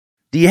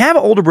Do you have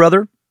an older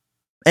brother?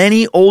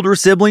 Any older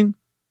sibling?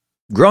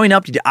 Growing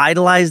up, did you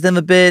idolize them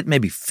a bit?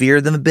 Maybe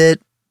fear them a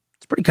bit?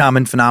 It's a pretty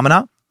common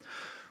phenomenon.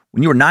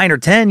 When you were 9 or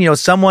 10,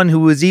 someone who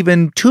was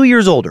even 2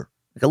 years older,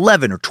 like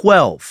 11 or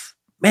 12.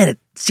 Man, it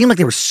seemed like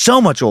they were so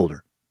much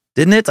older,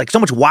 didn't it? It's like so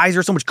much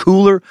wiser, so much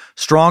cooler,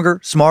 stronger,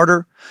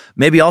 smarter,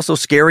 maybe also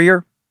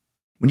scarier.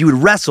 When you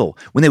would wrestle,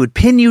 when they would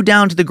pin you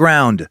down to the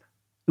ground, it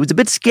was a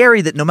bit scary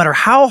that no matter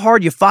how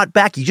hard you fought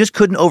back, you just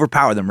couldn't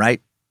overpower them,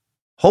 right?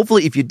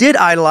 Hopefully, if you did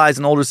idolize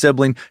an older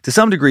sibling to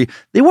some degree,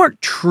 they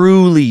weren't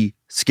truly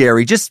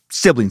scary, just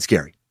sibling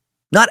scary.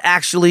 Not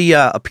actually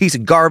a piece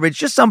of garbage,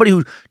 just somebody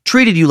who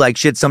treated you like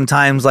shit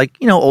sometimes, like,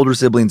 older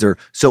siblings are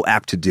so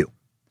apt to do.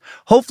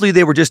 Hopefully,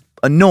 they were just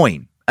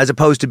annoying as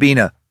opposed to being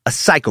a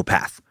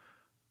psychopath.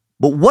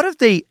 But what if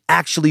they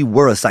actually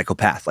were a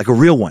psychopath, like a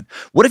real one?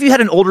 What if you had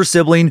an older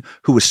sibling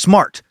who was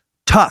smart,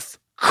 tough,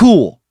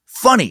 cool,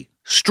 funny,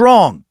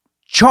 strong,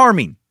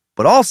 charming,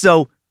 but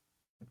also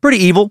pretty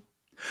evil?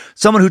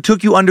 Someone who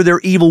took you under their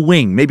evil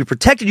wing, maybe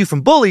protected you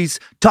from bullies,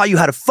 taught you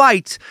how to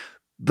fight,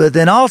 but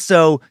then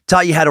also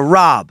taught you how to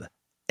rob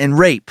and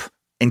rape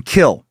and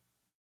kill.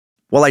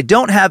 While I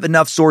don't have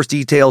enough source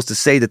details to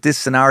say that this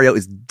scenario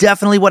is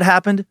definitely what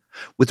happened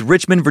with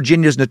Richmond,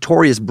 Virginia's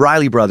notorious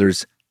Briley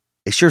brothers,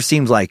 it sure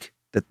seems like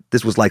that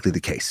this was likely the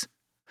case.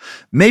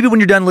 Maybe when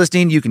you're done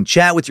listening, you can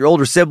chat with your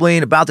older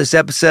sibling about this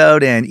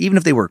episode, and even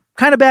if they were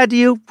kind of bad to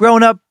you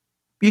growing up,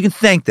 you can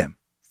thank them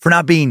for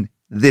not being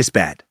this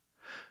bad.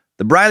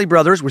 The Briley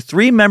brothers were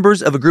 3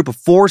 members of a group of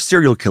 4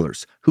 serial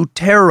killers who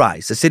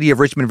terrorized the city of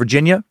Richmond,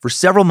 Virginia for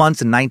several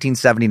months in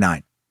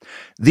 1979.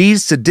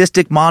 These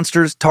sadistic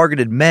monsters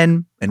targeted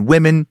men and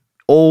women,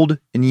 old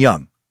and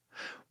young.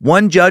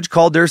 One judge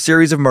called their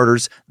series of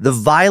murders the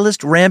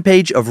vilest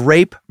rampage of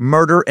rape,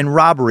 murder, and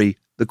robbery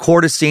the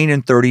court has seen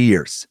in 30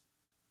 years.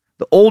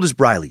 The oldest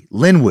Briley,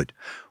 Linwood,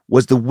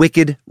 was the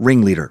wicked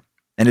ringleader,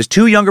 and his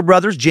 2 younger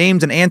brothers,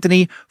 James and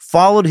Anthony,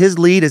 followed his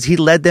lead as he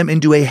led them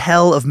into a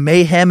hell of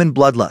mayhem and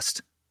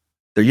bloodlust.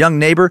 Their young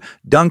neighbor,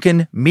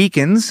 Duncan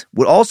Meekins,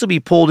 would also be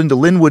pulled into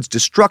Linwood's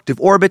destructive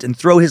orbit and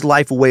throw his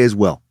life away as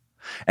well,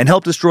 and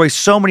help destroy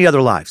so many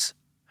other lives.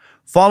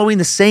 Following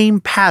the same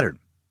pattern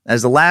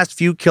as the last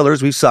few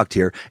killers we've sucked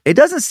here, it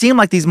doesn't seem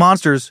like these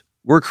monsters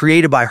were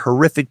created by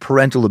horrific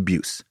parental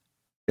abuse.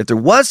 If there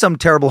was some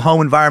terrible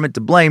home environment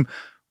to blame,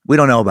 we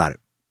don't know about it.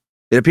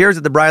 It appears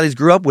that the Brileys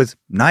grew up with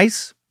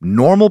nice,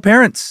 normal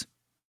parents.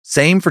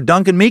 Same for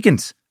Duncan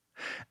Meekins.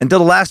 Until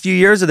the last few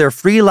years of their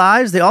free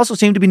lives, they also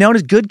seemed to be known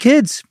as good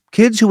kids.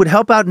 Kids who would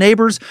help out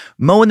neighbors,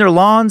 mowing their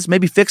lawns,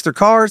 maybe fix their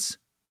cars.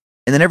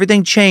 And then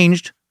everything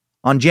changed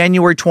on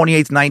January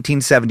 28th,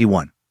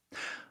 1971.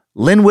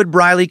 Linwood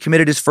Briley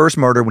committed his first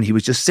murder when he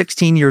was just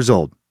 16 years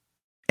old.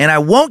 And I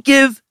won't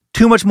give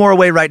too much more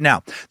away right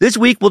now. This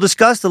week, we'll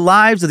discuss the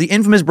lives of the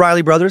infamous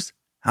Briley brothers,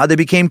 how they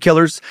became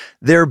killers,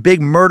 their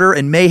big murder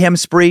and mayhem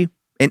spree,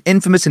 an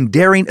infamous and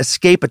daring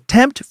escape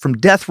attempt from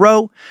death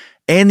row,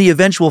 and the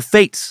eventual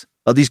fates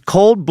of these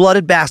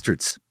cold-blooded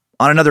bastards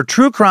on another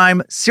true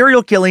crime,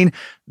 serial killing,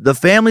 the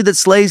family that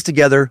slays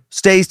together,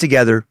 stays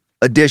together,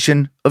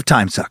 edition of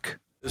Time Suck.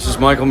 This is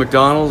Michael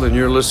McDonald, and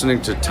you're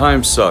listening to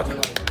Time Suck.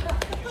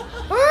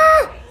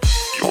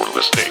 You're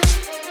listening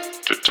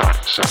to Time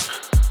Suck.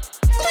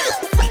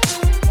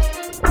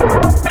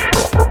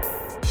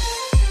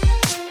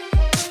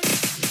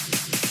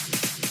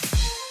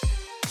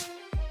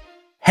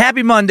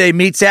 Happy Monday,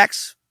 meat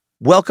sacks.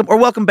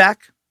 Welcome back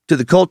to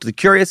the Cult of the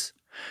Curious.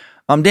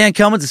 I'm Dan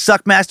Cummins, the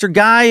Suckmaster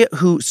guy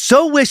who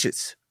so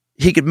wishes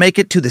he could make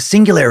it to the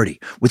singularity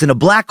within a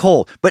black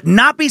hole, but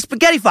not be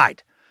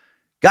spaghettified.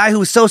 Guy who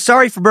was so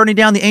sorry for burning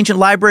down the ancient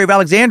library of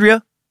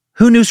Alexandria.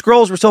 Who knew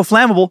scrolls were so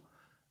flammable?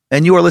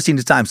 And you are listening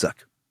to Time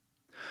Suck.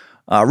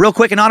 Real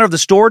quick, in honor of the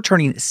store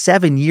turning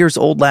 7 years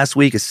old last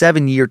week, a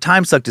 7-year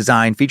Time Suck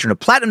design featuring a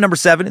platinum number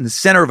 7 in the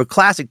center of a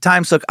classic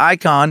Time Suck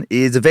icon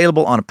is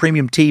available on a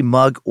premium tee,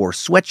 mug, or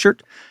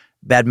sweatshirt.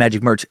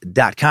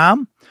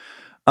 BadMagicMerch.com.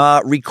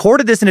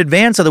 Recorded this in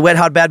advance of the Wet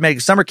Hot Bad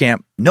Magic Summer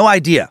Camp. No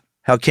idea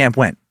how camp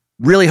went.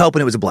 Really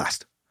hoping it was a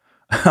blast.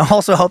 I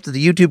also hope that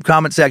the YouTube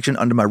comment section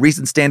under my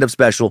recent stand-up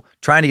special,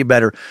 Trying to Get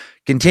Better,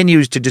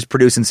 continues to just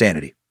produce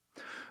insanity.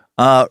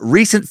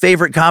 Recent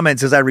favorite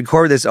comments as I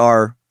record this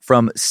are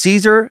from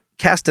Caesar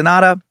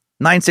Castaneda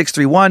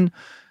 9631.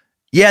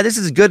 Yeah, this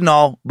is good and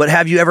all, but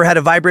have you ever had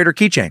a vibrator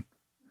keychain?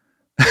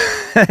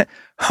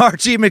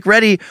 Archie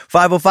McReady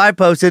 505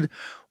 posted,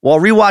 while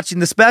rewatching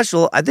the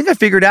special, I think I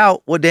figured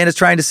out what Dan is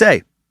trying to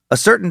say. A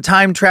certain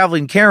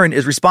time-traveling Karen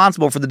is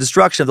responsible for the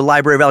destruction of the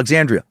Library of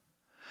Alexandria.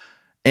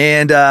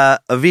 And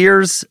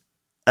Avir's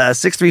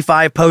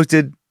 635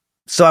 posted,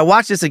 so I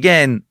watched this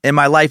again, and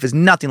my life is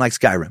nothing like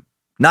Skyrim.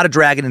 Not a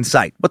dragon in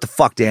sight. What the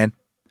fuck, Dan?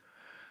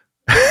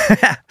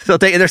 So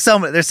there's so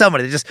many.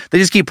 They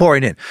just keep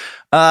pouring in.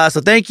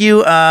 So thank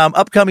you.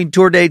 Upcoming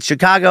tour dates: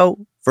 Chicago,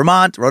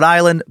 Vermont, Rhode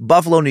Island,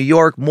 Buffalo, New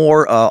York.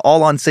 More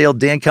all on sale.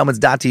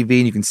 DanCummins.tv,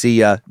 and you can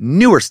see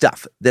newer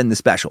stuff than the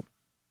special.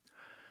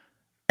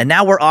 And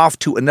now we're off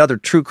to another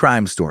true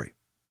crime story.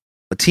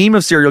 A team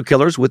of serial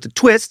killers with a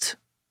twist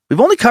we've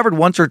only covered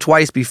once or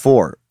twice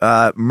before,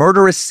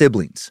 murderous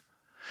siblings.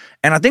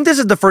 And I think this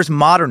is the first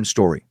modern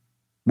story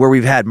where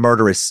we've had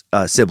murderous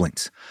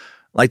siblings.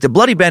 Like the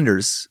Bloody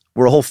Benders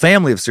were a whole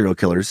family of serial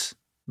killers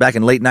back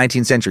in late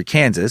 19th century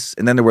Kansas.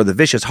 And then there were the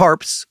Vicious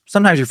Harps,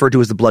 sometimes referred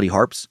to as the Bloody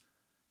Harps.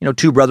 You know,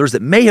 two brothers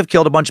that may have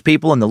killed a bunch of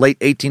people in the late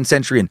 18th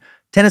century in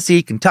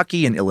Tennessee,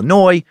 Kentucky, and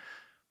Illinois.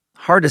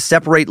 Hard to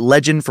separate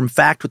legend from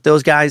fact with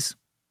those guys.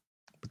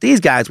 But these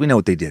guys, we know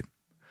what they did.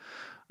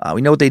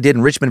 We know what they did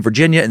in Richmond,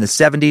 Virginia in the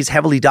 70s,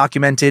 heavily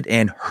documented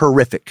and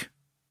horrific.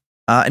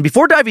 And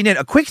before diving in,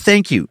 a quick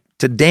thank you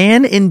to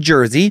Dan in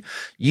Jersey,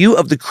 you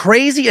of the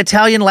crazy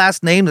Italian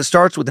last name that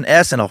starts with an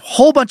S and a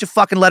whole bunch of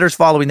fucking letters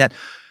following that,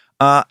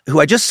 who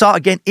I just saw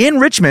again in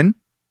Richmond.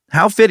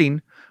 How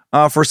fitting.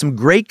 For some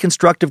great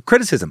constructive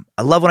criticism.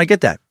 I love when I get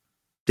that.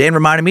 Dan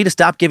reminded me to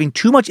stop giving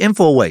too much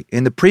info away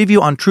in the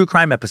preview on true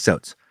crime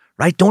episodes,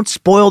 right? Don't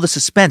spoil the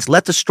suspense.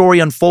 Let the story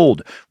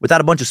unfold without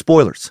a bunch of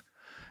spoilers.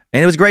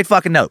 And it was a great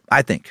fucking note,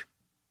 I think.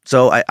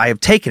 So I have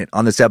taken it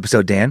on this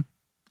episode, Dan.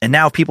 And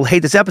now if people hate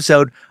this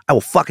episode, I will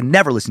fucking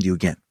never listen to you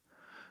again.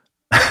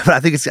 But I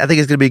think it's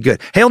going to be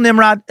good. Hail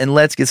Nimrod, and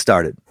let's get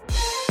started.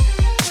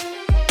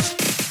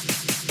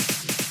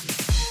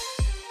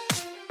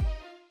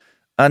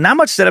 Not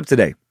much setup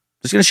today.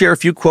 Just going to share a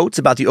few quotes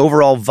about the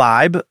overall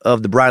vibe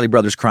of the Briley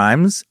brothers'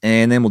 crimes,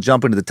 and then we'll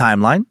jump into the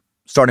timeline,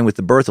 starting with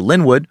the birth of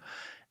Linwood,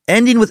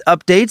 ending with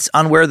updates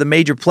on where the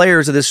major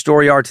players of this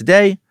story are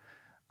today.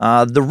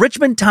 The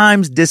Richmond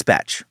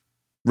Times-Dispatch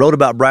wrote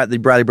about the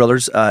Briley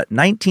brothers'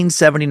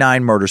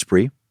 1979 murder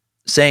spree,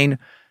 saying,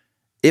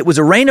 "It was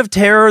a reign of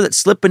terror that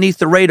slipped beneath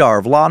the radar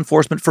of law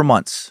enforcement for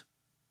months.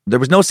 There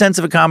was no sense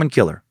of a common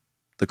killer.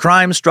 The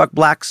crimes struck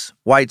blacks,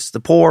 whites, the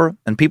poor,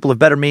 and people of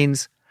better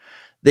means.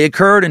 They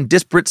occurred in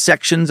disparate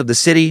sections of the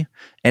city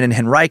and in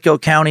Henrico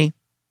County.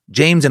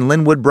 James and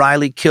Linwood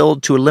Briley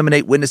killed to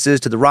eliminate witnesses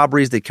to the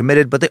robberies they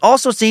committed, but they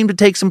also seemed to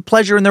take some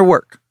pleasure in their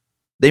work.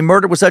 They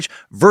murdered with such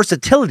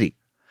versatility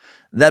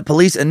that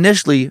police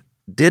initially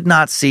did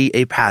not see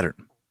a pattern."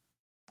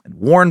 And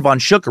Warren Von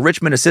Schuck, a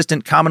Richmond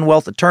assistant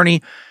Commonwealth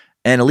attorney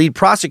and a lead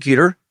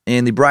prosecutor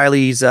in the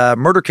Briley's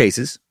murder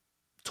cases,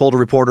 told a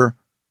reporter,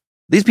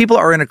 "These people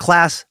are in a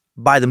class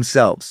by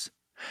themselves.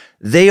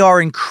 They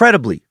are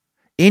incredibly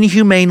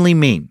inhumanely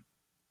mean.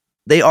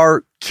 They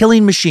are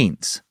killing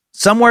machines.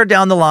 Somewhere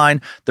down the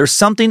line, there's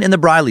something in the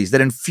Brileys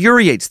that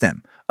infuriates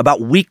them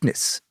about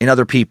weakness in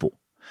other people.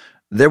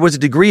 There was a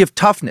degree of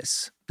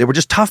toughness. They were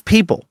just tough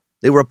people.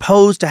 They were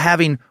opposed to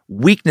having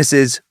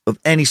weaknesses of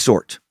any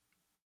sort."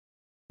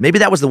 Maybe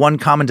that was the one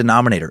common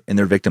denominator in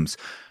their victims.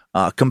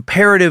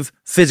 Comparative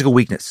physical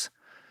weakness.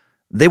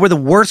 They were the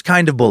worst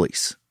kind of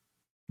bullies.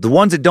 The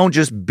ones that don't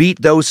just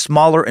beat those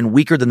smaller and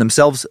weaker than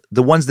themselves,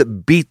 the ones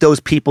that beat those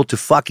people to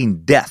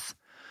fucking death.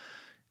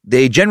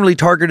 They generally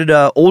targeted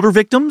older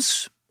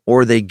victims,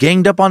 or they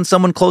ganged up on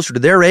someone closer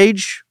to their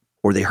age,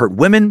 or they hurt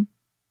women,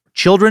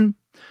 children.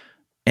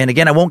 And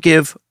again, I won't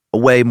give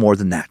away more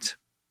than that.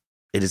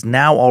 It is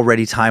now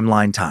already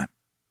timeline time.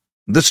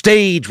 The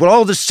stage where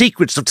all the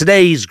secrets of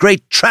today's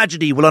great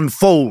tragedy will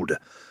unfold,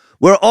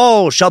 where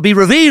all shall be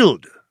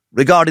revealed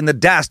regarding the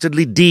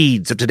dastardly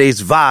deeds of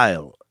today's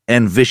vile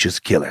and vicious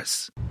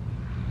killers.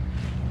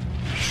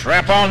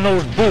 Strap on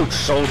those boots,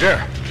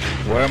 soldier.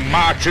 We're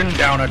marching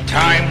down a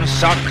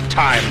time-suck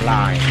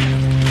timeline.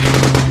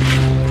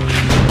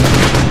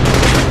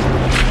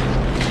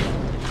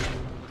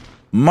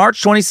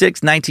 March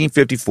 26,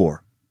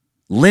 1954.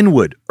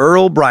 Linwood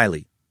Earl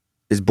Briley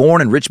is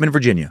born in Richmond,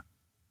 Virginia.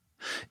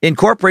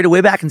 Incorporated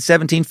way back in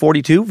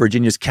 1742,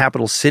 Virginia's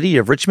capital city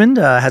of Richmond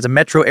has a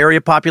metro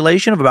area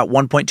population of about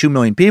 1.2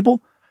 million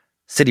people.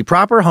 City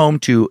proper, home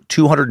to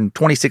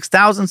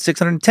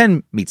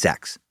 226,610 meat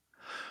sacks.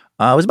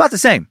 It was about the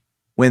same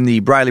when the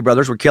Briley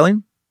brothers were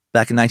killing.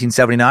 Back in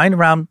 1979,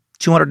 around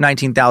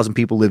 219,000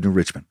 people lived in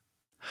Richmond.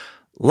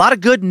 A lot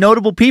of good,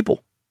 notable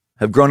people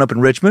have grown up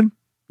in Richmond,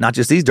 not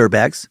just these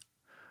dirtbags.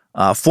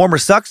 Former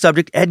Suck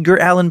subject Edgar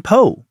Allan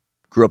Poe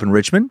grew up in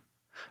Richmond.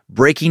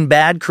 Breaking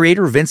Bad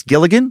creator Vince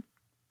Gilligan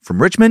from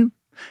Richmond.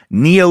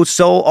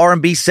 Neo-soul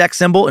R&B sex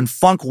symbol and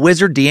funk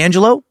wizard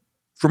D'Angelo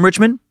from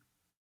Richmond.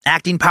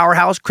 Acting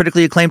powerhouse,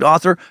 critically acclaimed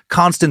author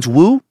Constance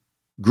Wu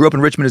grew up in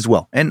Richmond as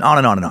well, and on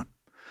and on and on.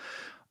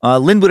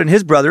 Linwood and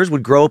his brothers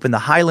would grow up in the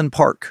Highland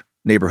Park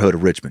neighborhood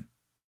of Richmond,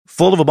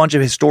 full of a bunch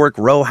of historic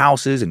row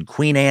houses and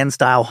Queen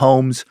Anne-style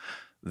homes.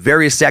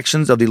 Various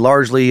sections of the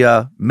largely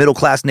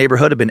middle-class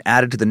neighborhood have been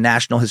added to the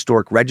National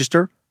Historic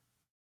Register.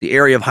 The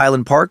area of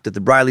Highland Park that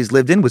the Brileys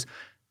lived in was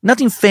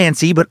nothing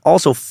fancy, but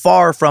also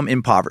far from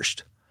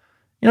impoverished.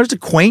 You know, just a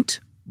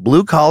quaint,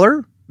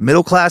 blue-collar,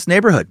 middle-class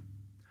neighborhood.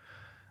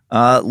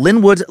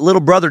 Linwood's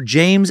little brother,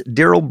 James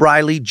Darrell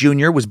Briley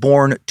Jr., was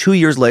born 2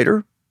 years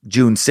later,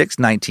 June 6,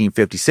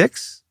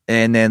 1956.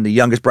 And then the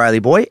youngest Briley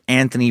boy,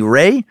 Anthony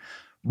Ray,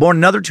 born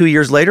another 2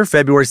 years later,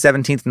 February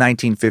 17th,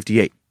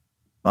 1958.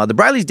 The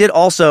Brileys did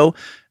also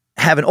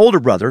have an older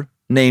brother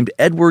named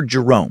Edward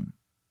Jerome,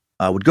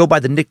 would go by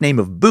the nickname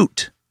of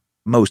Boot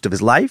most of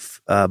his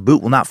life.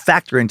 Boot will not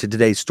factor into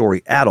today's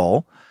story at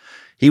all.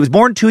 He was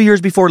born 2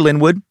 years before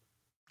Linwood,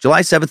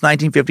 July 7th,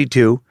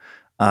 1952,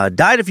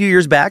 died a few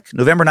years back,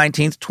 November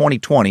 19th,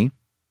 2020.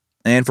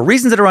 And for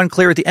reasons that are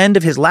unclear, at the end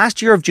of his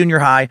last year of junior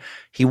high,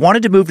 he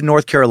wanted to move to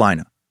North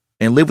Carolina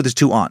and live with his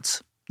two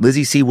aunts,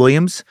 Lizzie C.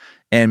 Williams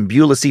and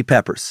Beulah C.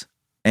 Peppers,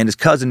 and his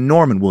cousin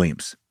Norman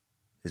Williams.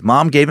 His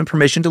mom gave him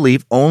permission to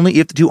leave only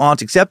if the two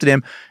aunts accepted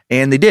him,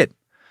 and they did.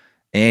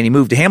 And he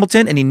moved to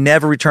Hamilton, and he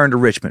never returned to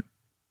Richmond.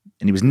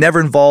 And he was never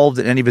involved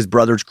in any of his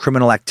brother's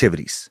criminal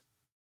activities.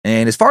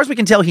 And as far as we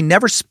can tell, he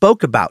never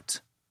spoke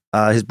about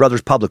his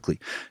brothers publicly.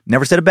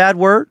 Never said a bad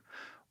word,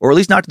 or at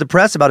least not to the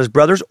press, about his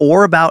brothers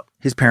or about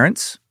his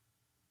parents.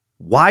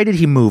 Why did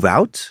he move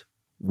out?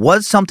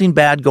 Was something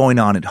bad going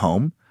on at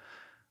home?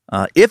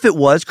 If it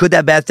was, could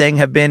that bad thing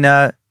have been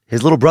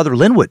his little brother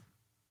Linwood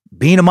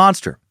being a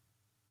monster?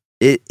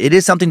 It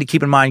is something to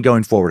keep in mind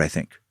going forward, I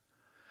think.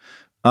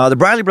 The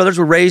Briley brothers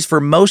were raised for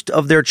most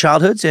of their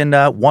childhoods in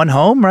one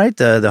home, right?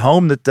 The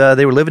home that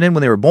they were living in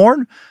when they were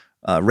born.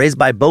 Raised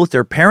by both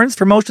their parents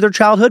for most of their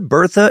childhood,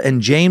 Bertha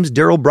and James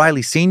Darrell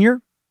Briley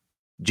Sr.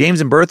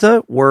 James and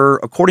Bertha were,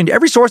 according to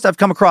every source I've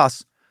come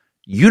across,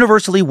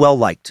 universally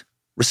well-liked,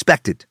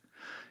 respected,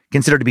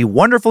 considered to be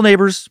wonderful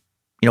neighbors,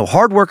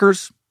 hard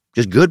workers,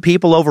 just good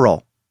people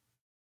overall.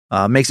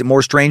 Makes it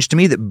more strange to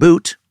me that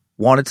Boot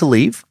wanted to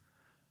leave.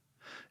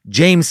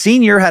 James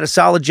Sr. had a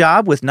solid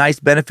job with nice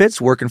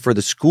benefits working for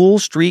the School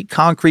Street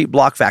Concrete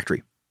Block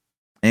Factory.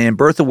 And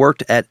Bertha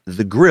worked at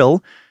The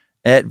Grill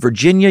at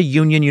Virginia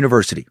Union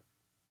University.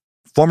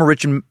 Former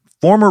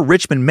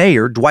Richmond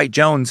Mayor Dwight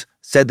Jones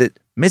said that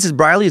Mrs.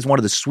 Briley is one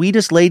of the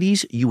sweetest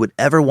ladies you would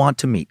ever want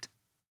to meet.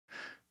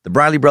 The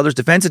Briley brothers'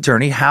 defense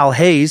attorney, Hal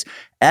Hayes,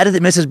 added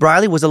that Mrs.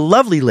 Briley was a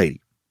lovely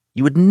lady.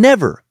 You would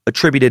never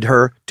attributed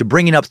her to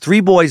bringing up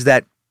three boys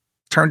that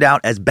turned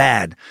out as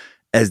bad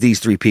as these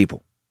three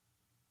people.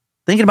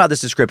 Thinking about this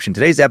description,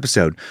 today's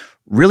episode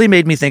really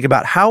made me think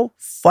about how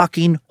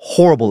fucking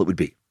horrible it would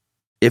be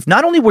if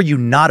not only were you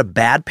not a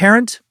bad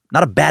parent,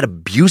 not a bad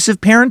abusive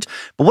parent,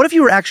 but what if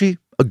you were actually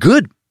a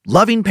good,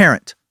 loving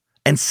parent,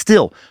 and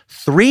still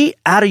 3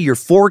 out of your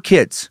 4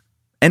 kids,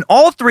 and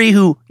all 3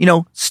 who,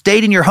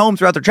 stayed in your home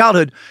throughout their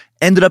childhood,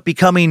 ended up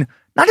becoming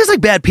not just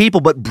like bad people,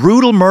 but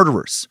brutal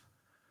murderers.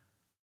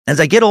 As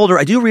I get older,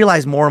 I do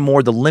realize more and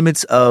more the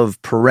limits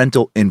of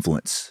parental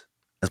influence.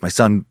 As my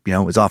son,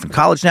 is off in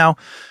college now,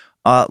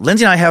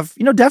 Lindsay and I have,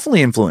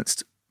 definitely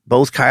influenced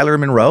both Kyler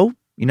and Monroe,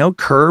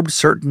 curbed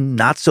certain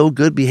not so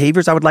good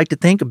behaviors, I would like to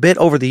think, a bit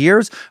over the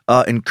years,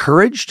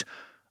 encouraged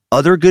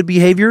other good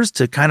behaviors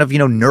to kind of,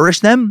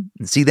 nourish them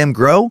and see them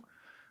grow.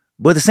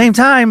 But at the same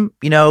time,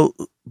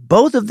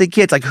 both of the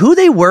kids, like who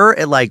they were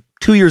at like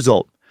 2 years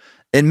old,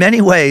 in many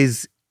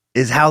ways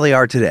is how they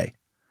are today.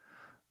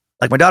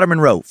 Like my daughter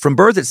Monroe, from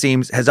birth, it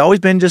seems, has always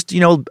been just,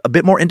 a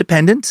bit more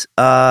independent,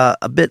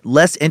 a bit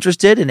less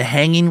interested in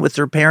hanging with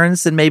her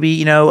parents than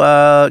maybe,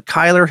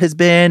 Kyler has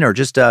been, or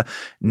just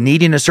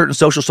needing a certain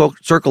social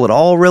circle at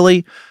all,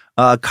 really.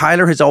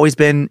 Kyler has always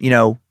been,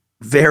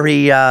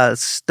 very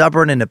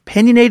stubborn and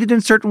opinionated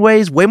in certain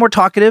ways, way more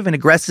talkative and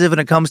aggressive when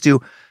it comes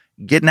to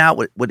getting out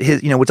what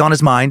his, what's on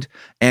his mind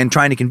and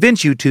trying to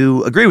convince you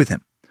to agree with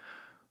him.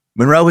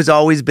 Monroe has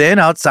always been,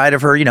 outside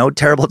of her,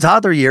 terrible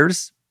toddler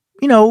years,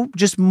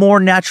 just more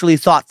naturally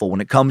thoughtful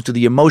when it comes to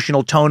the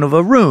emotional tone of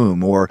a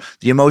room or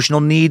the emotional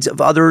needs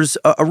of others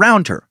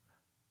around her.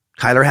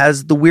 Kyler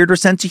has the weirder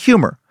sense of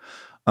humor.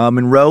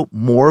 Monroe,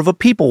 more of a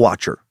people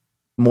watcher,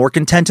 more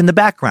content in the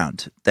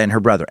background than her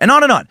brother, and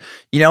on and on.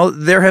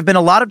 There have been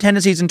a lot of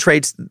tendencies and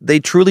traits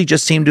they truly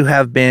just seem to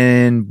have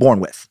been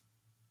born with.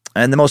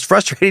 And the most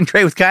frustrating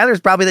trait with Kyler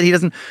is probably that he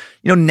doesn't,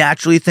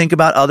 naturally think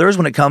about others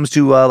when it comes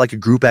to like a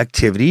group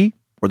activity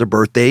or their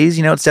birthdays,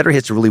 et cetera. He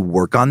has to really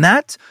work on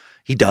that.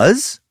 He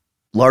does,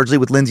 largely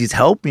with Lindsay's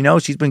help.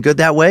 She's been good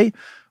that way.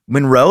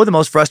 Monroe, the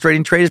most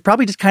frustrating trait is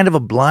probably just kind of a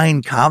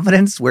blind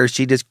confidence where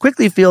she just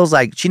quickly feels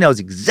like she knows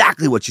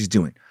exactly what she's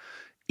doing,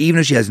 even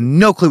if she has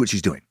no clue what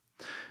she's doing.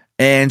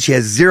 And she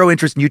has zero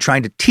interest in you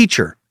trying to teach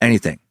her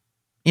anything.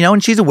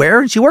 And she's aware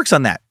and she works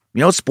on that.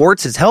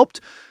 Sports has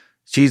helped.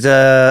 She's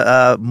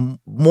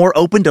more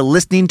open to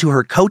listening to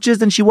her coaches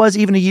than she was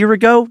even a year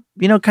ago,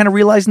 kind of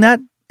realizing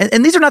that.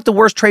 And these are not the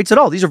worst traits at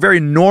all. These are very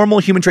normal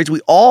human traits.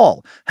 We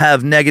all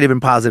have negative and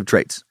positive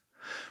traits.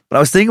 But I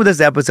was thinking with this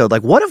episode,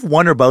 like, what if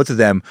one or both of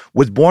them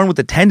was born with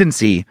a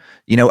tendency,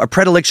 a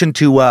predilection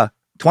to want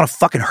to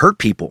fucking hurt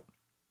people,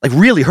 like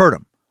really hurt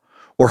them,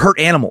 or hurt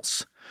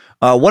animals?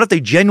 What if they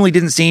genuinely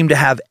didn't seem to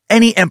have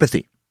any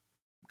empathy,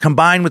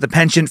 combined with a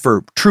penchant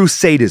for true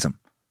sadism?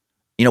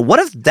 What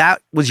if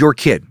that was your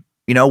kid?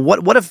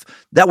 What if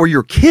that were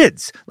your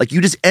kids? Like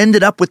you just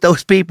ended up with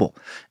those people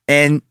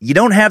and you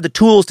don't have the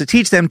tools to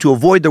teach them to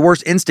avoid their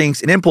worst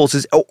instincts and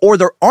impulses, or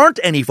there aren't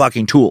any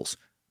fucking tools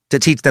to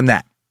teach them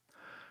that.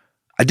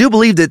 I do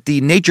believe that the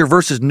nature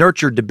versus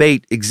nurture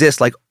debate exists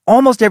like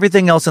almost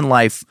everything else in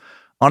life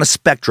on a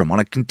spectrum, on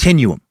a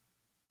continuum,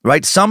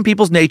 right? Some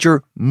people's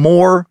nature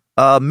more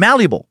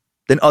malleable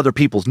than other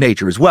people's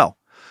nature as well.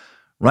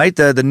 right?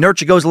 The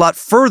nurture goes a lot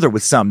further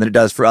with some than it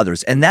does for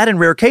others. And that in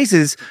rare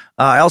cases,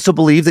 I also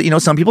believe that,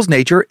 some people's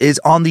nature is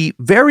on the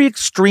very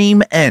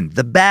extreme end,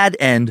 the bad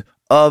end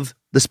of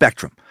the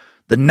spectrum,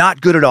 the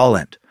not good at all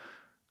end.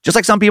 Just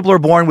like some people are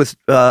born with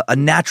a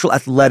natural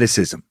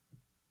athleticism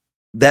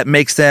that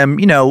makes them,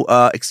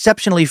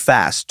 exceptionally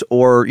fast,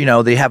 or,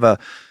 they have an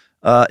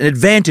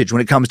advantage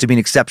when it comes to being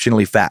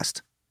exceptionally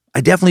fast.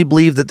 I definitely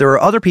believe that there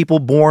are other people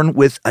born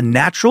with a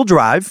natural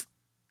drive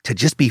to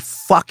just be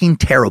fucking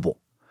terrible.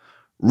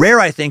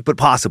 Rare, I think, but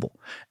possible.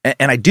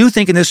 And I do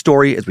think in this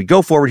story, as we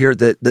go forward here,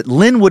 that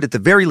Linwood, at the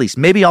very least,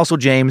 maybe also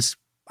James,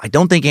 I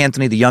don't think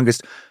Anthony, the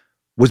youngest,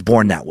 was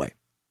born that way.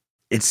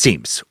 It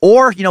seems.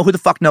 Or, who the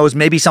fuck knows,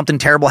 maybe something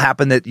terrible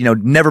happened that,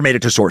 never made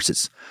it to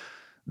sources,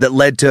 that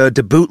led to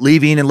Boot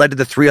leaving and led to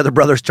the three other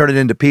brothers turning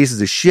into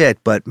pieces of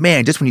shit. But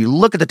man, just when you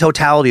look at the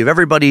totality of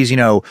everybody's,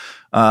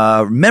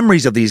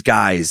 memories of these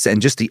guys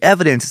and just the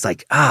evidence, it's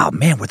like, oh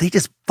man, were they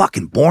just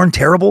fucking born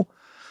terrible?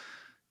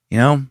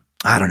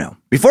 I don't know.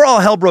 Before all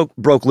hell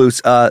broke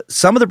loose,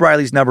 some of the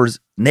Briley's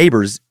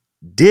neighbors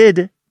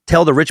did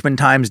tell the Richmond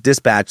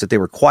Times-Dispatch that they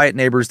were quiet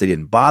neighbors. They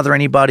didn't bother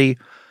anybody.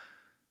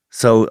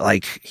 So,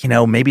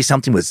 maybe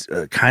something was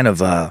kind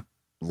of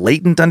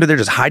latent under there,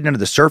 just hiding under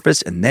the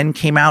surface, and then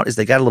came out as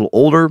they got a little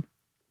older.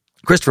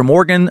 Christopher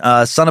Morgan,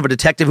 son of a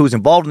detective who was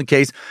involved in the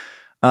case,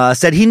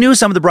 said he knew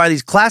some of the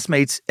Briley's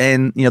classmates,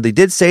 and, they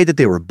did say that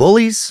they were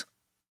bullies.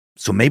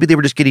 So maybe they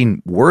were just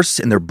getting worse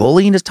in their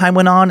bullying as time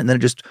went on, and then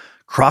it just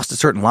crossed a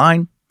certain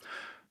line.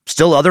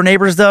 Still other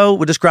neighbors, though,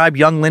 would describe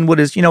young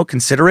Linwood as,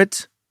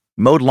 considerate,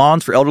 mowed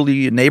lawns for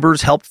elderly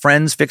neighbors, helped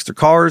friends fix their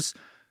cars.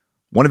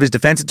 One of his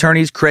defense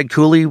attorneys, Craig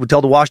Cooley, would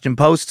tell the Washington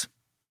Post,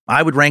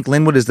 I would rank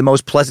Linwood as the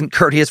most pleasant,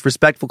 courteous,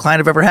 respectful client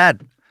I've ever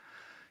had.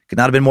 Could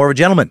not have been more of a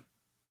gentleman.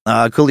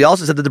 Cooley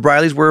also said that the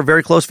Brileys were a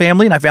very close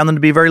family, and I found them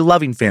to be a very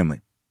loving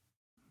family.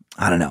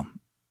 I don't know.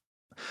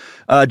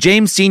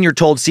 James Sr.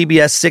 told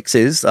CBS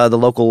 6's, the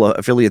local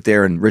affiliate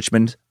there in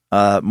Richmond,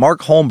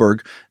 Mark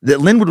Holmberg, that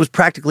Linwood was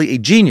practically a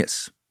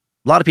genius.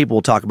 A lot of people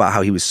will talk about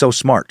how he was so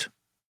smart.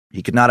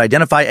 He could not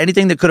identify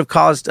anything that could have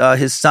caused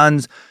his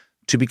sons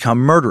to become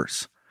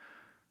murderers.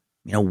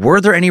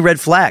 Were there any red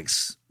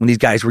flags when these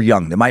guys were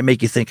young that might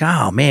make you think,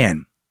 oh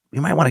man, we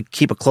might want to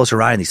keep a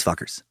closer eye on these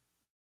fuckers?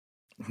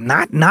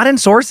 Not in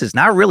sources,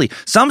 not really.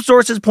 Some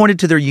sources pointed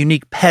to their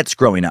unique pets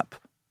growing up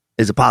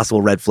as a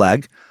possible red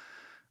flag.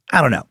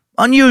 I don't know.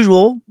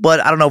 Unusual,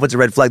 but I don't know if it's a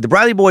red flag. The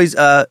Briley boys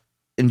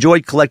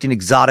enjoyed collecting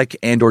exotic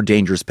and or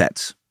dangerous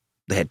pets.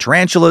 They had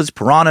tarantulas,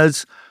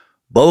 piranhas,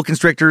 boa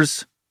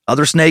constrictors,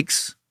 other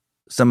snakes,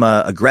 some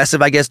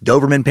aggressive, I guess,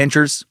 Doberman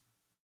pinschers.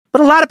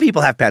 But a lot of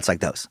people have pets like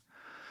those.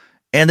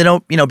 And they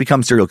don't,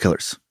 become serial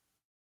killers.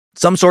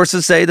 Some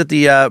sources say that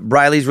the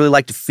Brileys really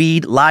like to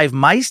feed live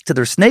mice to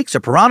their snakes or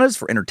piranhas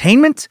for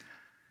entertainment.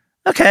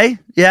 Okay,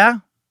 yeah,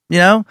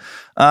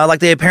 like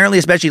they apparently,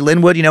 especially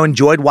Linwood,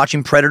 enjoyed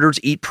watching predators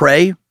eat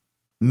prey.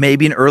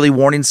 Maybe an early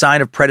warning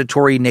sign of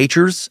predatory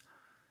natures.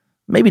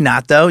 Maybe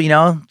not, though,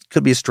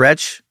 could be a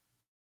stretch.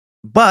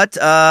 But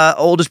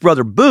oldest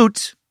brother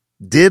Boot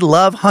did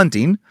love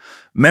hunting.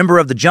 Member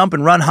of the Jump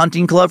and Run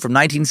Hunting Club from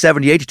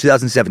 1978 to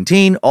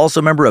 2017.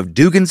 Also member of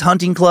Dugan's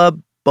Hunting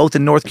Club, both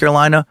in North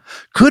Carolina.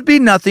 Could be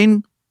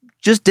nothing.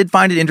 Just did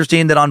find it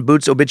interesting that on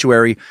Boot's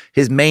obituary,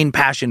 his main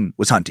passion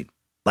was hunting.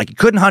 Like he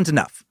couldn't hunt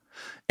enough.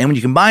 And when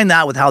you combine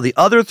that with how the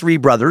other three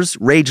brothers,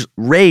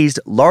 raised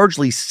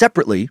largely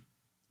separately,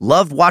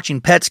 loved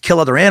watching pets kill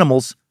other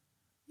animals,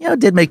 it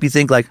did make me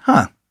think like,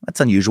 that's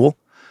unusual.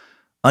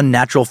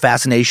 Unnatural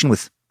fascination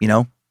with,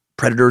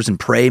 predators and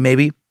prey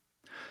maybe.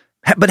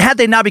 But had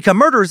they not become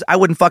murderers, I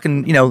wouldn't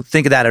fucking,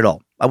 think of that at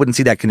all. I wouldn't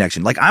see that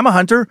connection. Like, I'm a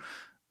hunter.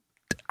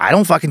 I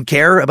don't fucking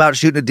care about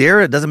shooting a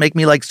deer. It doesn't make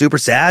me, super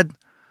sad.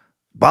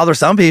 Bother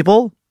some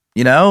people,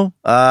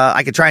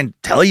 I could try and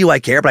tell you I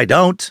care, but I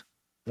don't.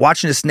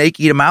 Watching a snake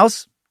eat a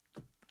mouse,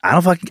 I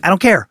don't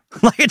care.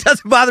 It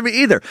doesn't bother me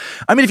either.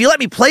 I mean, if you let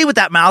me play with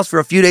that mouse for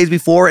a few days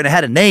before and it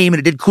had a name and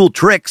it did cool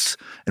tricks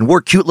and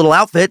wore cute little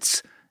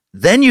outfits,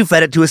 then you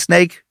fed it to a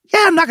snake,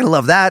 yeah, I'm not going to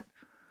love that.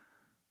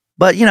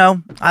 But,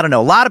 I don't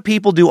know. A lot of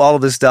people do all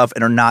of this stuff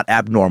and are not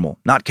abnormal,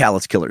 not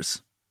callous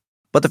killers.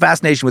 But the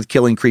fascination with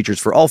killing creatures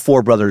for all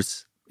four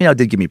brothers,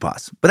 did give me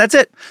pause. But that's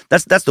it.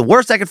 That's the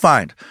worst I could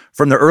find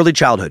from their early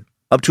childhood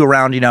up to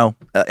around, end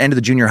of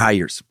the junior high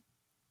years.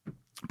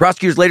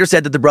 Prosecutors later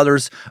said that the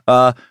brothers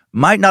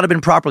might not have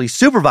been properly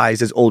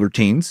supervised as older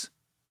teens,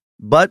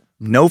 but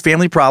no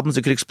family problems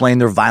that could explain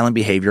their violent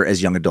behavior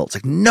as young adults.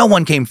 Like, no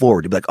one came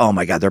forward to be like, oh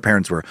my God, their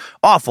parents were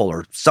awful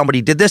or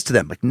somebody did this to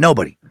them. Like,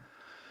 nobody.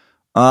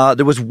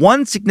 There was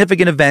one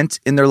significant event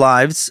in their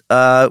lives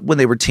when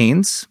they were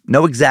teens.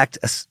 No exact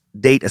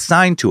date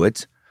assigned to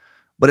it.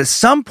 But at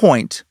some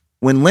point,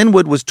 when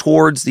Linwood was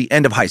towards the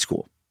end of high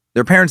school,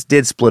 their parents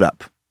did split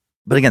up.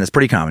 But again, that's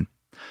pretty common.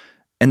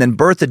 And then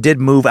Bertha did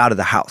move out of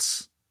the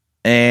house.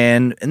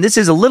 And this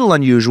is a little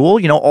unusual.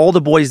 All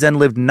the boys then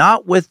lived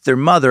not with their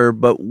mother,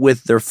 but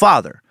with their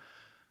father,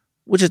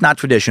 which is not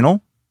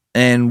traditional.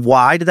 And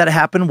why did that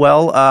happen?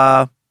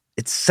 Well,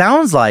 it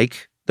sounds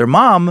like their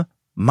mom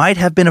might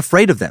have been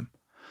afraid of them.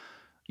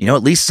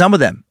 At least some of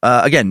them.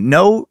 Again,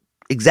 no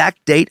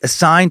exact date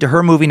assigned to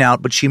her moving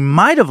out, but she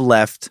might have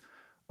left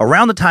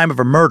around the time of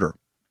her murder.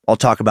 I'll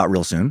talk about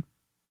real soon.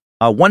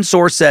 One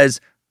source says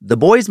the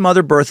boy's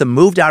mother, Bertha,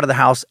 moved out of the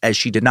house as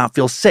she did not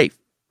feel safe.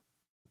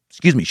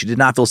 She did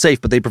not feel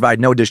safe, but they provide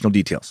no additional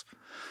details.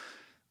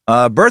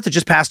 Bertha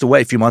just passed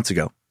away a few months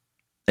ago,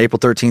 April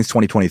 13th,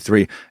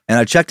 2023, and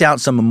I checked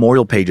out some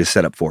memorial pages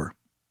set up for her.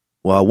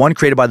 Well, one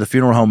created by the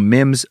funeral home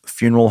Mims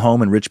Funeral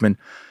Home in Richmond.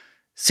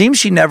 Seems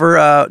she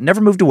never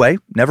moved away,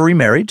 never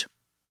remarried.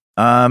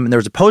 And there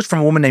was a post from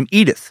a woman named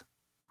Edith,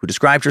 who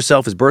described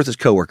herself as Bertha's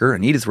coworker,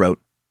 and Edith wrote,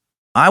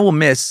 "I will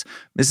miss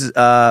Mrs.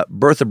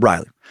 Bertha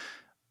Briley.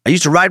 I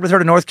used to ride with her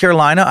to North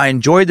Carolina. I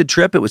enjoyed the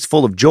trip. It was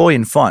full of joy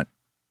and fun.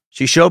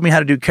 She showed me how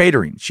to do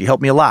catering. She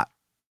helped me a lot.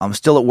 I'm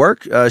still at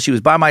work. She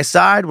was by my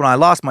side when I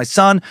lost my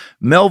son,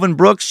 Melvin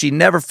Brooks. She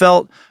never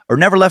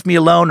left me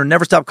alone or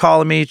never stopped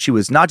calling me. She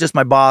was not just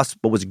my boss,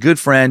 but was a good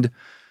friend.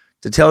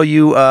 I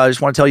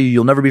just want to tell you,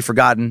 you'll never be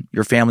forgotten.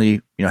 Your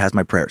family, has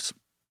my prayers."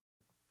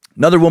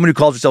 Another woman who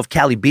calls herself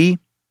Callie B.,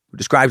 who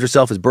describes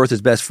herself as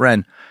Bertha's best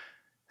friend,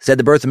 said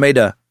that Bertha made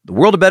the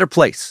world a better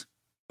place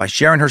by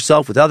sharing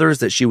herself with others,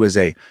 that she was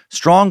a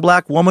strong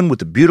black woman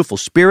with a beautiful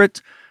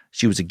spirit.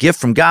 She was a gift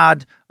from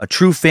God, a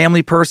true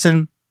family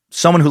person,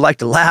 someone who liked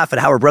to laugh at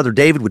how her brother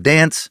David would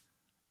dance,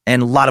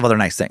 and a lot of other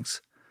nice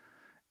things.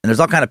 And there's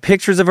all kind of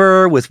pictures of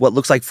her with what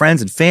looks like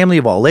friends and family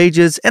of all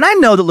ages. And I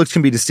know that looks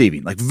can be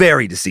deceiving, like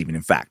very deceiving,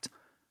 in fact.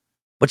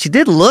 But she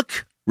did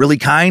look really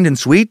kind and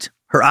sweet.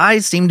 Her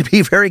eyes seemed to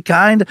be very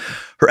kind.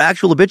 Her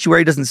actual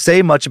obituary doesn't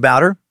say much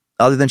about her,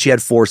 other than she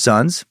had 4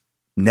 sons,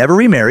 never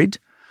remarried,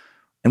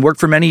 and worked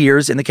for many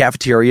years in the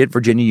cafeteria at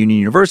Virginia Union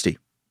University,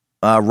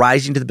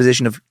 rising to the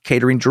position of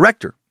catering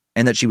director,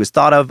 and that she was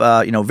thought of,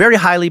 very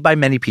highly by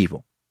many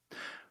people.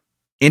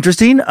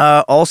 Interesting,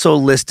 also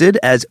listed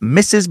as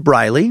Mrs.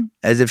 Briley,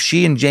 as if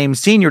she and James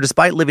Sr.,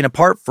 despite living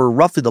apart for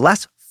roughly the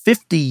last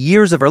 50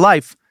 years of her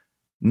life,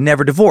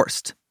 never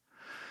divorced.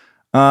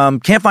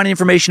 Can't find any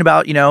information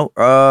about,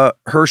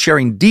 her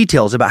sharing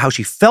details about how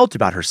she felt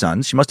about her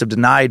sons. She must have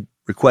denied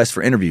requests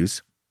for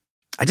interviews.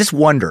 I just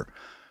wonder,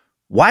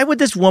 why would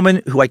this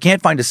woman, who I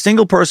can't find a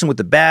single person with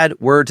a bad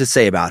word to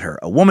say about her,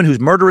 a woman whose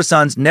murderous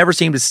sons never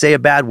seem to say a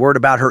bad word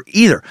about her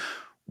either,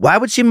 why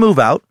would she move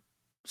out,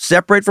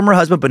 separate from her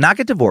husband but not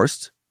get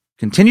divorced,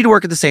 continue to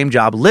work at the same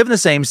job, live in the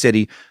same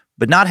city,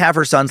 but not have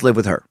her sons live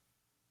with her?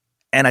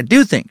 And I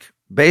do think,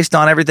 based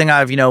on everything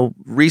I've,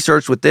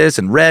 researched with this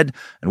and read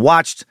and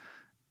watched,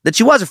 that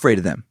she was afraid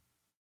of them.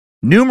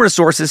 Numerous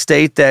sources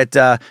state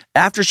that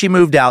after she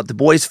moved out, the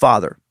boy's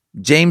father,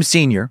 James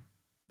Sr.,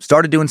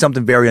 started doing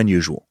something very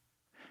unusual.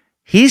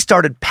 He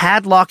started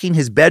padlocking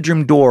his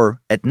bedroom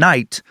door at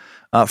night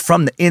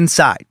from the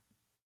inside.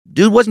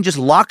 Dude wasn't just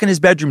locking his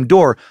bedroom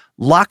door,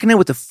 locking it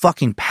with a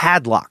fucking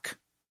padlock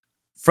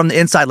from the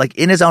inside, like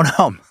in his own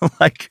home.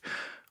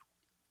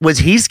 Was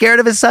he scared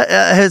of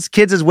his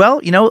kids as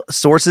well?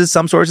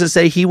 Some sources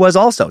say he was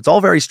also. It's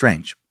all very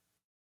strange.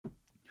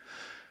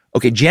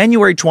 Okay,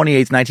 January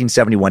 28th,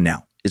 1971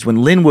 now is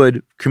when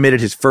Linwood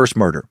committed his first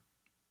murder.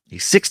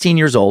 He's 16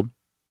 years old.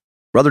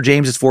 Brother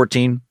James is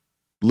 14.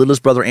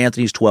 Littlest brother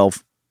Anthony's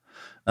 12.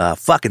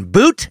 Fucking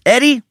boot,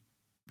 Eddie.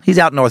 He's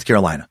out in North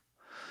Carolina.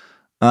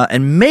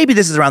 And maybe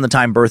this is around the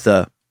time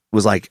Bertha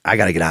was like, I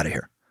got to get out of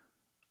here.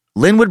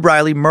 Linwood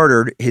Briley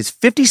murdered his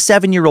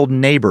 57-year-old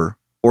neighbor,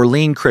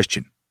 Orlean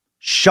Christian.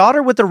 Shot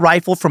her with a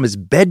rifle from his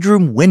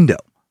bedroom window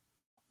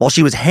while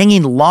she was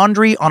hanging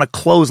laundry on a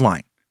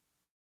clothesline.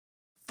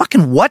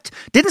 Fucking what?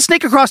 Didn't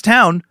sneak across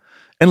town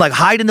and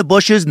hide in the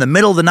bushes in the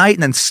middle of the night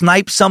and then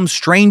snipe some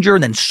stranger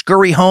and then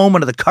scurry home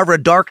under the cover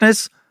of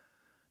darkness.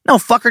 No,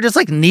 fucker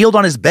just kneeled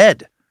on his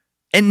bed,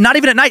 and not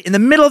even at night, in the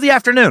middle of the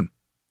afternoon,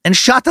 and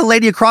shot the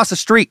lady across the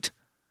street.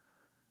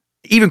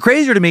 Even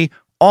crazier to me,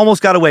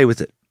 almost got away with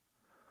it.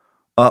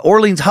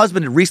 Orlean's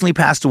husband had recently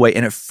passed away,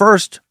 and at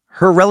first,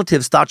 her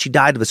relatives thought she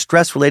died of a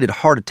stress-related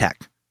heart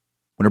attack.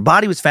 When her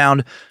body was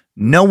found,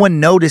 no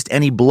one noticed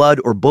any blood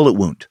or bullet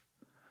wound.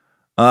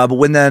 But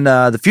when then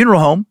the funeral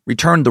home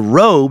returned the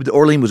robe that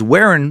Orlean was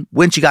wearing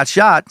when she got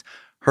shot,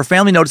 her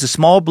family noticed a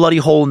small bloody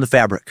hole in the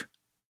fabric.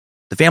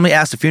 The family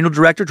asked the funeral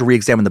director to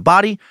re-examine the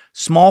body.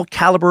 Small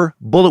caliber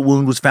bullet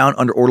wound was found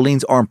under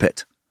Orlean's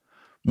armpit.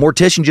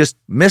 Mortician just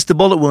missed the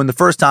bullet wound the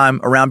first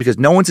time around because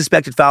no one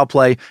suspected foul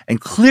play,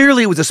 and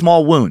clearly it was a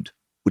small wound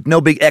with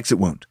no big exit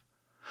wound.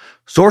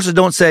 Sources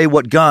don't say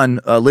what gun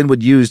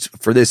Linwood used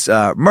for this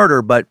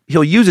murder, but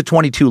he'll use a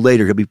 .22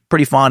 later. He'll be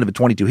pretty fond of a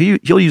 .22.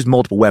 He'll use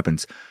multiple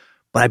weapons.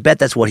 But I bet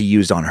that's what he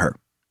used on her.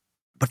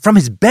 But from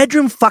his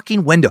bedroom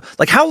fucking window.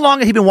 How long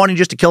had he been wanting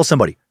just to kill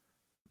somebody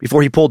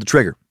before he pulled the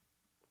trigger?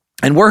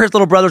 And were his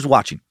little brothers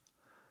watching?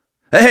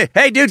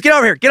 Hey, dudes, get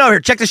over here.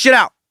 Check this shit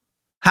out.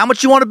 How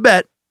much you want to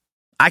bet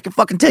I can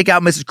fucking take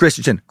out Mrs.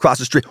 Christensen across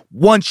the street?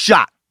 One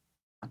shot.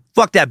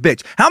 Fuck that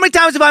bitch. How many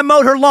times have I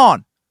mowed her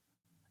lawn?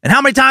 And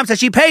how many times has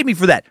she paid me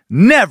for that?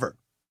 Never.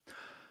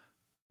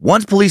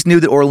 Once police knew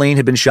that Orlean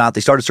had been shot,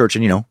 they started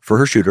searching, for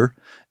her shooter.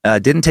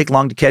 Didn't take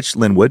long to catch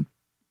Linwood.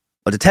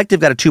 A detective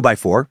got a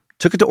 2x4,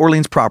 took it to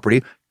Orlean's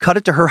property, cut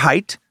it to her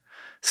height,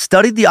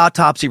 studied the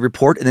autopsy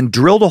report, and then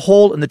drilled a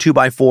hole in the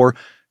 2x4,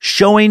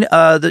 showing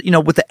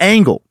with the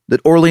angle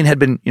that Orlean had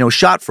been,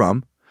 shot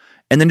from,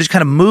 and then just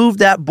kind of moved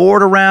that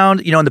board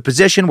around, in the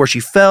position where she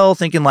fell,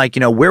 thinking like,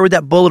 where would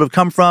that bullet have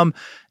come from?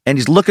 And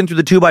he's looking through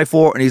the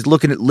 2x4 and he's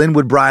looking at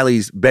Linwood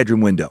Briley's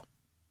bedroom window.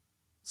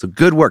 So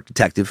good work,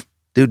 detective.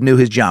 Dude knew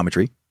his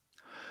geometry.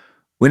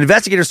 When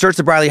investigators searched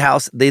the Briley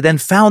house, they then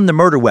found the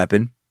murder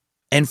weapon.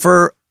 And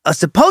for a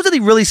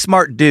supposedly really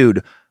smart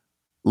dude,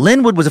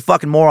 Linwood was a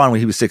fucking moron when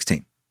he was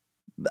 16.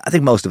 I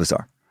think most of us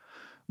are.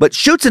 But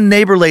shoots a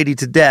neighbor lady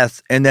to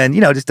death and then,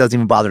 just doesn't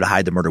even bother to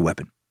hide the murder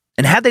weapon.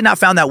 And had they not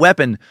found that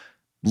weapon,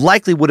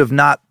 likely would have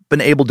not been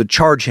able to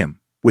charge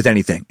him with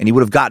anything. And he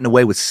would have gotten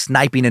away with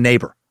sniping a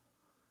neighbor.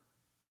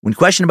 When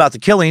questioned about the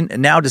killing,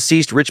 now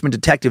deceased Richmond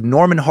detective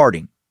Norman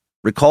Harding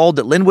recalled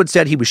that Linwood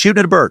said he was shooting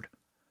at a bird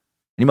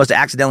and he must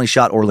have accidentally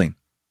shot Orlean,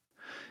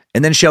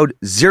 and then showed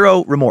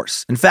zero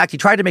remorse. In fact, he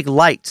tried to make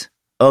light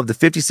of the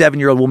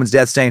 57-year-old woman's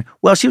death, saying,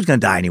 well, she was going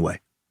to die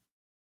anyway.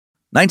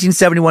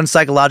 1971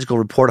 psychological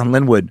report on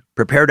Linwood,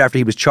 prepared after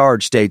he was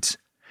charged, states,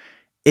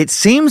 it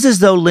seems as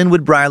though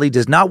Linwood Briley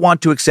does not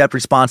want to accept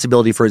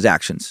responsibility for his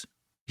actions.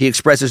 He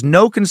expresses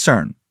no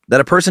concern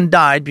that a person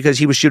died because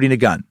he was shooting a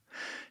gun,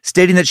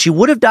 stating that she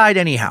would have died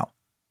anyhow,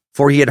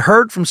 for he had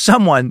heard from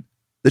someone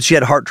that she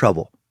had heart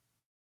trouble.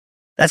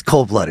 That's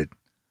cold-blooded.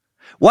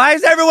 Why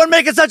is everyone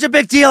making such a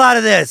big deal out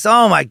of this?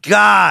 Oh my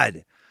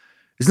God.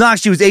 It's not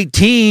like she was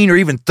 18 or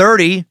even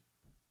 30.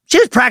 She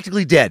was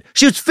practically dead.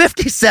 She was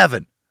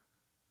 57.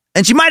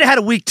 And she might have had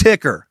a weak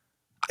ticker.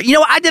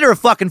 I did her a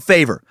fucking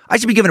favor. I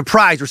should be given a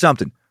prize or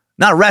something.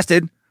 Not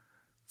arrested.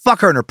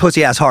 Fuck her and her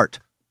pussy-ass heart.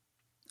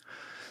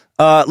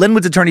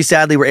 Linwood's attorney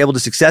sadly were able to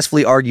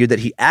successfully argue that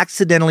he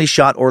accidentally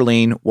shot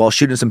Orlean while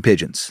shooting some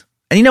pigeons.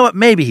 And you know what?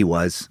 Maybe he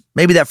was.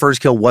 Maybe that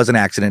first kill was an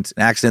accident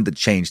that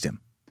changed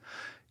him.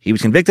 He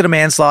was convicted of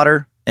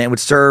manslaughter and would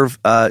serve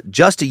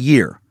just a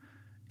year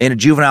in a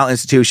juvenile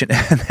institution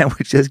and then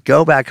would just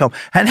go back home.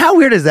 And how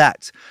weird is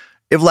that?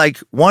 If like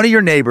one of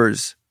your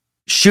neighbors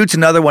shoots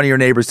another one of your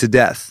neighbors to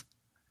death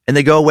and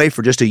they go away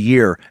for just a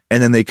year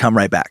and then they come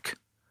right back.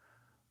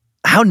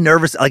 How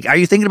nervous, are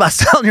you thinking about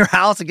selling your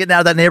house and getting out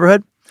of that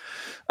neighborhood?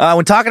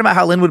 When talking about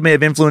how Linwood may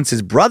have influenced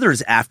his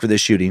brothers after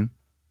this shooting,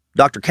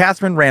 Dr.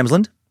 Catherine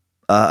Ramsland,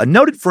 a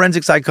noted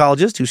forensic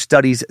psychologist who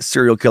studies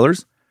serial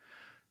killers,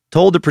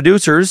 told the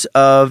producers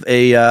of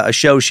a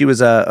show she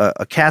was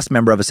a cast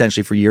member of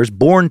essentially for years,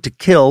 Born to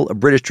Kill, a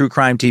British true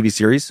crime TV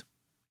series,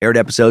 aired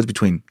episodes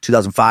between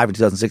 2005 and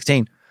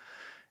 2016.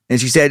 And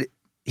she said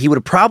he would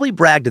have probably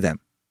bragged to them.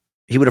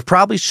 He would have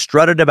probably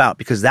strutted about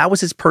because that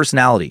was his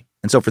personality.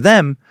 And so for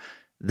them,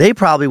 they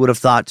probably would have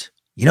thought,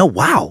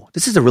 wow,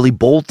 this is a really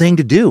bold thing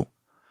to do.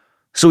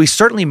 So he's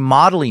certainly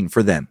modeling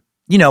for them,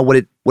 what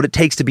it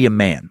takes to be a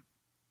man.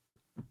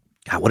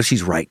 God, what if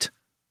she's right?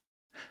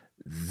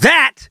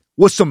 That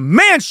was some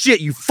man shit,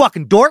 you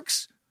fucking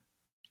dorks.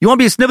 You want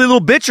to be a snivelly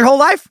little bitch your whole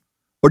life?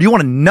 Or do you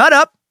want to nut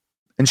up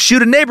and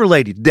shoot a neighbor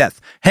lady to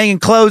death, hanging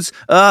clothes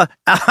out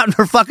on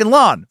her fucking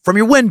lawn from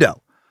your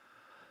window?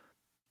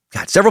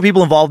 God, several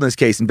people involved in this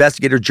case,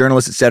 investigators,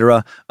 journalists,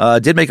 etc.,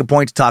 did make a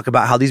point to talk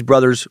about how these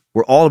brothers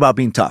were all about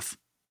being tough,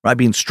 right?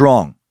 Being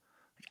strong,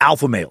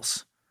 alpha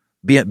males,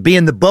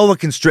 being the boa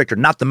constrictor,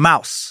 not the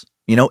mouse,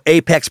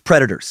 apex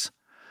predators.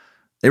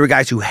 They were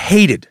guys who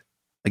hated,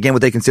 again,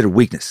 what they considered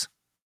weakness.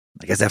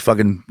 I guess that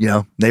fucking,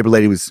 neighbor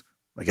lady was,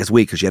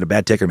 weak because she had a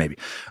bad ticker maybe.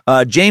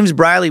 James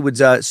Briley would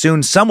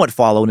soon somewhat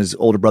follow in his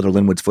older brother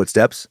Linwood's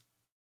footsteps.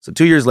 So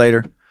 2 years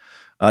later,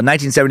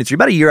 1973,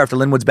 about a year after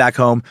Linwood's back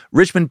home,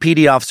 Richmond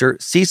PD officer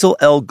Cecil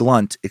L.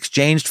 Glunt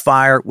exchanged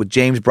fire with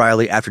James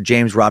Briley after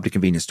James robbed a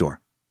convenience store.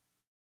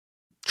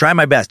 Try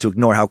my best to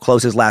ignore how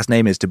close his last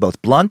name is to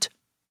both Blunt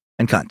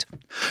and Cunt.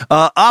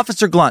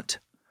 Officer Glunt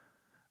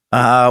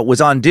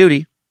was on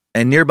duty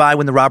and nearby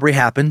when the robbery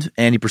happened,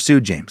 and he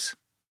pursued James.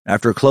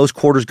 After a close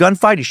quarters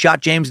gunfight, he shot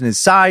James in his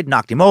side,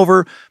 knocked him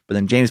over, but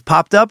then James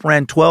popped up,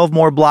 ran 12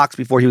 more blocks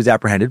before he was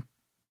apprehended.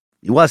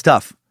 He was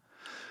tough.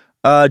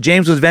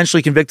 James was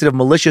eventually convicted of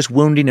malicious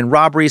wounding and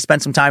robbery,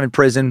 spent some time in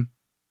prison,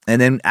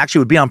 and then actually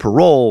would be on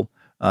parole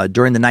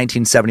during the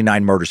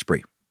 1979 murder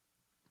spree.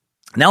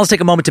 Now let's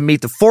take a moment to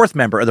meet the fourth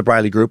member of the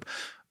Briley group,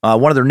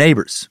 one of their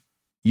neighbors,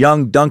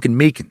 young Duncan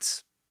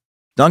Meekins.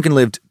 Duncan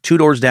lived 2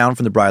 doors down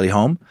from the Briley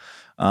home.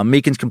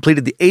 Meekins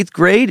completed the 8th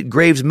grade at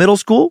Graves Middle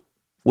School,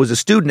 was a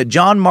student at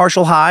John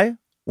Marshall High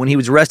when he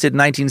was arrested in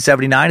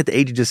 1979 at the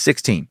age of just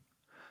 16.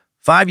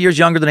 5 years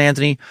younger than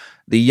Anthony,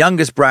 the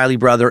youngest Briley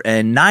brother,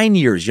 and 9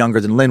 years younger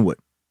than Linwood.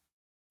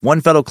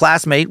 One fellow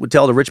classmate would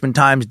tell the Richmond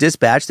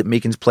Times-Dispatch that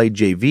Meekins played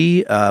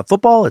JV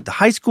football at the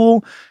high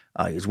school.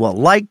 He was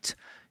well-liked.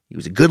 He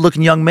was a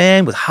good-looking young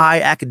man with high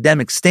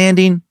academic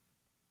standing.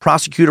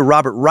 Prosecutor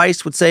Robert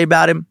Rice would say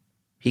about him,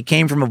 he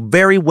came from a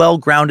very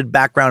well-grounded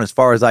background as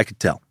far as I could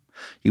tell.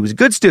 He was a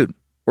good student,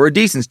 or a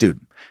decent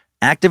student,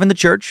 active in the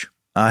church,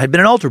 had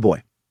been an altar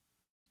boy.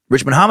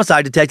 Richmond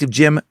homicide detective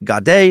Jim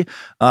Gaudet,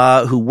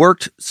 who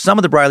worked some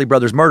of the Briley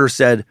brothers' murders,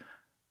 said,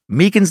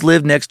 Meekins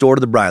lived next door to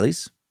the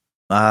Brileys.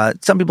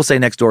 Some people say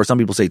next door, some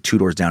people say 2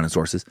 doors down in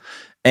sources.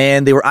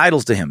 And they were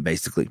idols to him,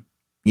 basically.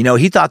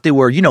 He thought they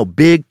were,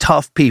 big,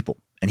 tough people.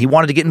 And he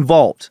wanted to get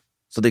involved.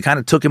 So they kind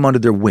of took him under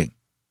their wing.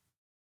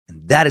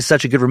 And that is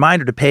such a good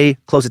reminder to pay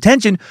close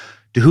attention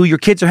to who your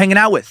kids are hanging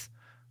out with.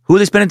 Who are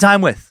they spending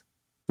time with?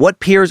 What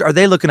peers are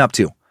they looking up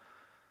to?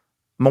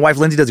 My wife,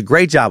 Lindsay, does a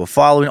great job of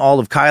following all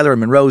of Kyler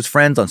and Monroe's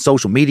friends on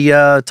social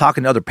media,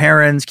 talking to other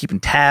parents, keeping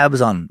tabs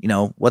on,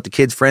 what the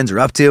kids' friends are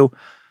up to.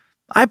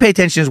 I pay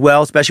attention as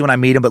well, especially when I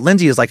meet them, but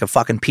Lindsay is like a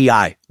fucking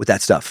PI with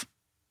that stuff.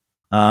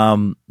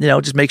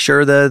 Just make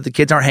sure the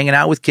kids aren't hanging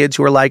out with kids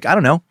who are like, I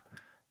don't know,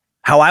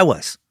 how I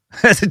was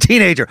as a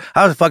teenager.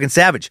 I was a fucking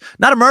savage.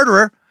 Not a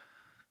murderer,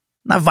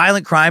 not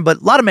violent crime, but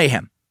a lot of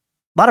mayhem.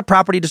 A lot of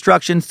property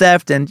destruction,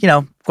 theft, and,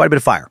 quite a bit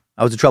of fire.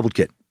 I was a troubled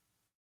kid.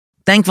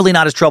 Thankfully,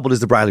 not as troubled as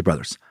the Briley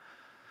brothers.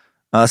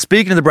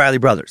 Speaking of the Briley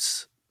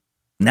brothers,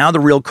 now the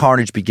real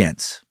carnage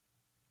begins.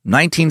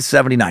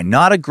 1979,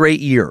 not a great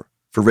year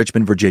for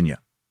Richmond, Virginia.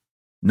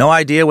 No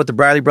idea what the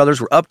Briley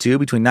brothers were up to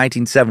between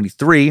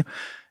 1973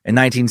 and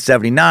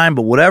 1979,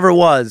 but whatever it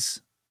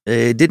was,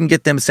 it didn't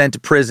get them sent to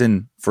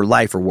prison for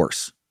life or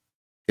worse.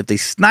 If they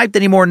sniped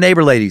any more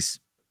neighbor ladies,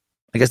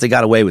 I guess they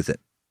got away with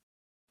it.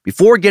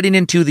 Before getting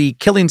into the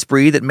killing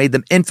spree that made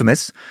them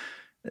infamous,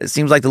 it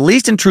seems like the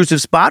least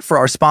intrusive spot for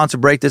our sponsor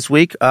break this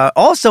week.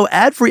 Also,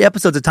 ad-free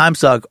episodes of Time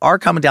Suck are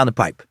coming down the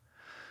pipe.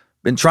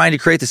 Been trying to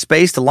create the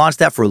space to launch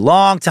that for a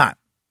long time.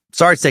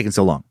 Sorry it's taking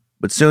so long,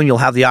 but soon you'll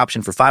have the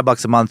option for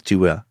 $5 a month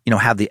to,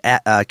 have the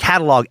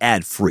catalog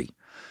ad-free.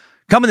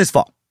 Coming this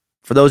fall.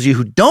 For those of you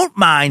who don't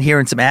mind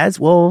hearing some ads,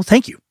 well,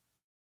 thank you.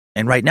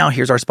 And right now,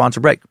 here's our sponsor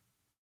break.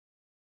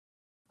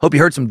 Hope you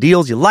heard some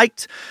deals you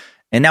liked.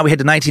 And now we head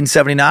to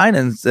 1979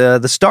 and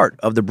the start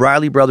of the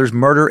Briley brothers'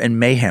 murder and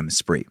mayhem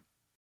spree.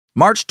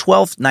 March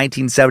 12th,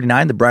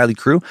 1979, the Briley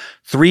crew,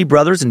 3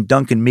 brothers and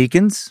Duncan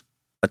Meekins,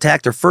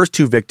 attacked their first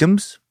 2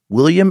 victims,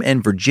 William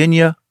and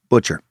Virginia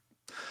Butcher.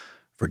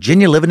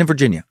 Virginia, living in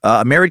Virginia.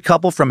 A married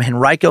couple from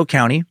Henrico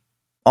County.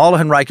 All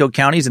of Henrico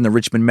County is in the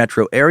Richmond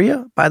metro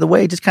area, by the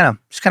way. Just kind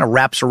of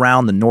wraps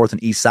around the north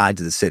and east sides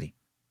of the city.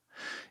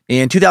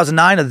 In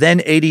 2009, a then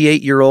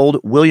 88-year-old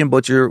William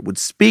Butcher would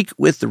speak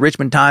with the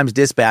Richmond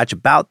Times-Dispatch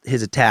about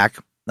his attack.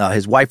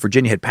 His wife,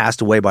 Virginia, had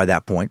passed away by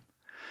that point.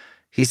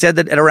 He said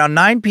that at around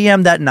 9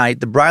 p.m. that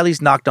night, the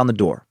Brileys knocked on the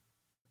door.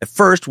 At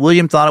first,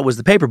 William thought it was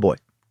the paperboy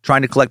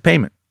trying to collect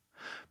payment.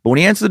 But when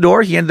he answered the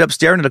door, he ended up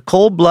staring at a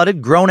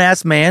cold-blooded,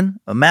 grown-ass man,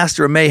 a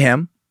master of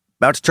mayhem,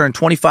 about to turn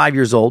 25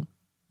 years old,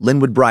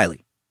 Linwood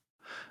Briley.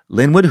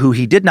 Linwood, who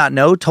he did not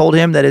know, told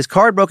him that his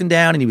car had broken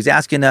down and he was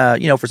asking,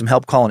 for some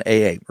help calling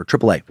AA or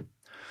AAA.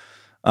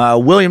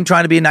 William,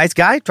 trying to be a nice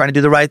guy, trying to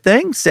do the right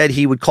thing, said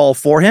he would call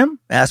for him,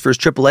 asked for his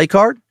AAA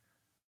card.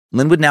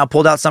 Linwood now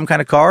pulled out some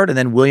kind of card, and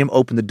then William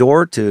opened the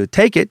door to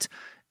take it.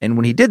 And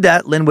when he did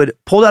that, Linwood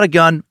pulled out a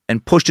gun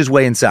and pushed his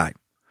way inside.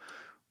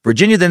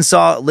 Virginia then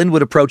saw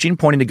Linwood approaching,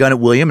 pointing a gun at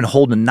William and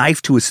holding a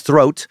knife to his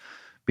throat.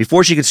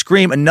 Before she could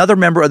scream, another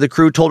member of the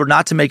crew told her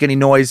not to make any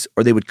noise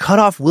or they would cut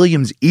off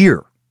William's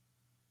ear.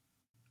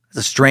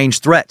 That's a strange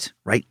threat,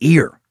 right?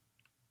 Ear.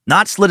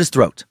 Not slit his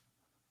throat.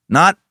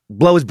 Not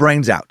blow his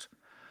brains out.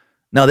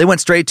 No, they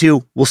went straight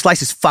to, we'll slice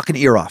his fucking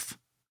ear off.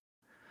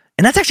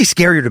 And that's actually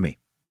scarier to me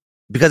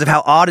because of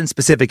how odd and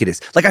specific it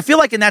is. Like, I feel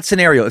like in that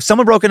scenario, if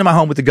someone broke into my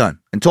home with a gun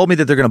and told me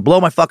that they're going to blow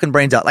my fucking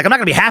brains out, like, I'm not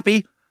going to be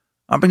happy.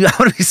 I'm going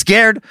to be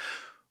scared.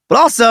 But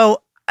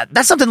also,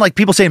 that's something like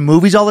people say in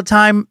movies all the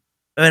time.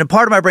 I mean, a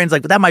part of my brain's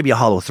like, but that might be a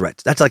hollow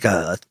threat. That's like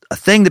a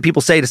thing that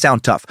people say to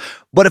sound tough.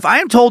 But if I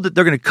am told that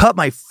they're going to cut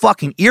my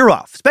fucking ear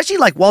off, especially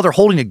like while they're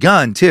holding a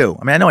gun too.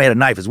 I mean, I know he had a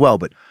knife as well,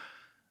 but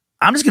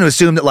I'm just going to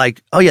assume that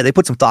like, oh yeah, they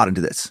put some thought into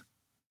this.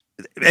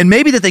 And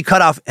maybe that they've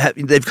cut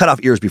off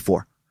ears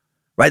before,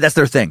 right? That's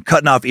their thing,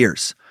 cutting off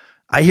ears.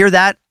 I hear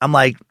that. I'm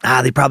like,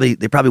 they probably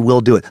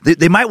will do it.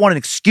 They might want an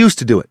excuse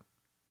to do it.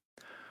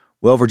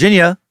 Well,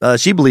 Virginia,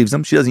 she believes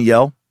them. She doesn't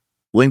yell.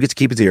 William gets to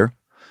keep his ear.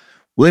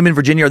 William and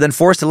Virginia are then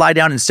forced to lie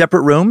down in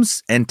separate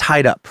rooms and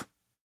tied up.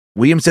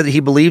 William said that he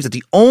believes that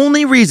the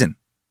only reason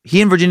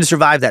he and Virginia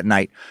survived that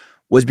night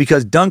was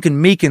because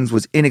Duncan Meekins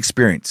was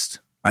inexperienced.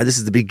 All right, this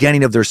is the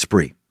beginning of their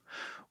spree.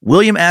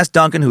 William asked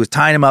Duncan, who was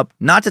tying him up,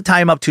 not to tie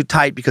him up too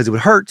tight because it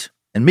would hurt.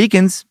 And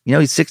Meekins,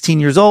 he's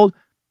 16 years old.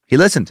 He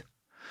listened.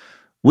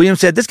 William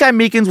said, this guy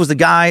Meekins was the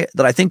guy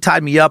that I think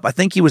tied me up. I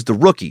think he was the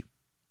rookie.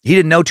 He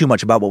didn't know too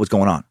much about what was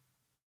going on.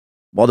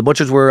 While the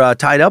Butchers were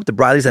tied up, the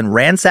Brileys then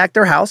ransacked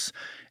their house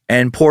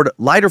and poured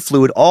lighter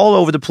fluid all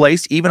over the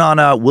place, even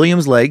on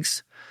William's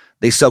legs.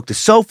 They soaked the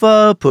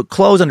sofa, put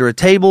clothes under a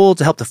table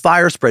to help the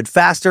fire spread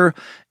faster,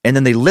 and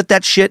then they lit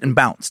that shit and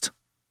bounced.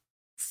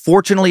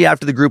 Fortunately,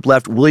 after the group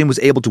left, William was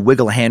able to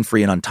wiggle a hand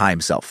free and untie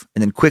himself,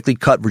 and then quickly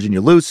cut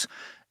Virginia loose,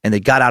 and they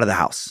got out of the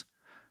house.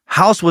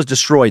 House was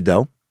destroyed,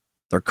 though.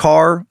 Their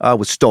car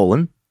was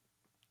stolen.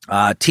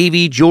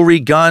 TV,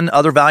 jewelry, gun,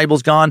 other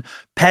valuables gone.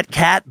 Pet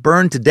cat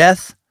burned to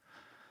death.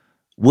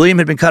 William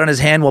had been cut on his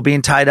hand while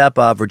being tied up.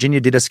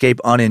 Virginia did escape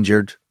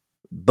uninjured.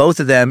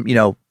 Both of them,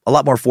 a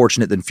lot more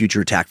fortunate than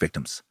future attack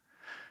victims.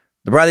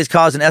 The Brileys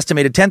caused an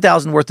estimated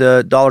 $10,000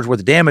 worth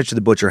of damage to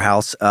the Butcher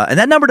house. And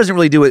that number doesn't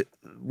really do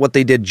what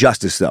they did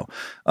justice, though.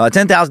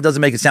 10,000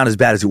 doesn't make it sound as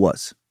bad as it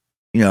was.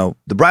 The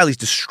Brileys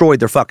destroyed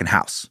their fucking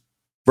house.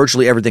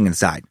 Virtually everything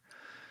inside.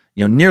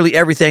 Nearly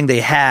everything they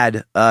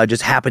had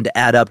just happened to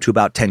add up to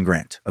about 10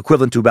 grand,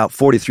 equivalent to about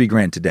 43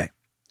 grand today.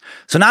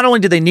 So not only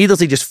did they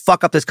needlessly just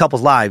fuck up this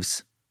couple's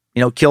lives,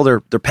 kill their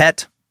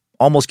pet,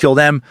 almost kill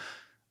them,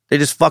 they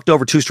just fucked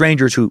over two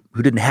strangers who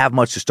didn't have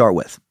much to start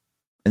with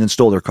and then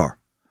stole their car.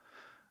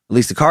 At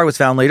least the car was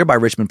found later by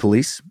Richmond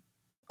police.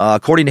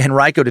 According to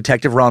Henrico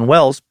detective Ron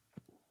Wells,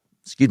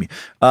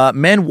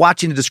 men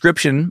matching the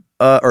description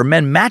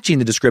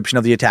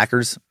of the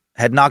attackers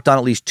had knocked on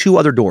at least two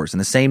other doors in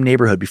the same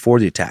neighborhood before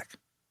the attack.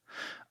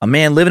 A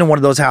man living in one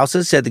of those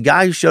houses said the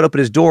guy who showed up at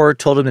his door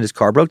told him that his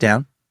car broke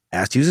down,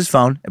 asked to use his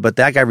phone, but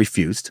that guy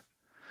refused.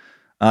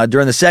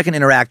 During the second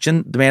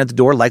interaction, the man at the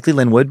door, likely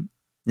Linwood,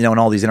 in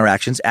all these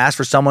interactions, asked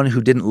for someone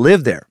who didn't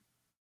live there.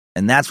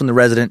 And that's when the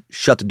resident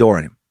shut the door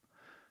on him.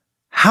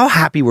 How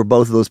happy were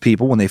both of those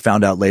people when they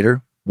found out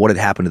later what had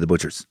happened to the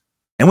Butchers?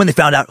 And when they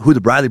found out who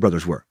the Briley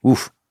brothers were?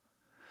 Oof.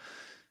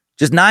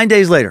 Just 9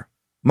 days later,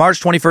 March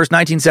 21st,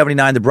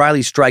 1979, the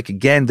Brileys strike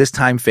again, this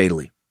time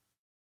fatally.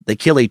 They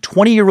kill a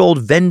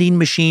 20-year-old vending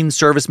machine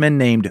serviceman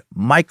named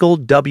Michael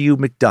W.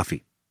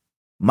 McDuffie.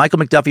 Michael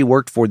McDuffie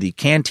worked for the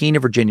Canteen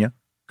of Virginia,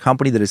 a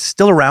company that is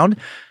still around,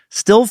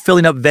 still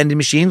filling up vending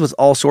machines with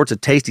all sorts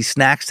of tasty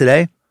snacks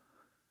today.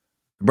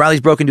 The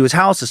Brileys broke into his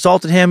house,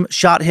 assaulted him,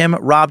 shot him,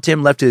 robbed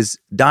him, left his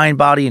dying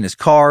body in his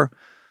car.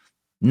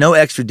 No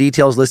extra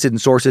details listed in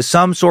sources.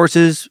 Some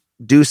sources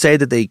do say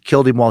that they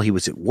killed him while he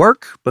was at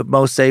work, but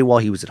most say while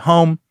he was at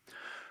home.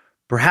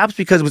 Perhaps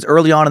because it was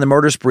early on in the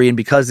murder spree and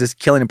because this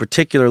killing in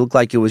particular looked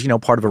like it was,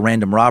 part of a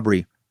random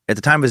robbery. At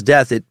the time of his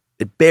death, it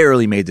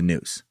barely made the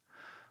news.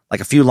 Like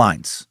a few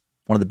lines,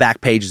 one of the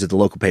back pages of the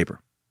local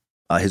paper.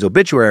 His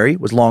obituary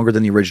was longer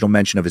than the original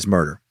mention of his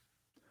murder.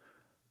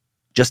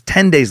 Just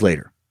 10 days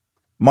later,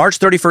 March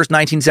 31st,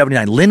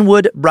 1979,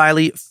 Linwood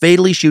Briley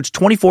fatally shoots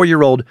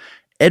 24-year-old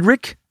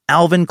Edric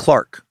Alvin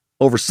Clark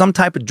over some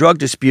type of drug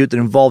dispute that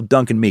involved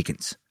Duncan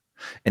Meekins.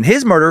 And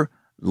his murder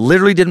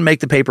literally didn't make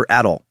the paper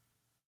at all.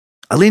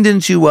 I leaned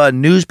into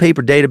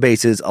newspaper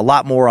databases a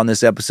lot more on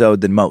this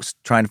episode than most,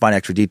 trying to find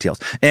extra details.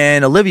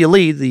 And Olivia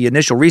Lee, the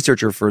initial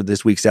researcher for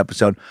this week's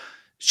episode,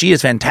 she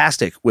is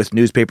fantastic with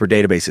newspaper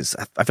databases.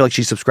 I feel like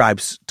she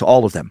subscribes to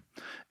all of them.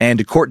 And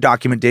to court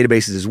document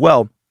databases as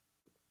well.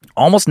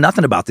 Almost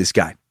nothing about this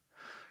guy.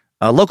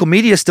 Local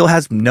media still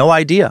has no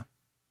idea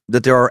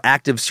that there are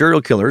active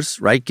serial killers,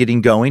 right,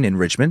 getting going in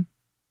Richmond.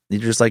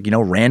 These are just like,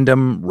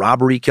 random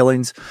robbery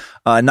killings.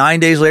 9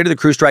 days later, the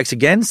crew strikes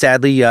again.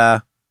 Sadly,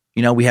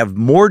 we have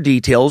more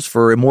details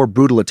for a more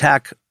brutal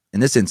attack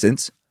in this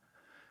instance.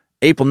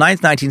 April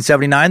 9th,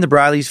 1979, the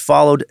Brileys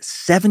followed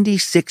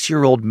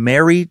 76-year-old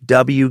Mary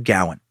W.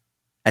 Gowan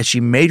as she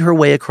made her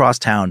way across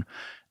town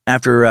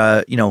after,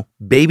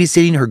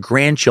 babysitting her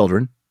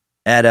grandchildren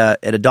at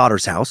a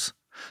daughter's house.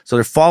 So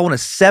they're following a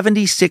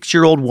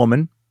 76-year-old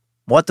woman.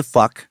 What the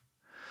fuck?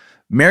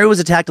 Mary was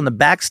attacked on the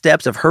back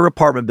steps of her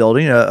apartment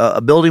building, a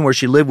building where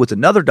she lived with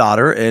another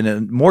daughter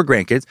and more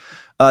grandkids.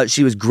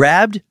 She was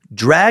grabbed,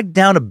 dragged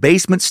down a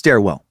basement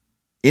stairwell.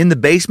 In the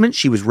basement,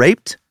 she was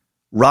raped,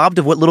 robbed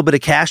of what little bit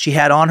of cash she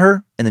had on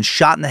her, and then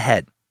shot in the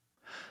head.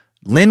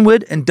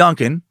 Linwood and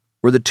Duncan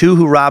were the two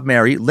who robbed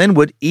Mary.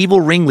 Linwood, evil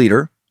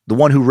ringleader, the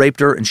one who raped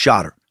her and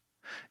shot her.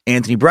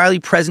 Anthony Briley,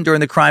 present during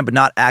the crime, but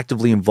not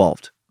actively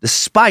involved.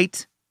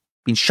 Despite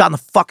being shot in the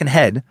fucking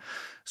head,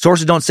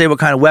 sources don't say what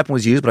kind of weapon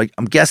was used, but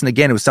I'm guessing,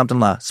 again, it was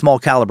something small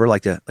caliber,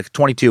 like a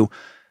 22.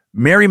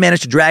 Mary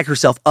managed to drag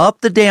herself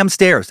up the damn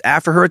stairs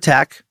after her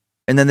attack,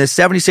 and then this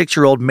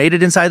 76-year-old made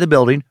it inside the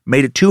building,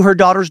 made it to her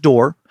daughter's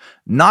door,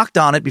 knocked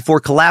on it before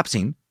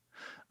collapsing.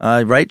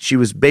 Right? She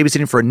was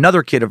babysitting for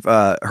another kid of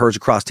hers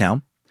across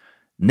town.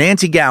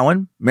 Nancy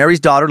Gowan, Mary's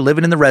daughter,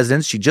 living in the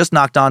residence she just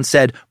knocked on,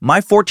 said,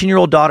 "My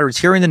 14-year-old daughter is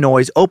hearing the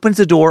noise, opens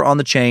the door on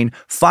the chain,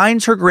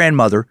 finds her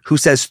grandmother, who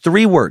says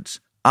 3 words,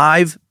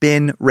 'I've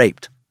been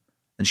raped.'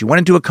 And she went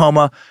into a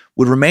coma,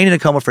 would remain in a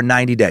coma for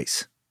 90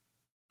 days.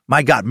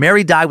 My God,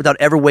 Mary died without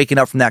ever waking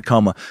up from that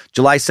coma.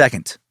 July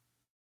 2nd,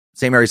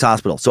 St. Mary's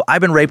Hospital. So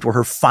 'I've been raped' were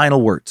her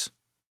final words.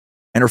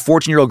 And her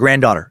 14-year-old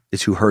granddaughter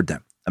is who heard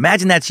them.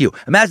 Imagine that's you.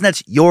 Imagine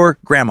that's your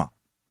grandma.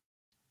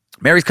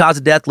 Mary's cause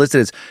of death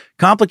listed as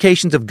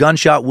complications of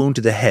gunshot wound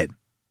to the head,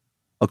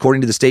 according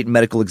to the state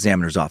medical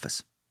examiner's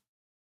office.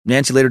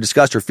 Nancy later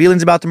discussed her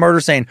feelings about the murder,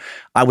 saying,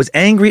 "I was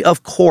angry,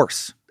 of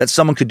course, that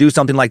someone could do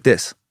something like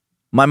this.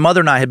 My mother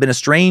and I had been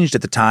estranged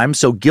at the time,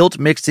 so guilt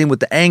mixed in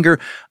with the anger.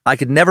 I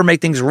could never make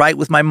things right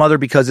with my mother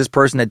because this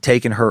person had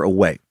taken her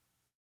away."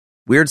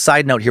 Weird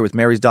side note here with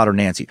Mary's daughter,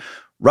 Nancy.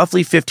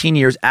 Roughly 15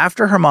 years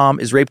after her mom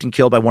is raped and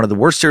killed by one of the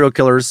worst serial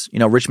killers,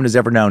 Richmond has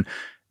ever known,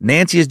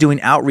 Nancy is doing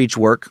outreach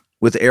work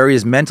with the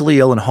area's mentally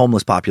ill and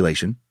homeless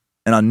population.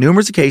 And on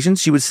numerous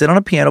occasions, she would sit on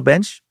a piano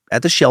bench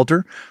at the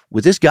shelter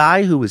with this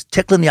guy who was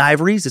tickling the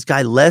ivories, this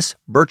guy Les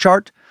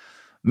Burchart,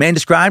 a man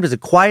described as a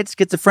quiet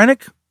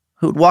schizophrenic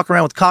who would walk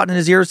around with cotton in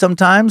his ears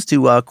sometimes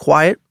to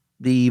quiet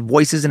the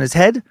voices in his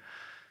head.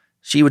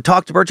 She would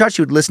talk to Burchard.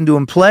 She would listen to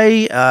him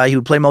play. He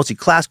would play mostly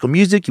classical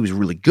music. He was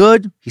really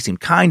good. He seemed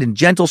kind and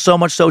gentle, so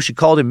much so she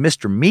called him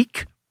Mr.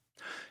 Meek.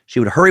 She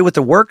would hurry with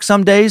her work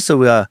some days,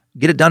 so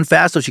get it done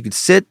fast so she could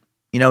sit,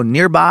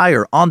 nearby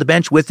or on the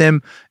bench with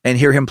him and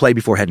hear him play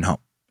before heading home.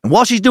 And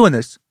while she's doing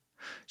this,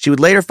 she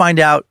would later find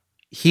out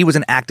he was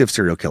an active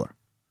serial killer.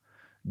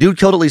 Dude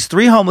killed at least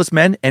 3 homeless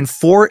men and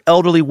 4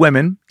 elderly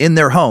women in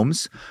their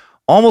homes.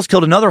 Almost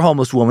killed another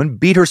homeless woman,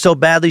 beat her so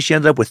badly she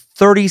ended up with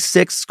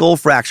 36 skull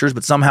fractures,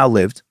 but somehow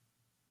lived.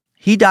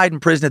 He died in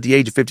prison at the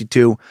age of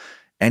 52,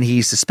 and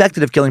he's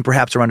suspected of killing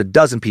perhaps around a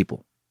dozen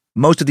people.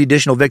 Most of the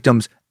additional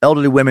victims,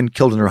 elderly women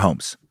killed in their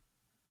homes,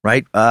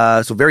 right?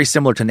 So very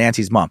similar to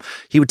Nancy's mom.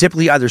 He would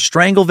typically either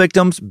strangle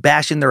victims,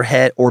 bash in their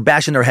head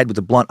with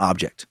a blunt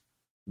object.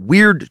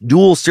 Weird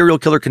dual serial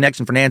killer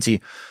connection for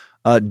Nancy.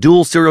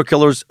 Dual serial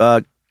killers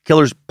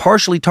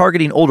partially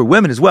targeting older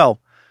women as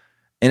well,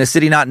 in a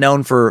city not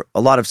known for a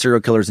lot of serial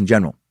killers in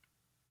general.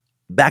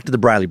 Back to the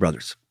Briley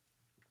brothers.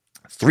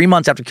 3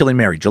 months after killing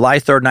Mary, July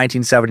 3rd,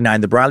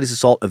 1979, the Brileys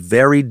assault a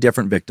very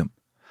different victim.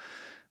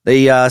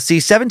 They see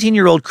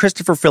 17-year-old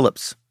Christopher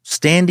Phillips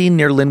standing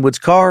near Linwood's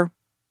car.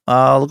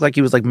 Looked like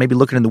he was maybe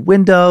looking in the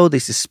window. They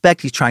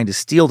suspect he's trying to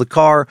steal the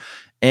car.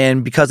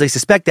 And because they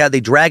suspect that, they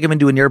drag him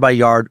into a nearby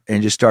yard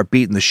and just start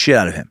beating the shit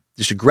out of him,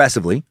 just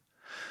aggressively.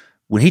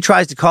 When he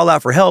tries to call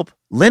out for help,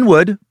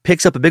 Linwood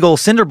picks up a big old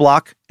cinder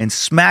block and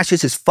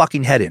smashes his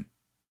fucking head in.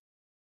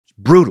 It's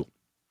brutal.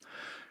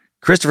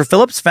 Christopher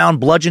Phillips found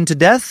bludgeoned to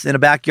death in a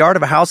backyard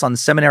of a house on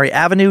Seminary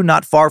Avenue,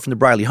 not far from the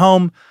Briley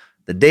home.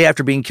 The day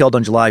after being killed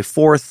on July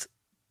 4th,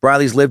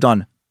 Brileys lived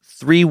on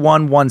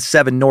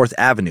 3117 North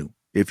Avenue,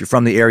 if you're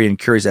from the area and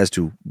curious as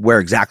to where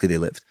exactly they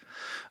lived.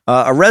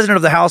 A resident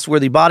of the house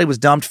where the body was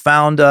dumped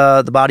found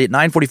the body at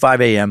 9:45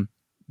 a.m.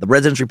 The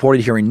residents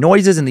reported hearing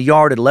noises in the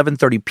yard at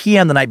 11:30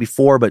 p.m. the night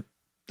before, but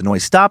the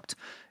noise stopped,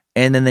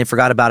 and then they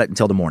forgot about it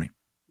until the morning.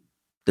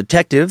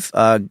 Detective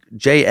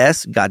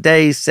J.S.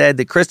 Gaudet said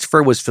that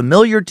Christopher was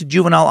familiar to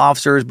juvenile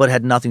officers but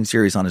had nothing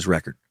serious on his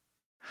record.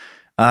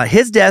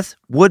 His death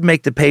would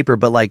make the paper,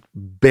 but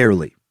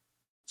barely.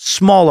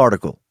 Small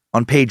article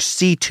on page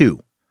C2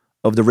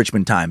 of the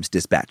Richmond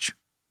Times-Dispatch.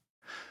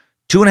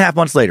 2.5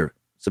 months later,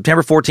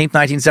 September 14th,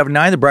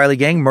 1979, the Briley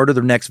gang murdered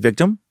their next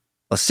victim,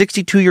 a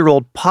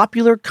 62-year-old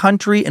popular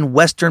country and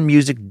Western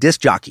music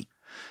disc jockey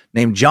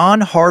named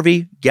John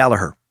Harvey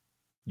Gallagher.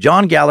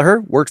 John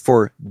Gallagher worked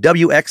for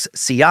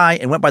WXCI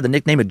and went by the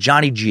nickname of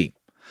Johnny G.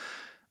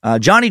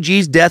 Johnny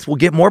G's death will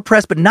get more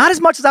press, but not as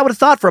much as I would have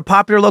thought for a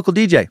popular local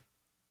DJ.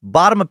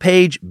 Bottom of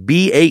page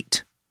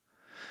B8.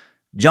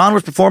 John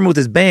was performing with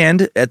his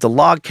band at the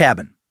Log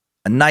Cabin,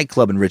 a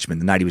nightclub in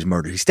Richmond the night he was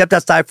murdered. He stepped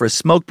outside for a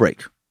smoke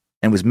break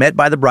and was met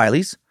by the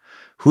Brileys,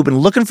 who'd been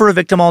looking for a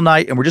victim all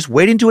night and were just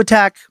waiting to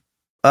attack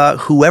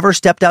whoever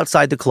stepped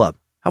outside the club.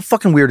 How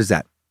fucking weird is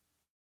that?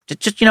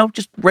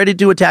 Just ready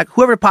to attack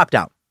whoever popped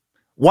out.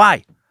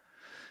 Why?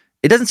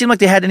 It doesn't seem like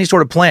they had any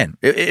sort of plan.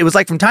 It was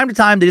like from time to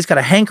time, they just got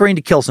a hankering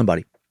to kill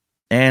somebody.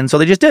 And so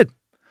they just did.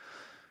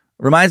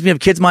 Reminds me of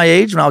kids my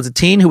age when I was a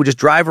teen who would just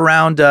drive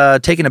around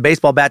taking a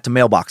baseball bat to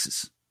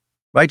mailboxes,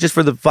 right? Just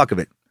for the fuck of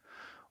it.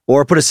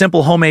 Or put a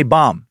simple homemade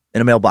bomb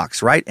in a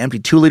mailbox, right? Empty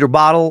 2-liter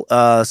bottle,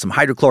 some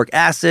hydrochloric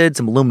acid,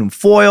 some aluminum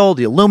foil.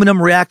 The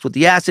aluminum reacts with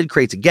the acid,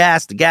 creates a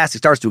gas. The gas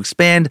starts to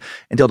expand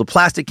until the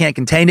plastic can't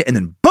contain it. And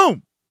then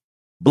boom,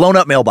 blown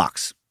up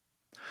mailbox.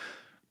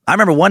 I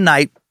remember one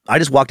night, I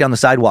just walked down the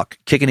sidewalk,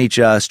 kicking each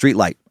street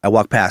light I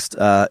walked past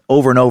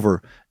over and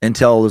over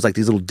until there was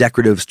these little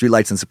decorative street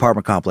lights in this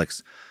apartment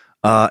complex.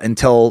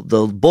 Until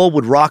the bulb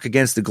would rock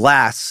against the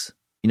glass,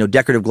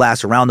 decorative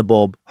glass around the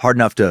bulb, hard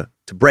enough to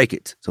break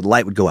it, so the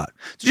light would go out.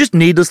 So just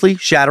needlessly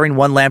shattering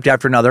one lamp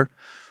after another.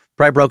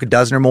 Probably broke a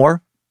dozen or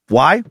more.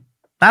 Why?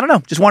 I don't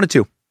know. Just wanted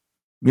to.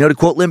 To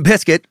quote Limp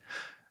Bizkit,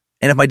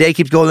 and if my day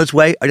keeps going this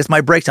way, I just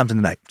might break something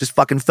tonight. Just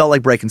fucking felt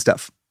like breaking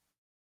stuff.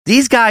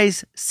 These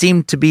guys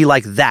seem to be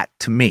like that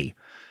to me.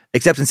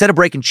 Except instead of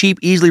breaking cheap,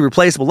 easily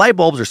replaceable light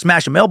bulbs or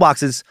smashing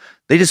mailboxes,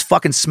 they just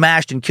fucking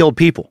smashed and killed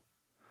people.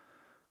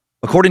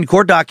 According to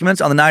court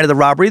documents, on the night of the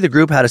robbery, the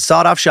group had a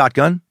sawed-off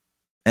shotgun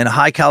and a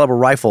high-caliber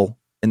rifle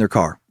in their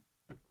car.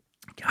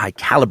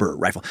 High-caliber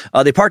rifle.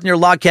 They parked near a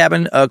log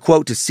cabin,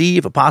 quote, to see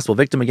if a possible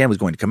victim again was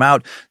going to come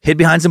out, hid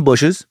behind some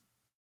bushes,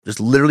 just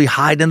literally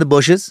hide in the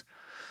bushes.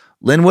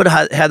 Linwood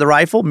had the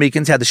rifle.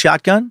 Meekins had the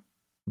shotgun.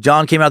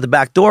 John came out the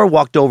back door,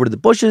 walked over to the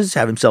bushes,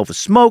 had himself a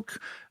smoke.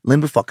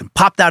 Linwood fucking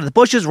popped out of the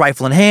bushes,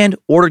 rifle in hand,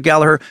 ordered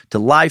Gallagher to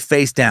lie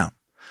face down.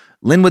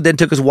 Linwood then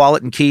took his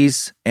wallet and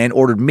keys and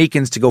ordered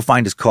Meekins to go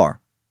find his car.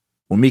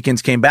 When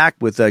Meekins came back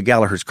with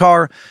Gallagher's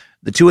car,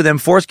 the two of them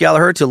forced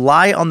Gallagher to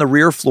lie on the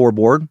rear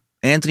floorboard.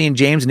 Anthony and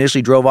James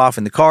initially drove off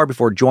in the car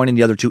before joining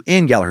the other two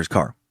in Gallagher's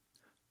car.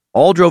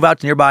 All drove out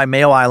to nearby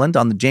Mayo Island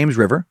on the James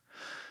River.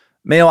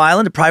 Mayo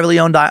Island, a privately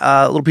owned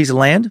little piece of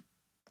land.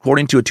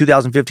 According to a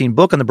 2015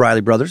 book on the Briley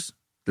brothers,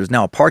 there's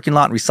now a parking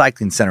lot and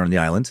recycling center on the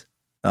island.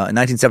 In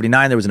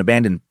 1979, there was an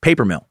abandoned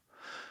paper mill,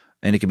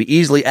 and it can be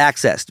easily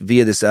accessed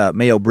via this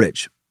Mayo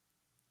Bridge.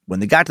 When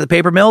they got to the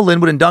paper mill,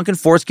 Linwood and Duncan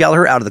forced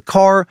Gallagher out of the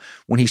car.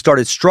 When he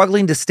started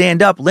struggling to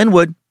stand up,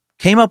 Linwood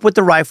came up with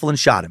the rifle and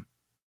shot him.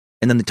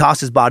 And then they tossed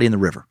his body in the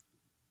river.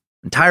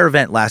 The entire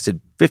event lasted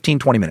 15,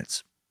 20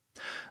 minutes.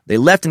 They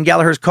left in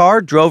Gallagher's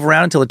car, drove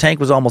around until the tank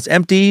was almost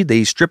empty.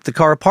 They stripped the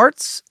car of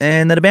parts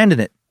and then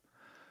abandoned it.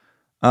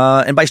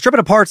 And by stripping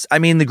of parts, I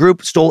mean the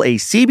group stole a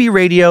CB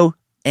radio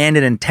and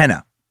an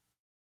antenna.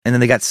 And then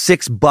they got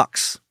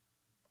 $6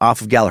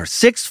 off of Gallagher.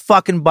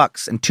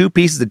 $6 and 2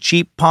 pieces of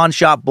cheap pawn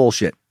shop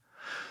bullshit.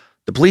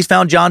 The police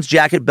found John's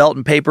jacket, belt,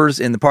 and papers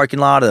in the parking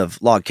lot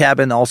of Log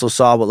Cabin. They also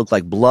saw what looked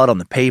like blood on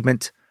the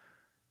pavement.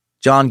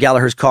 John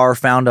Gallagher's car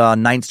found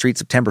on 9th Street,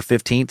 September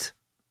 15th.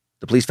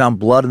 The police found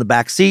blood in the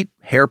back seat,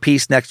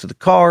 hairpiece next to the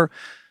car.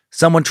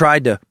 Someone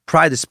tried to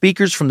pry the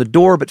speakers from the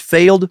door but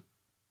failed.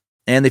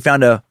 And they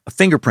found a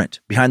fingerprint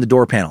behind the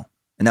door panel.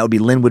 And that would be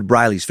Linwood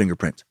Briley's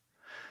fingerprint.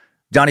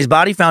 Johnny's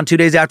body found 2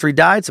 days after he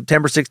died,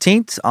 September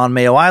 16th, on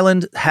Mayo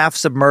Island, half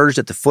submerged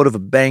at the foot of a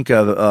bank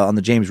on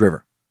the James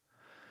River.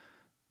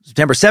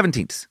 September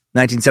 17th,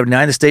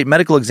 1979, the state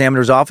medical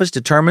examiner's office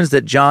determines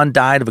that John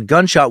died of a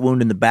gunshot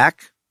wound in the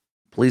back.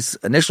 Police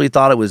initially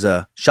thought it was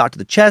a shot to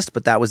the chest,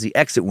 but that was the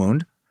exit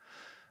wound.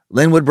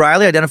 Linwood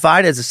Briley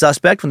identified as a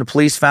suspect when the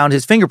police found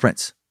his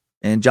fingerprints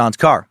in John's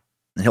car.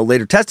 And he'll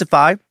later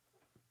testify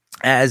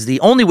as the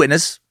only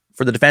witness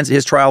for the defense of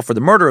his trial for the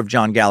murder of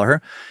John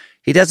Gallagher.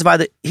 He testified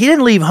that he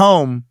didn't leave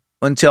home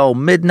until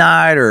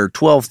midnight or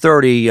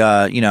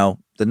 12:30,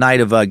 the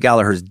night of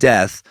Gallagher's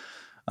death,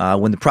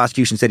 when the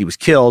prosecution said he was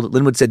killed.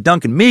 Linwood said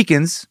Duncan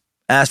Meekins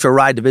asked for a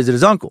ride to visit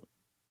his uncle.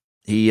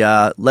 He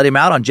let him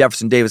out on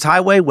Jefferson Davis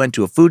Highway, went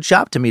to a food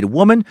shop to meet a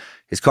woman.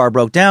 His car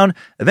broke down.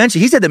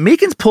 Eventually, he said that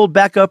Meekins pulled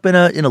back up in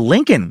a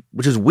Lincoln,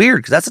 which is weird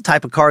because that's the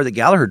type of car that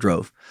Gallagher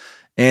drove,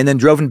 and then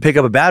drove him to pick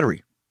up a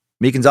battery.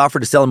 Meekins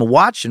offered to sell him a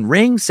watch and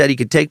ring, said he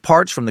could take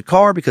parts from the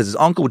car because his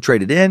uncle would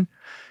trade it in.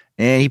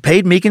 And he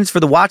paid Meekins for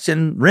the watch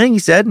and ring, he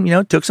said,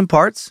 took some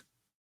parts.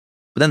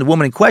 But then the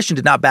woman in question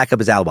did not back up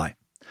his alibi.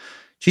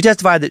 She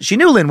testified that she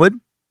knew Linwood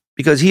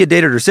because he had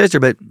dated her sister,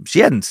 but she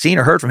hadn't seen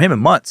or heard from him in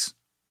months.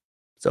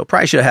 So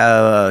probably should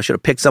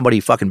have picked somebody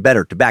fucking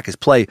better to back his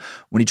play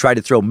when he tried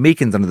to throw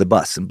Meekins under the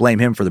bus and blame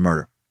him for the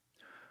murder.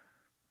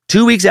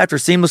 2 weeks after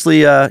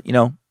senselessly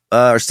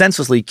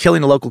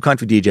killing a local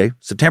country DJ,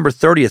 September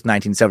 30th,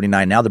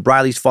 1979, now the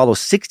Brileys follow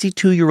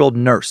 62-year-old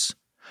nurse,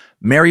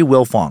 Mary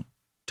Wilfong,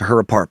 to her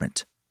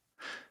apartment.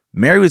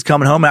 Mary was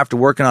coming home after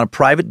working on a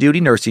private duty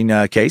nursing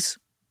case.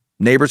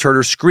 Neighbors heard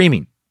her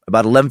screaming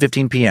about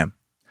 11:15 p.m.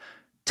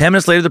 10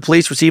 minutes later, the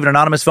police received an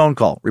anonymous phone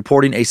call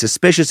reporting a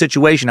suspicious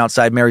situation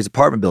outside Mary's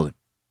apartment building.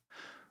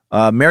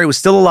 Mary was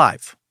still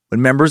alive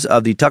when members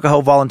of the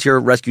Tuckahoe Volunteer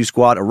Rescue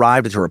Squad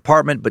arrived at her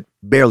apartment, but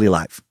barely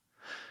alive.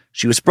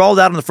 She was sprawled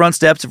out on the front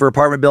steps of her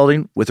apartment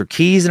building with her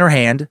keys in her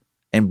hand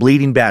and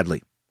bleeding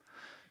badly.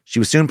 She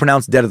was soon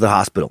pronounced dead at the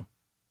hospital.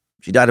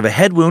 She died of a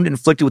head wound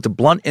inflicted with a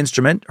blunt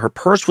instrument. Her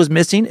purse was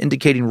missing,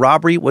 indicating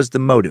robbery was the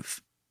motive.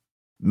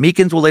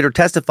 Meekins will later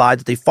testify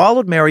that they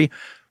followed Mary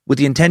with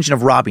the intention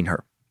of robbing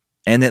her,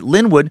 and that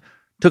Linwood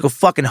took a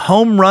fucking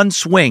home run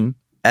swing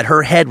at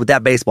her head with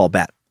that baseball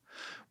bat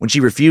when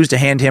she refused to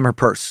hand him her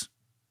purse,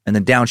 and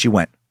then down she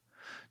went.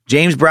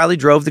 James Briley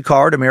drove the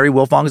car to Mary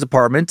Wilfong's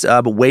apartment,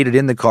 but waited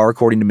in the car,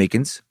 according to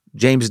Meekins.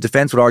 James'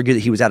 defense would argue that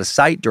he was out of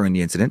sight during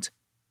the incident.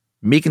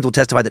 Meekins will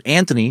testify that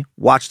Anthony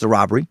watched the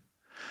robbery.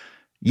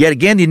 Yet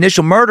again, the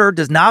initial murder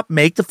does not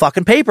make the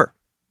fucking paper.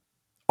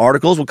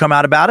 Articles will come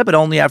out about it, but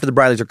only after the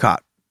Brileys are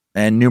caught,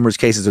 and numerous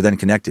cases are then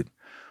connected.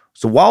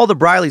 So while the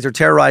Brileys are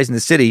terrorizing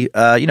the city,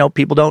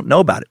 people don't know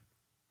about it.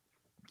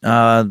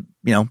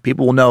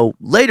 People will know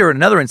later in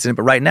another incident,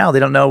 but right now they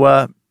don't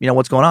know,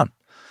 what's going on.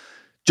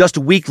 Just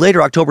a week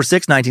later, October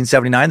 6,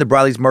 1979, the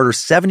Brileys murder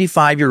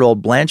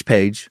 75-year-old Blanche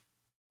Page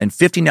and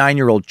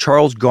 59-year-old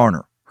Charles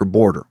Garner, her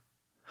boarder.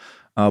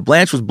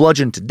 Blanche was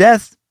bludgeoned to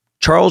death.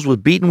 Charles was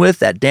beaten with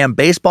that damn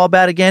baseball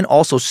bat again,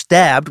 also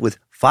stabbed with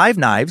 5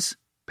 knives,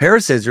 pair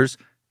of scissors,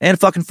 and a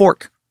fucking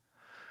fork.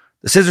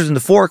 The scissors and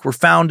the fork were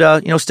found,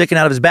 sticking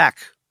out of his back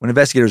when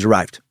investigators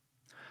arrived.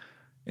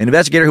 An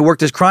investigator who worked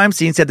this crime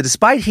scene said that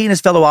despite he and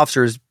his fellow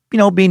officers,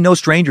 being no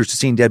strangers to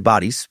seeing dead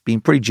bodies,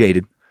 being pretty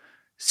jaded,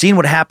 seeing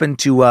what happened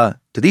to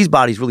these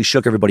bodies really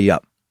shook everybody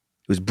up.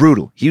 It was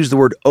brutal. He used the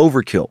word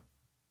overkill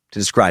to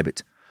describe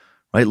it.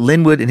 Right?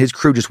 Linwood and his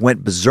crew just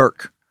went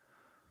berserk.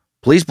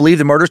 Police believe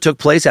the murders took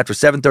place after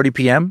 7:30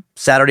 p.m.,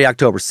 Saturday,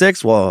 October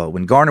 6th,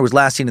 when Garner was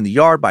last seen in the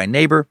yard by a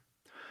neighbor.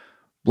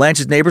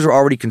 Blanche's neighbors were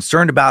already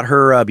concerned about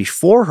her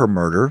before her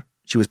murder.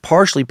 She was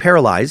partially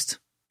paralyzed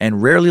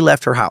and rarely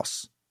left her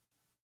house.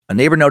 A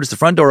neighbor noticed the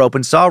front door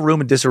open, saw a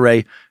room in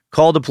disarray,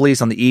 called the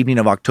police on the evening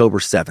of October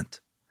 7th.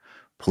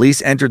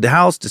 Police entered the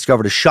house,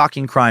 discovered a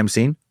shocking crime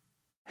scene.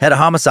 Head of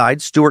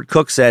homicide, Stuart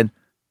Cook, said,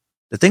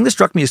 "The thing that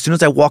struck me as soon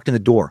as I walked in the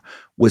door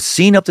was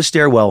seeing up the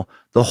stairwell,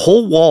 the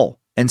whole wall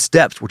and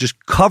steps were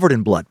just covered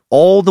in blood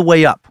all the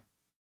way up.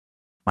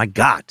 My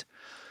God."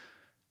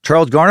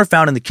 Charles Garner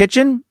found in the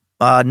kitchen,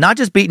 not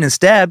just beaten and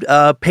stabbed,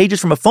 pages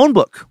from a phone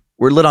book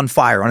were lit on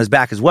fire on his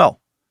back as well.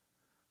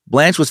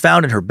 Blanche was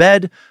found in her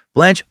bed,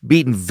 Blanche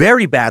beaten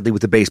very badly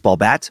with a baseball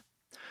bat.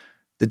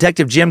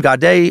 Detective Jim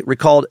Gaudet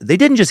recalled they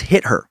didn't just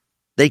hit her.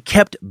 They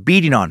kept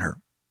beating on her.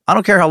 I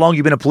don't care how long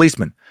you've been a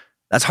policeman.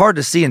 That's hard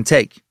to see and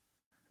take.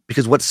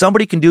 Because what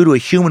somebody can do to a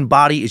human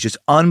body is just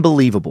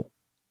unbelievable.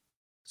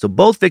 So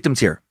both victims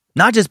here,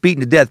 not just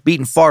beaten to death,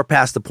 beaten far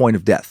past the point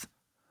of death.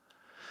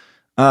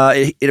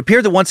 It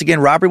appeared that once again,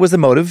 robbery was the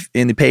motive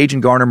in the Page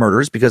and Garner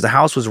murders because the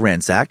house was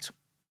ransacked,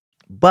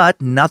 but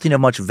nothing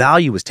of much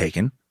value was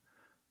taken.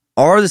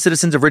 Are the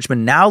citizens of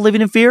Richmond now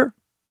living in fear?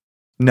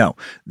 No.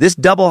 This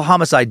double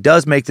homicide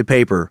does make the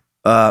paper,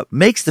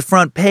 makes the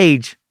front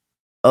page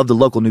of the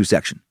local news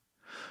section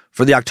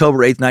for the October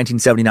 8th,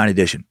 1979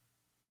 edition.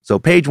 So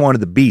page 1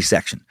 of the B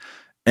section.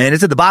 And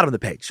it's at the bottom of the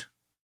page.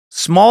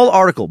 Small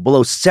article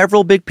below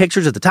several big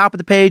pictures at the top of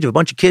the page of a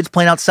bunch of kids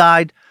playing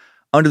outside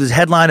under this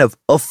headline of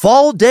a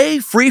fall day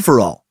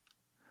free-for-all.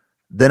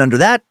 Then under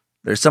that,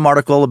 there's some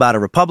article about a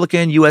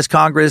Republican U.S.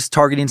 Congress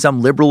targeting some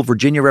liberal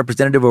Virginia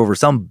representative over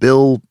some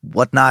bill,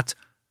 whatnot.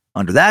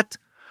 Under that,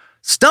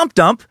 stump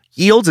dump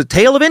yields a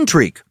tale of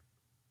intrigue.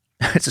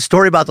 It's a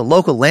story about the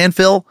local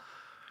landfill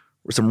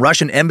where some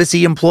Russian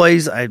embassy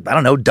employees, I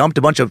don't know, dumped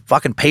a bunch of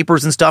fucking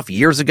papers and stuff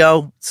years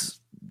ago. It's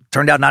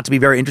turned out not to be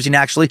very interesting,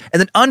 actually. And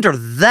then under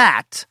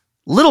that,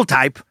 little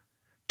type,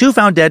 2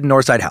 found dead in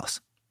Northside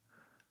House.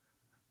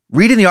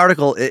 Reading the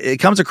article, it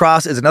comes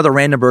across as another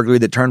random burglary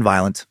that turned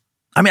violent.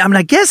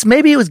 I guess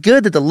maybe it was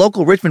good that the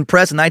local Richmond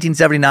press in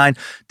 1979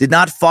 did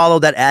not follow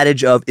that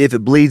adage of if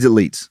it bleeds, it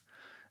leads.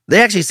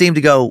 They actually seemed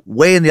to go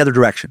way in the other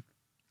direction.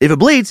 If it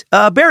bleeds,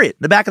 bury it in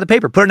the back of the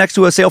paper. Put it next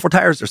to a sale for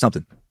tires or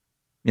something.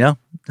 You know,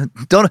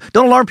 don't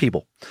alarm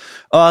people.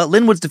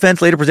 Linwood's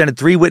defense later presented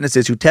 3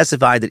 witnesses who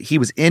testified that he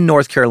was in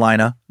North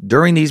Carolina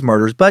during these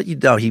murders, but he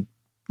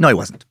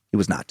wasn't. He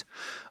was not.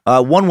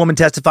 One woman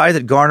testified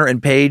that Garner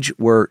and Page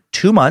were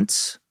 2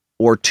 months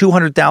or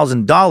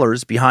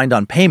 $200,000 behind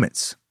on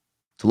payments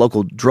to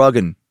local drug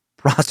and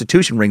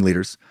prostitution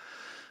ringleaders.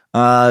 She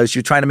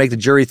was trying to make the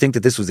jury think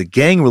that this was a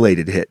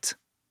gang-related hit.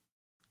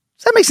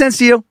 Does that make sense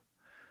to you?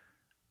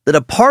 That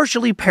a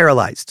partially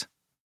paralyzed,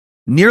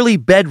 nearly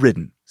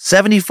bedridden,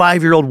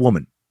 75-year-old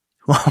woman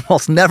who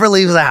almost never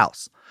leaves the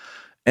house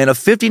and a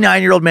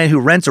 59-year-old man who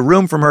rents a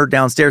room from her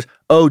downstairs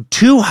owed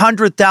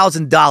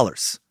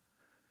 $200,000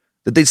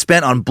 that they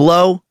spent on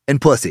blow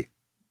and pussy.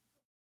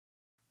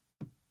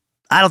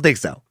 I don't think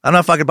so. I don't know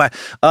if I could buy.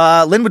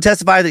 Linwood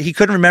testified that he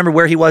couldn't remember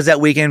where he was that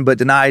weekend, but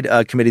denied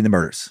committing the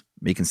murders.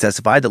 Meekins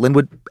testified that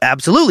Linwood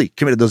absolutely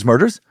committed those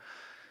murders.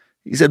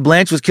 He said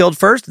Blanche was killed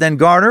first, then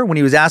Garner. When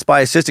he was asked by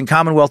Assistant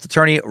Commonwealth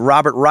Attorney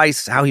Robert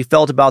Rice how he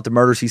felt about the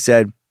murders, he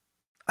said,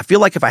 I feel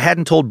like if I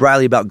hadn't told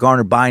Briley about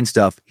Garner buying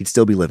stuff, he'd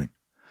still be living.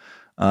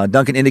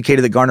 Duncan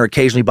indicated that Garner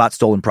occasionally bought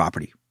stolen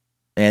property.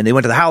 And they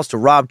went to the house to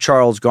rob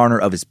Charles Garner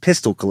of his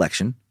pistol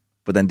collection,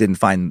 but then didn't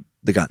find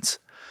the guns.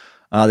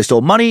 They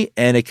stole money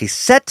and a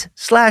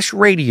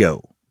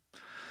cassette/radio.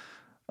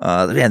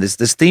 Man,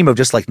 this theme of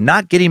just like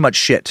not getting much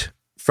shit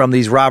from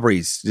these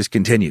robberies just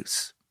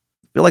continues.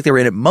 I feel like they were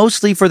in it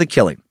mostly for the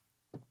killing.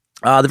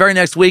 The very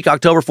next week,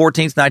 October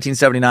 14th,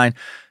 1979,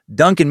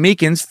 Duncan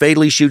Meekins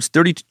fatally shoots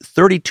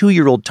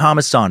 32-year-old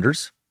Thomas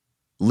Saunders.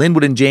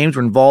 Linwood and James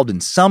were involved in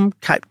some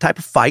type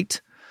of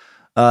fight.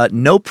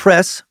 No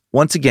press,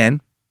 once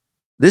again.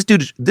 This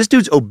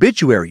dude's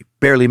obituary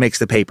barely makes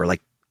the paper,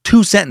 like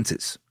 2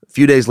 sentences a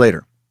few days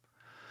later.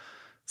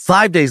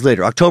 5 days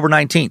later, October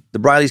 19th, the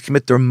Brileys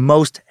commit their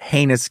most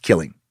heinous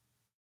killing.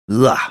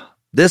 Ugh.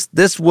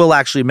 This will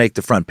actually make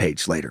the front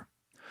page later.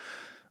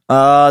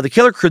 The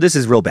killer crew, this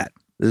is real bad.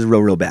 This is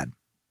real bad.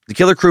 The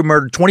killer crew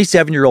murdered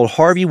 27-year-old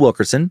Harvey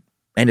Wilkerson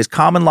and his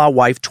common-law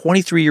wife,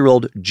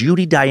 23-year-old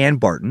Judy Diane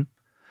Barton.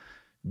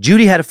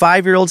 Judy had a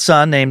 5-year-old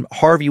son named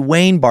Harvey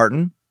Wayne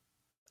Barton,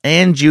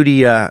 and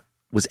Judy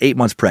was 8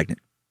 months pregnant.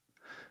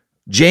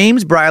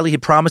 James Briley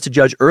had promised a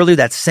judge earlier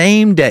that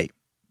same day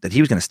that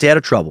he was going to stay out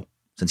of trouble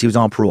since he was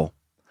on parole.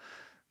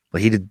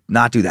 But he did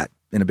not do that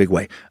in a big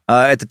way.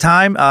 At the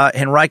time,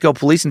 Henrico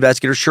police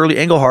investigator Shirley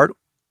Englehart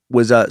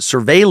was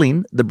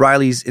surveilling the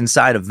Brileys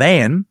inside a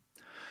van.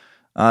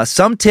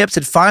 Some tips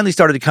had finally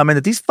started to come in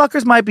that these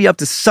fuckers might be up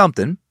to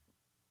something.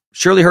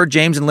 Shirley heard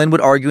James and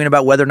Linwood arguing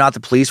about whether or not the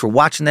police were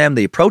watching them.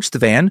 They approached the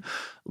van,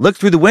 looked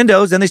through the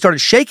windows, then they started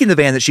shaking the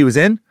van that she was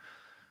in.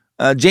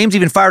 James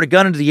even fired a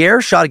gun into the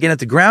air, shot again at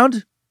the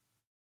ground.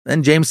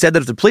 Then James said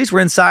that if the police were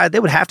inside, they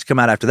would have to come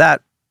out after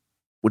that,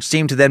 which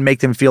seemed to then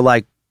make them feel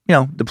like,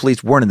 the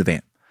police weren't in the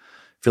van.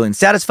 Feeling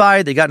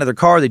satisfied, they got into their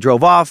car, they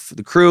drove off.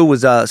 The crew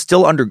was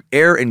still under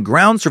air and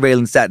ground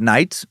surveillance that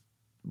night,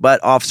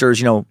 but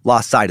officers,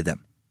 lost sight of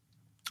them.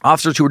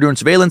 Officers who were doing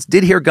surveillance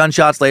did hear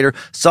gunshots later,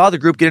 saw the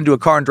group get into a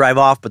car and drive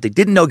off, but they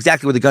didn't know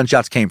exactly where the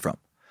gunshots came from.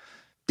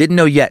 Didn't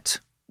know yet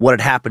what had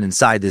happened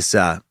inside this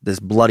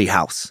bloody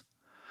house.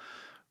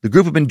 The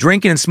group had been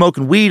drinking and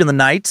smoking weed on the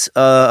night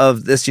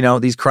of this,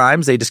 these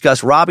crimes. They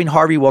discussed robbing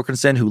Harvey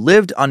Wilkerson, who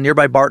lived on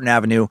nearby Barton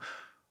Avenue.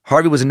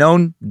 Harvey was a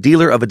known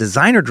dealer of a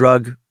designer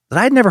drug that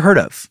I had never heard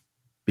of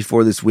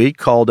before this week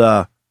called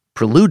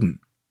Preludin.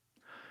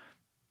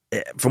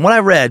 from what I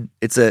read,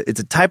 it's a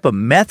type of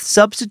meth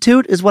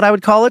substitute is what I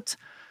would call it.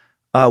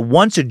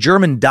 Once a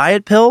German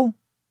diet pill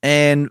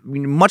and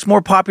much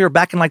more popular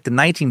back in like the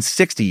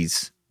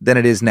 1960s than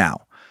it is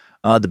now.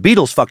 The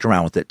Beatles fucked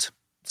around with it.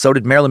 So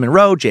did Marilyn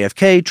Monroe,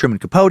 JFK, Truman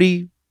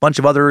Capote, bunch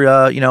of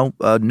other,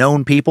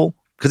 known people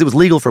because it was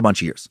legal for a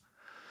bunch of years.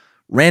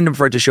 Random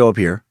for it to show up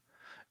here.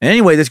 And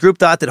anyway, this group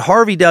thought that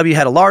Harvey W.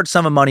 had a large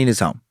sum of money in his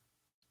home.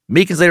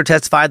 Meekins later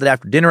testified that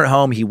after dinner at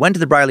home, he went to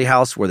the Briley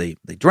house where they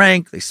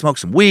drank, they smoked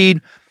some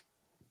weed.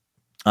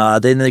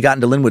 Then they got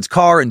into Linwood's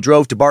car and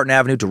drove to Barton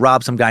Avenue to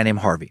rob some guy named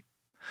Harvey.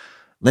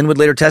 Linwood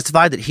later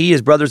testified that he,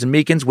 his brothers, and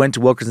Meekins went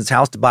to Wilkerson's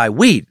house to buy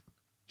weed.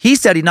 He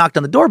said he knocked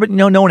on the door, but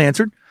no one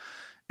answered.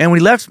 And when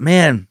he left,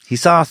 man, he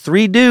saw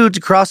 3 dudes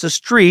across the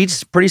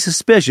street, pretty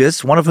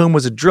suspicious, one of whom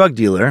was a drug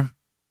dealer.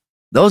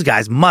 Those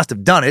guys must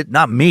have done it,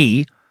 not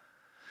me.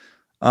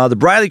 The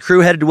Briley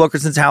crew headed to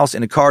Wilkerson's house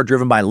in a car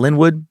driven by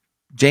Linwood.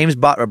 James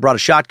brought a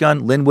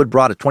shotgun. Linwood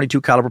brought a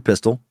 .22 caliber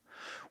pistol.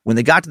 When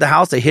they got to the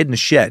house, they hid in a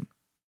shed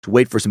to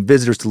wait for some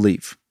visitors to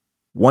leave.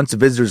 Once the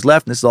visitors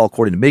left, and this is all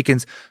according to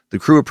Meekins, the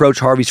crew approached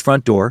Harvey's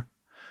front door.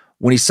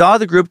 When he saw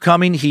the group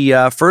coming, he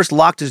first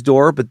locked his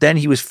door, but then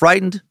he was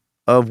frightened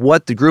of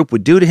what the group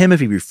would do to him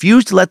if he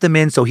refused to let them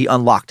in, so he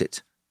unlocked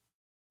it,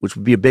 which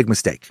would be a big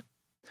mistake.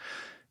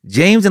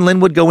 James and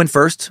Linwood go in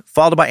first,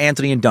 followed by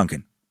Anthony and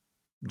Duncan.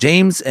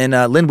 James and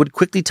Linwood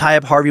quickly tie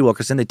up Harvey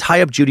Wilkerson. They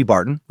tie up Judy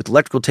Barton with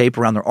electrical tape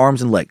around their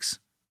arms and legs,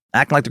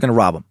 acting like they're going to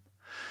rob him.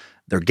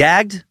 They're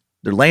gagged.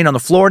 They're laying on the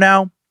floor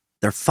now.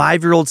 Their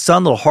 5-year-old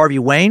son, little Harvey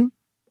Wayne,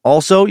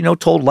 also,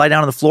 told to lie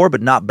down on the floor,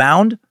 but not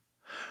bound.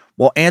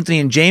 While Anthony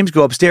and James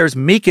go upstairs,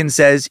 Meekins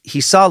says he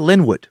saw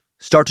Linwood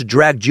start to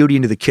drag Judy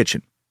into the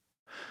kitchen.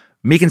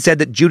 Meekins said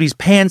that Judy's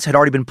pants had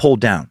already been pulled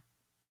down.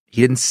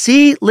 He didn't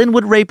see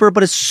Linwood rape her,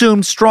 but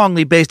assumed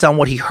strongly based on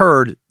what he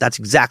heard, that's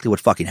exactly what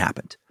fucking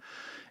happened.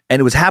 And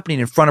it was happening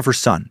in front of her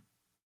son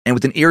and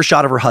within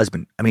earshot of her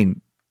husband. I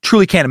mean,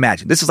 truly can't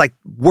imagine. This is like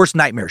worst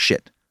nightmare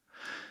shit.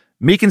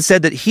 Meekins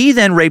said that he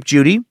then raped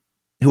Judy,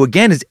 who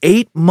again is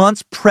 8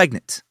 months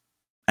pregnant,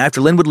 after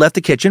Linwood left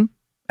the kitchen,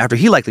 after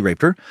he likely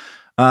raped her.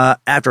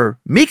 After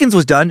Meekins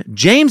was done,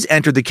 James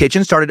entered the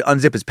kitchen, started to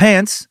unzip his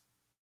pants.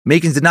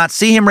 Meekins did not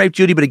see him rape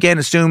Judy, but again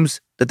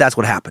assumes that that's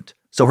what happened.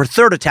 So her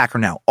third attacker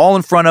now, all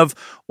in front of,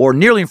 or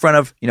nearly in front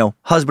of,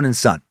 husband and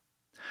son.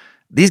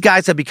 These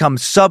guys have become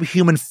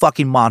subhuman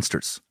fucking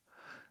monsters.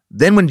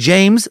 Then when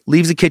James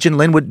leaves the kitchen,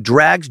 Linwood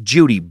drags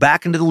Judy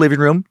back into the living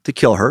room to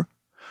kill her.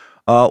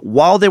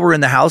 While they were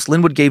in the house,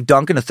 Linwood gave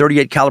Duncan a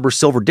 .38 caliber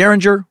silver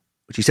Derringer,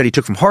 which he said he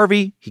took from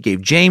Harvey. He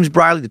gave James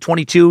Briley the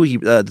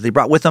 .22 that they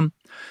brought with him.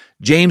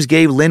 James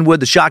gave Linwood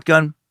the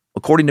shotgun.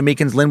 According to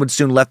Meekins, Linwood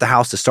soon left the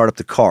house to start up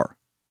the car.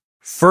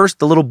 First,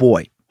 the little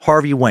boy,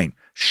 Harvey Wayne,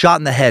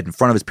 shot in the head in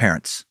front of his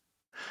parents.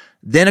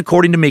 Then,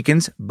 according to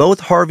Meekins,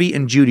 both Harvey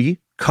and Judy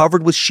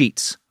covered with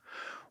sheets.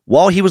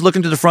 While he was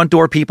looking to the front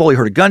door people, he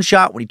heard a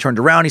gunshot. When he turned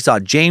around, he saw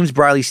James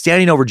Briley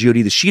standing over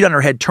Judy, the sheet on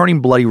her head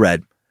turning bloody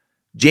red.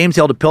 James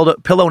held a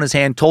pillow in his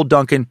hand, told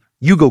Duncan,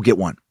 "You go get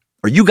one,"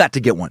 or "You got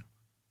to get one."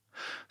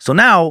 So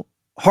now,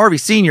 Harvey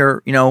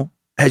Sr.,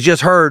 has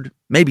just heard,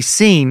 maybe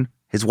seen,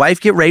 his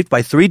wife get raped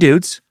by 3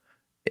 dudes,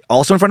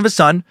 also in front of his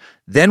son,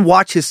 then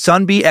watch his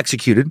son be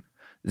executed,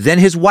 then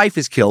his wife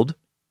is killed.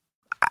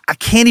 I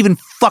can't even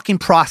fucking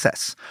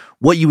process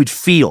what you would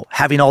feel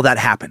having all that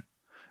happen,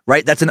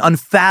 right? That's an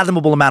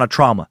unfathomable amount of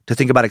trauma to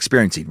think about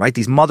experiencing, right?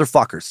 These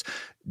motherfuckers.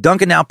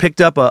 Duncan now picked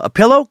up a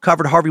pillow,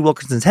 covered Harvey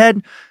Wilkerson's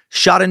head,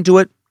 shot into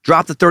it,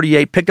 dropped the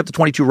 .38, picked up the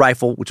 .22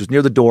 rifle, which was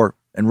near the door,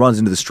 and runs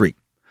into the street.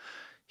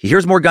 He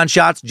hears more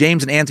gunshots.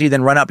 James and Anthony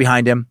then run out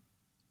behind him.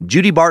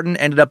 Judy Barton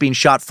ended up being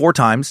shot 4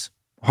 times.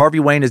 Harvey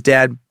Wayne, his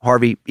dad,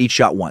 Harvey, each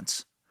shot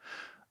once.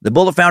 The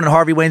bullet found in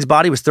Harvey Wayne's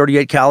body was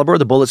 .38 caliber.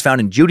 The bullets found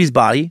in Judy's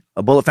body,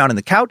 a bullet found in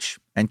the couch,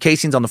 and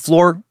casings on the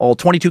floor, all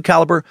 .22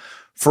 caliber.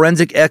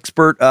 Forensic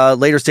expert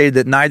later stated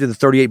that neither the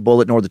 .38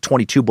 bullet nor the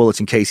 .22 bullets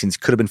and casings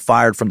could have been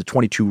fired from the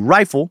 .22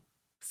 rifle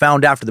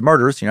found after the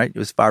murders. It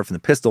was fired from the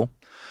pistol.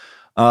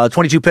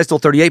 .22 pistol,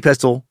 .38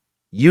 pistol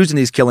used in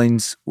these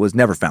killings was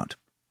never found.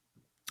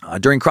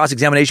 During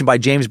cross-examination by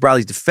James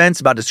Briley's defense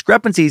about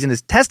discrepancies in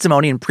his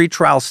testimony and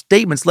pretrial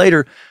statements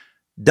later,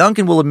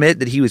 Duncan will admit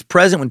that he was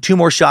present when 2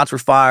 more shots were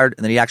fired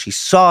and that he actually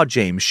saw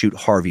James shoot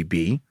Harvey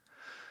B.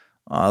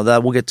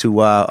 That we'll get to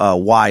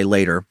why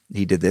later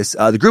he did this.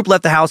 The group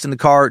left the house in the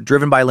car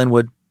driven by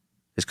Linwood.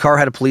 His car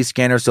had a police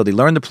scanner, so they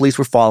learned the police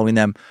were following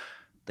them.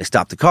 They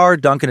stopped the car.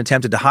 Duncan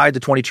attempted to hide the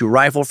 .22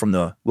 rifle from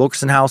the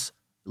Wilkerson house.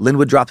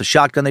 Linwood dropped the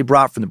shotgun they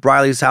brought from the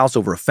Briley's house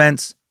over a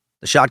fence.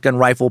 The shotgun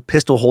rifle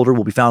pistol holder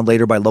will be found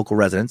later by local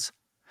residents.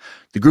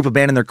 The group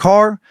abandoned their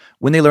car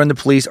when they learned the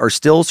police are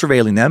still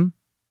surveilling them.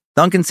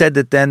 Duncan said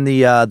that then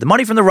the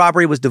money from the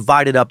robbery was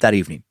divided up that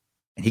evening,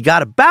 and he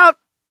got about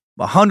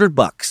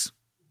 $100.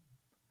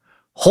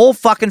 Whole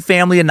fucking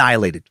family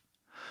annihilated.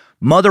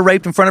 Mother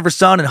raped in front of her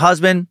son and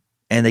husband,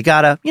 and they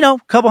got a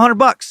couple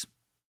 $100.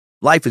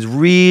 Life is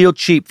real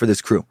cheap for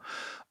this crew.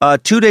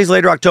 2 days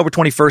later, October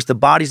 21st, the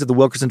bodies of the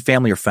Wilkerson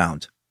family are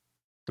found.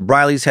 The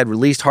Brileys had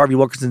released Harvey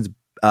Wilkerson's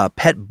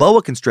pet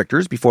boa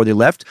constrictors before they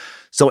left,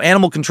 so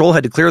animal control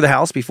had to clear the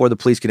house before the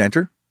police could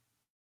enter.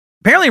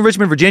 Apparently in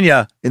Richmond,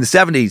 Virginia, in the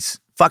 70s,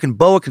 fucking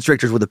boa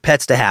constrictors were the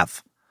pets to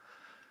have.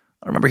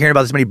 I remember hearing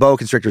about this many boa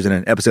constrictors in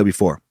an episode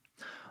before.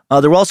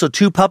 There were also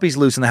 2 puppies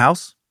loose in the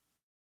house.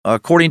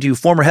 According to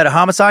former head of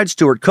homicide,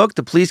 Stuart Cook,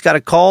 the police got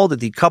a call that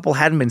the couple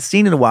hadn't been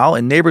seen in a while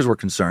and neighbors were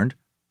concerned.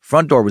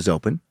 Front door was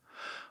open.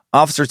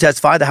 Officers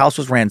testified the house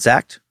was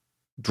ransacked.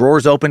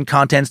 Drawers open,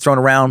 contents thrown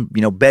around,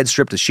 beds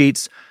stripped of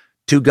sheets,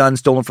 2 guns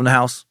stolen from the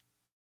house.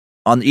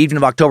 On the evening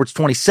of October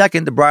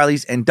 22nd, the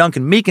Brileys and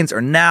Duncan Meekins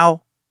are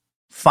now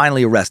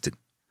finally arrested.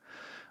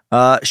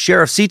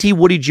 Sheriff C.T.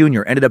 Woody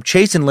Jr. ended up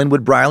chasing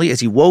Linwood Briley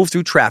as he wove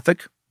through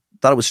traffic.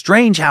 Thought it was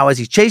strange how, as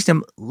he chased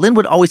him,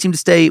 Linwood always seemed to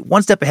stay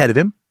one step ahead of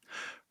him.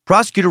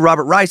 Prosecutor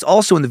Robert Rice,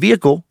 also in the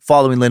vehicle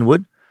following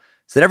Linwood,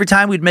 said every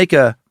time we'd make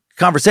a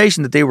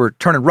conversation that they were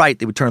turning right,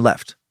 they would turn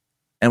left.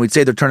 And we'd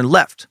say they're turning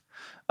left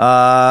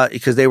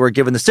because they were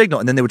given the signal,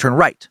 and then they would turn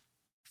right.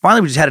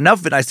 Finally, we just had enough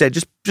of it, and I said,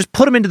 just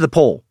put them into the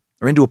pole,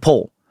 or into a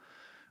pole.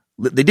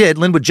 They did.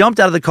 Linwood jumped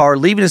out of the car,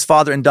 leaving his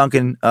father and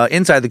Duncan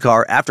inside the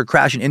car after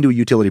crashing into a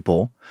utility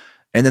pole.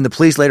 And then the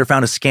police later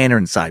found a scanner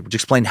inside, which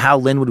explained how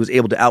Linwood was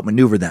able to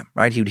outmaneuver them,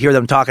 right? He would hear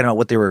them talking about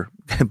what they were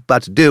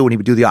about to do, and he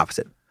would do the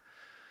opposite.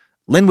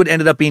 Linwood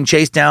ended up being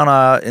chased down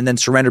and then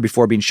surrendered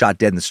before being shot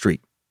dead in the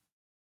street.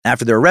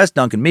 After their arrest,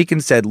 Duncan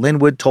Meekins said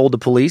Linwood told the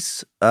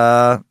police,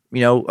 after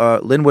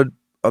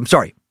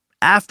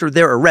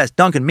their arrest,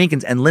 Duncan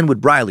Meekins and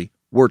Linwood Briley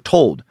were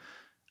told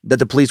that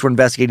the police were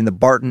investigating the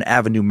Barton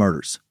Avenue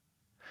murders.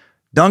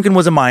 Duncan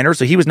was a minor,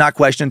 so he was not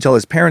questioned until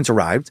his parents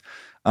arrived.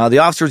 The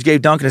officers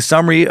gave Duncan a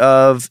summary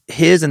of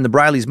his and the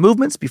Brileys'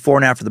 movements before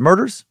and after the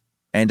murders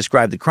and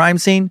described the crime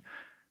scene.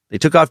 They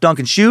took off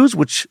Duncan's shoes,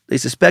 which they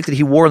suspected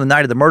he wore on the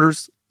night of the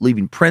murders,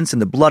 leaving prints in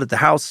the blood at the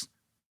house.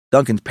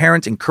 Duncan's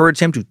parents encouraged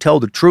him to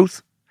tell the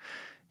truth.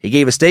 He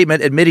gave a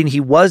statement admitting he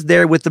was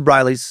there with the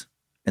Brileys,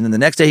 and then the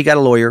next day he got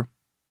a lawyer.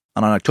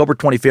 And on October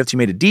 25th, he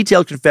made a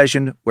detailed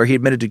confession where he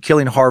admitted to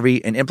killing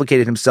Harvey and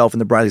implicated himself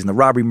and the Brileys in the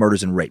robbery,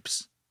 murders, and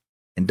rapes.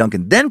 And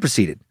Duncan then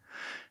proceeded,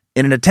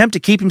 in an attempt to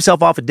keep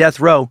himself off of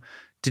death row,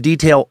 to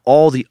detail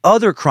all the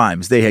other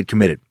crimes they had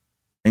committed,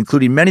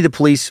 including many the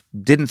police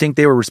didn't think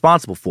they were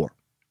responsible for.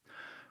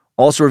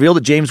 Also revealed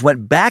that James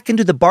went back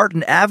into the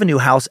Barton Avenue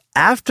house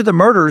after the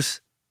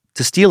murders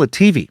to steal a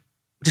TV,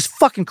 which is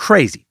fucking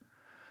crazy.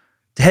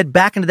 To head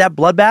back into that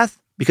bloodbath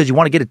because you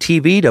want to get a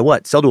TV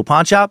to sell to a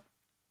pawn shop?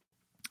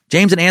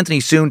 James and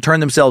Anthony soon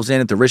turned themselves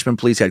in at the Richmond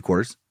Police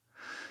Headquarters.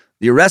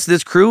 The arrest of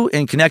this crew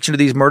in connection to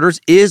these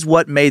murders is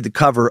what made the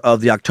cover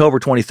of the October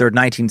 23,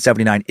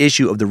 1979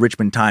 issue of the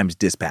Richmond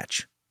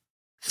Times-Dispatch.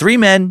 3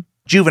 men,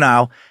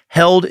 juvenile,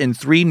 held in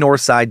 3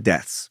 Northside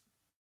deaths.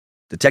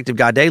 Detective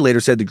Gaudet later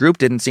said the group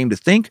didn't seem to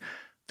think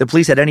the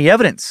police had any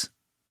evidence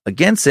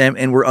against him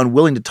and were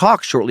unwilling to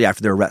talk shortly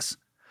after their arrest.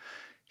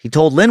 He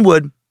told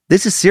Linwood,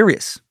 "This is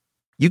serious.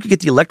 You could get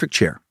the electric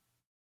chair."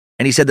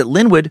 And he said that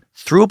Linwood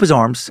threw up his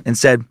arms and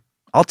said,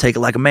 "I'll take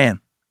it like a man."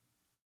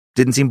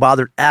 Didn't seem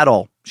bothered at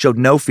all. Showed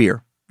no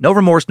fear. No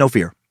remorse, no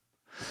fear.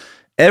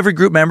 Every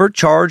group member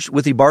charged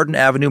with the Barton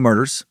Avenue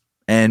murders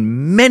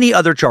and many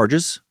other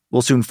charges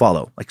will soon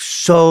follow.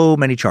 So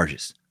many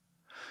charges.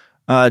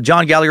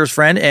 John Gallagher's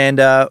friend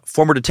and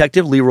former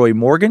detective Leroy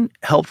Morgan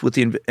helped with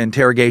the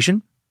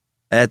interrogation.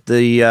 At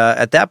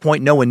that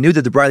point, no one knew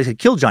that the Brileys had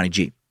killed Johnny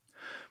G.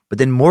 But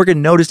then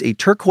Morgan noticed a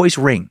turquoise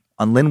ring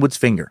on Linwood's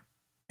finger,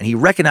 and he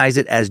recognized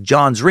it as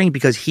John's ring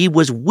because he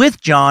was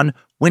with John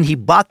when he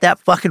bought that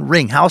fucking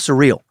ring. How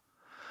surreal.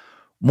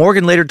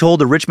 Morgan later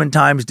told the Richmond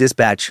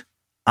Times-Dispatch,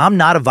 "I'm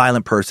not a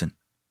violent person,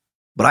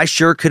 but I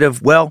sure could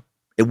have,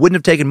 it wouldn't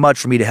have taken much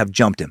for me to have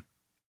jumped him."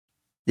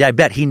 Yeah, I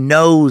bet he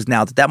knows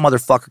now that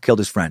motherfucker killed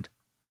his friend.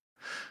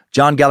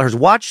 John Gallagher's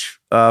watch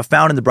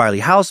found in the Briley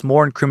house,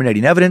 more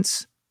incriminating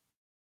evidence.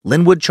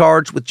 Linwood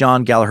charged with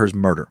John Gallagher's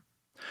murder.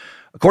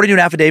 According to an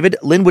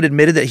affidavit, Linwood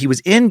admitted that he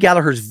was in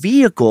Gallagher's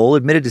vehicle,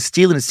 admitted to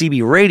stealing a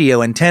CB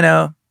radio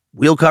antenna,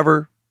 wheel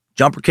cover,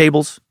 jumper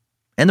cables,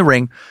 and the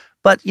ring,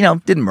 but,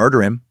 didn't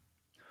murder him.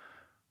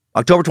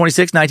 October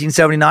 26,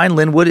 1979,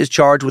 Linwood is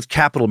charged with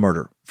capital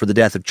murder for the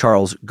death of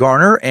Charles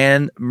Garner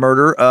and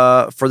murder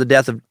for the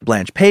death of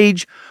Blanche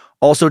Page,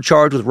 also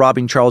charged with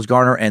robbing Charles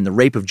Garner and the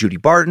rape of Judy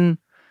Barton.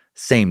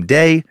 Same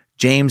day,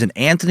 James and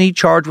Anthony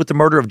charged with the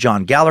murder of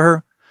John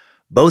Gallagher.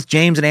 Both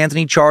James and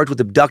Anthony charged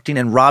with abducting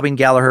and robbing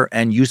Gallagher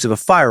and use of a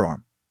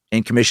firearm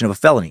in commission of a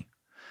felony.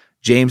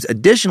 James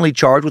additionally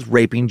charged with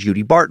raping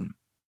Judy Barton.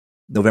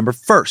 November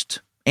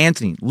 1st,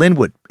 Anthony,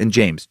 Linwood, and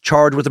James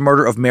charged with the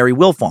murder of Mary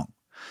Wilfong,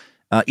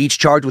 each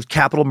charged with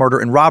capital murder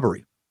and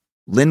robbery.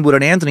 Linwood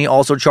and Anthony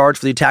also charged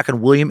for the attack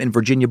on William and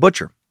Virginia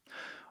Butcher,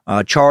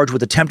 charged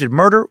with attempted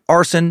murder,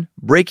 arson,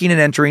 breaking and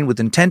entering with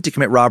intent to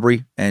commit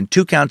robbery, and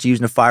 2 counts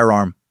using a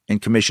firearm in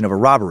commission of a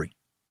robbery.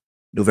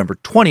 November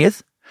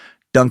 20th,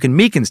 Duncan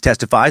Meekins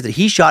testifies that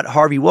he shot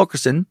Harvey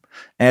Wilkerson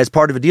as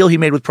part of a deal he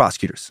made with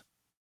prosecutors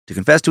to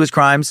confess to his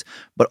crimes,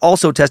 but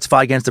also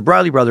testify against the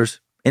Briley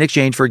brothers in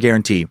exchange for a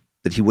guarantee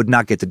that he would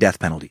not get the death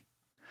penalty.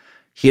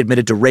 He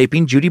admitted to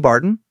raping Judy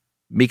Barton,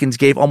 Meekins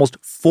gave almost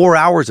 4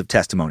 hours of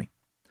testimony.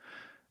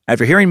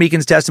 After hearing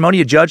Meekins'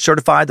 testimony, a judge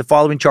certified the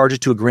following charges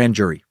to a grand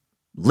jury.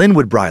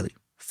 Linwood Briley,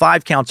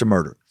 5 counts of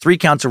murder, 3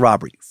 counts of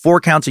robbery,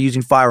 4 counts of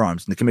using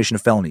firearms in the commission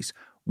of felonies,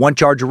 1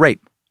 charge of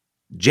rape.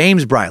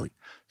 James Briley,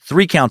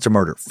 3 counts of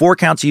murder, 4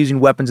 counts of using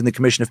weapons in the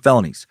commission of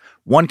felonies,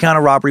 1 count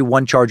of robbery,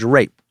 1 charge of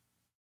rape.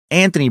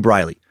 Anthony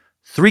Briley,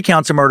 3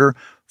 counts of murder,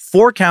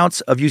 4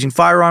 counts of using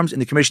firearms in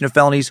the commission of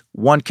felonies,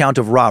 1 count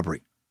of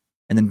robbery.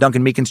 And then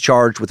Duncan Meekins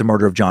charged with the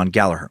murder of John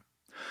Gallagher.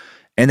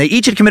 And they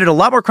each had committed a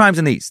lot more crimes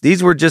than these.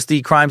 These were just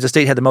the crimes the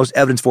state had the most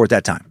evidence for at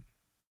that time.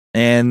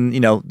 And,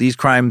 these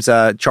crimes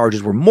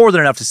charges were more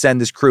than enough to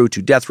send this crew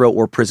to death row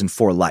or prison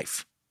for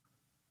life.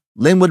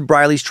 Linwood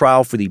Briley's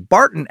trial for the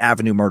Barton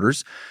Avenue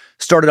murders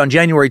started on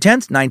January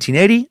 10th,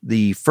 1980,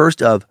 the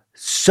first of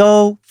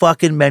so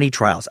fucking many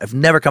trials. I've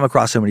never come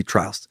across so many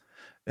trials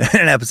in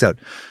an episode.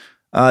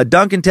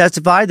 Duncan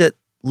testified that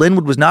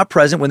Linwood was not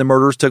present when the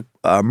murders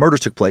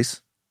took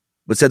place,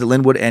 but said that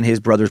Linwood and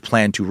his brothers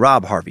planned to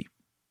rob Harvey.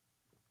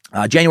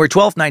 January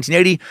 12th,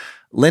 1980,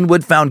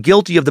 Linwood found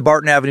guilty of the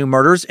Barton Avenue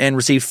murders and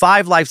received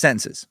 5 life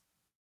sentences.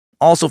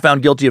 Also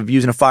found guilty of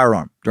using a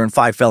firearm during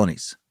 5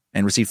 felonies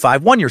and received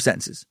 5 one-year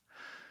sentences.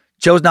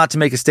 Chose not to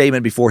make a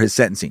statement before his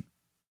sentencing.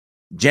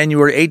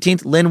 January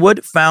 18th,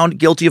 Linwood found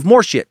guilty of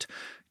more shit.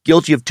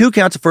 Guilty of 2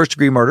 counts of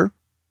first-degree murder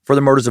for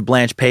the murders of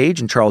Blanche Page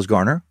and Charles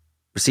Garner.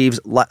 Receives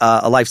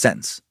a life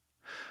sentence.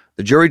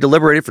 The jury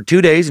deliberated for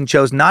 2 days and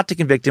chose not to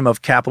convict him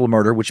of capital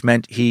murder, which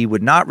meant he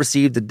would not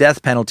receive the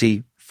death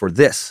penalty for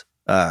this,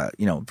 for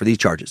these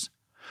charges.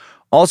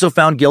 Also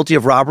found guilty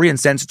of robbery and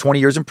sentenced to 20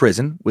 years in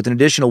prison with an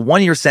additional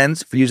 1-year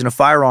sentence for using a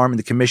firearm in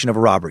the commission of a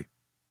robbery.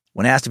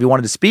 When asked if he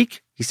wanted to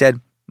speak, he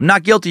said, "I'm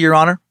not guilty, Your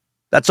Honor.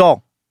 That's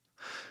all."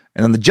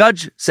 And then the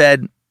judge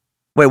said,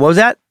 "Wait, what was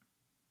that?"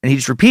 And he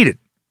just repeated,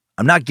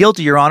 "I'm not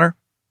guilty, Your Honor.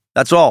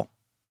 That's all."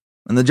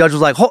 And the judge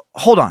was like,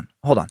 hold on.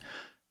 Are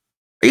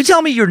you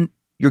telling me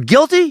you're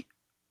guilty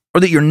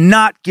or that you're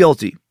not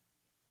guilty?"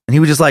 And he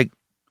was just like,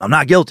 "I'm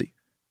not guilty."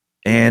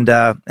 And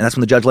that's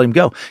when the judge let him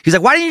go. He's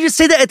like, "Why didn't you just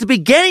say that at the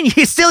beginning,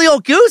 you silly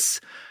old goose?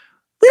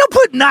 We don't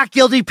put not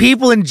guilty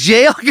people in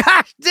jail.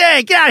 Gosh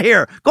dang, get out of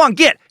here. Go on,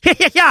 get.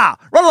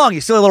 Run along,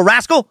 you silly little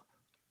rascal."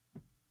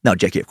 No,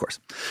 Jackie, of course.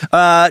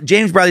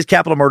 James Briley's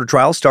capital murder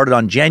trial started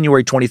on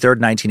January 23rd,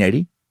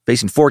 1980,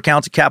 facing 4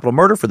 counts of capital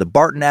murder for the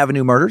Barton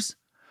Avenue murders.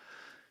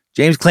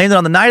 James claimed that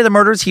on the night of the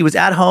murders, he was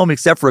at home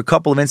except for a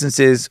couple of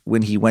instances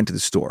when he went to the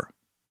store.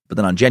 But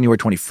then on January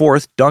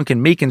 24th,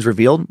 Duncan Meekins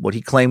revealed what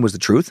he claimed was the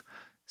truth,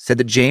 said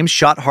that James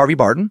shot Harvey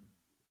Barton.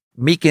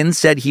 Meekins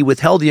said he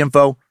withheld the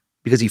info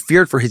because he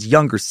feared for his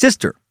younger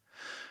sister.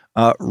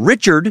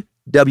 Richard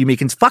W.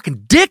 Meekins,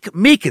 fucking Dick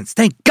Meekins,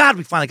 thank God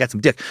we finally got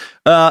some dick,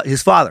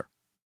 his father,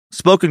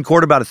 spoke in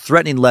court about a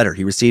threatening letter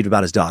he received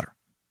about his daughter.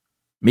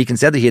 Meekins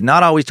said that he had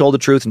not always told the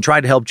truth and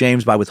tried to help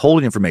James by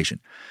withholding information.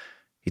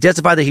 He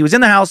testified that he was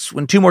in the house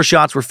when 2 more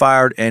shots were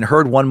fired and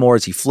heard 1 more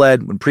as he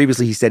fled, when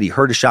previously he said he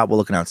heard a shot while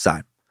looking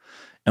outside.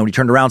 And when he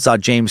turned around, saw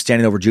James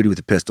standing over Judy with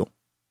a pistol.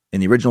 In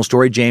the original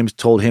story, James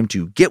told him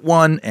to get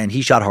one, and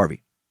he shot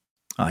Harvey.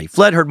 He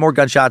fled, heard more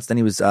gunshots than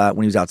he was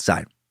when he was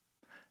outside.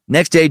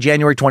 Next day,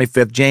 January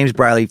 25th, James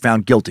Briley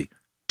found guilty,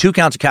 2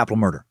 counts of capital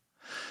murder.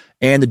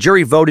 And the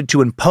jury voted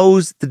to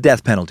impose the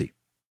death penalty.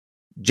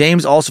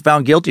 James also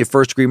found guilty of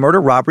first-degree murder,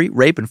 robbery,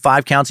 rape, and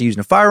 5 counts of using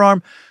a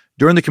firearm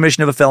during the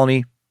commission of a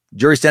felony.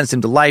 Jury sentenced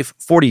him to life,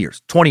 40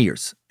 years, 20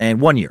 years, and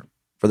 1 year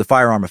for the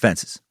firearm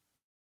offenses.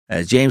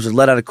 As James was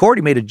let out of court,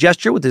 he made a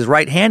gesture with his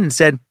right hand and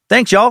said,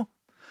 "Thanks, y'all."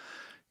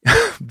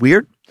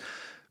 Weird.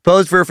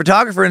 Posed for a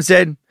photographer and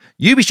said,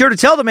 "You be sure to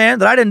tell the man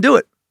that I didn't do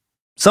it.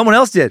 Someone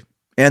else did,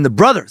 and the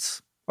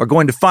brothers are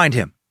going to find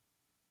him."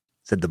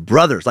 Said the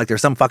brothers like they're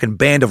some fucking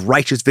band of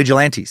righteous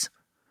vigilantes.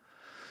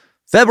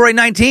 February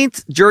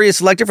 19th, jury is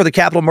selected for the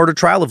capital murder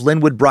trial of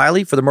Linwood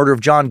Briley for the murder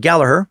of John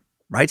Gallagher,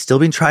 right? Still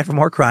being tried for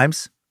more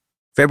crimes.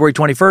 February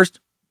 21st,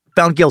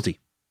 found guilty.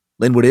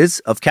 Linwood is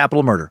of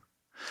capital murder.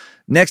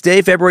 Next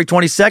day, February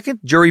 22nd,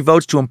 jury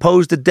votes to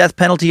impose the death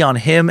penalty on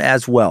him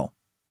as well.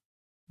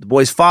 The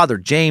boy's father,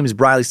 James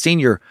Briley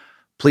Sr.,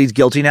 pleads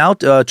guilty now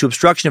to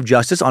obstruction of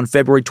justice on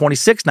February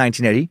 26,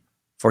 1980,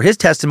 for his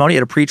testimony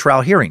at a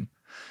pretrial hearing.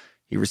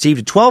 He received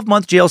a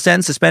 12-month jail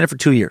sentence suspended for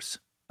 2 years.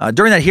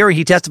 During that hearing,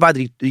 he testified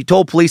that he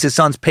told police his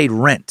sons paid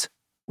rent,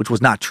 which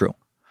was not true.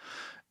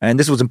 And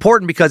this was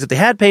important because if they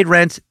had paid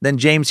rent, then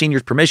James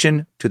Sr.'s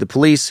permission to the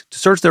police to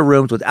search their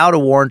rooms without a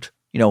warrant,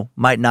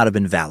 might not have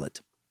been valid.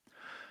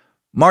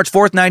 March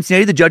 4th,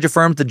 1980, the judge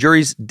affirmed the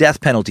jury's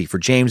death penalty for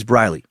James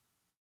Briley.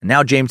 And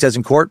now James says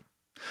in court,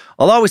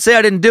 "I'll always say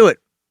I didn't do it.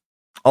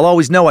 I'll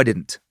always know I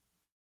didn't."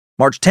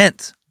 March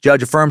 10th,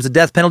 judge affirms the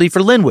death penalty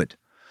for Linwood.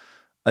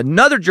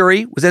 Another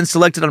jury was then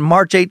selected on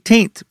March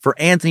 18th for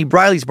Anthony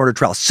Briley's murder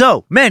trial.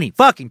 So many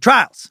fucking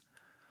trials.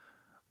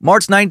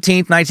 March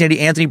 19th, 1980,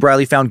 Anthony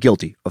Briley found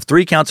guilty of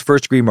 3 counts of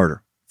first-degree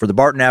murder for the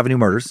Barton Avenue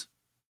murders.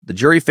 The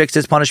jury fixed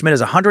his punishment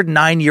as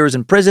 109 years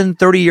in prison,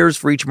 30 years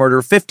for each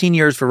murder, 15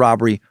 years for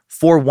robbery,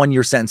 4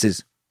 one-year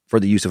sentences for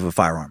the use of a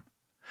firearm.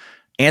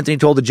 Anthony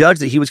told the judge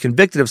that he was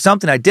convicted of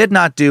something I did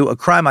not do, a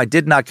crime I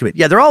did not commit.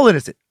 Yeah, they're all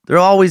innocent. They're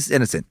always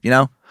innocent, you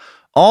know?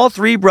 All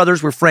three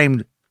brothers were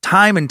framed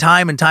time and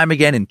time and time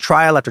again in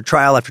trial after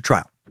trial after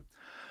trial.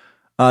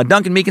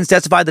 Duncan Meekins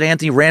testified that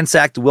Anthony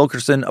ransacked the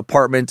Wilkerson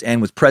apartment and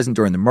was present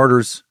during the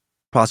murders.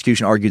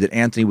 Prosecution argued that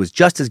Anthony was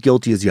just as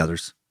guilty as the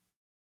others.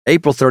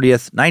 April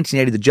 30th,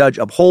 1980, the judge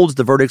upholds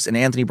the verdicts in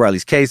Anthony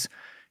Briley's case.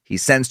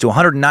 He's sentenced to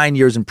 109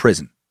 years in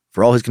prison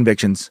for all his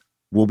convictions.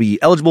 Will be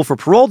eligible for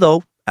parole,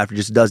 though, after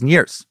just a dozen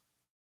years.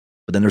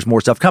 But then there's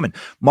more stuff coming.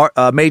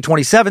 May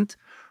 27th,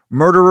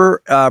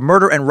 murder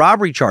and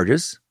robbery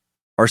charges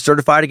are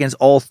certified against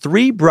all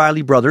three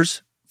Briley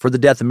brothers for the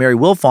death of Mary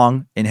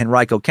Wilfong in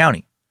Henrico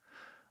County.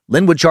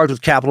 Linwood charged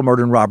with capital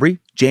murder and robbery.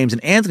 James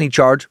and Anthony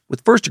charged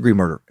with first-degree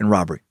murder and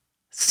robbery.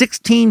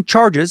 16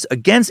 charges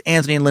against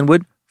Anthony and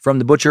Linwood from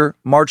the Butcher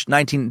March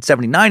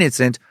 1979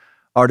 incident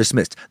are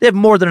dismissed. They have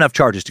more than enough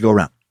charges to go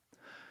around.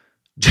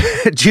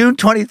 June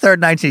 23rd,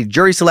 1980,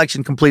 jury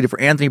selection completed for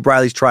Anthony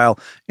Briley's trial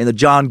in the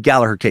John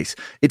Gallagher case.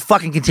 It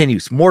fucking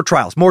continues. More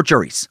trials, more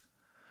juries.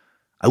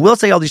 I will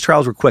say all these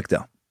trials were quick,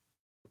 though.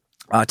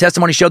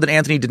 Testimony showed that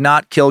Anthony did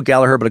not kill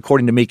Gallagher, but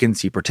according to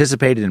Meekins, he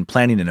participated in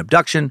planning an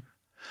abduction.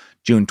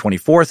 June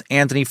 24th,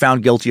 Anthony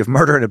found guilty of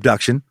murder and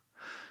abduction.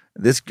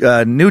 This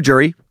new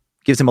jury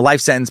gives him a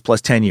life sentence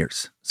plus 10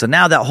 years. So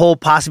now that whole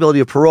possibility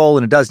of parole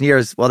in a dozen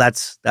years, well,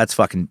 that's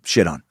fucking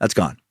shit on. That's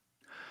gone.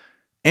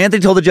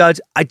 Anthony told the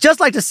judge, I'd just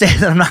like to say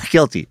that I'm not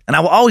guilty, and I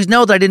will always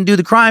know that I didn't do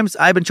the crimes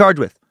I've been charged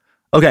with.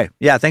 Okay,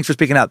 yeah, thanks for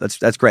speaking out.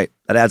 That's great.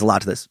 That adds a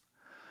lot to this.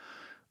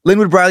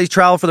 Linwood Briley's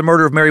trial for the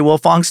murder of Mary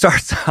Wilfong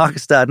starts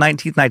August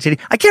 19th,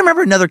 1980. I can't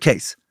remember another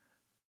case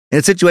in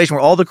a situation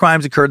where all the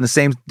crimes occurred in the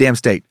same damn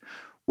state,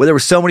 where there were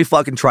so many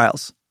fucking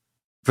trials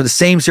for the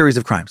same series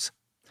of crimes.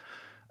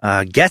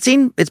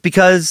 Guessing it's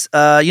because,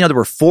 there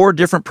were 4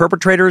 different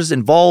perpetrators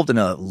involved in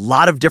a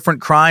lot of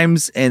different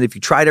crimes. And if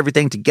you tried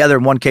everything together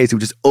in one case, it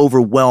would just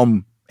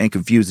overwhelm and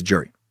confuse the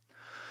jury.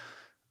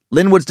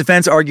 Linwood's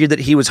defense argued that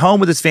he was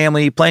home with his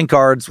family, playing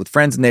cards with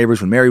friends and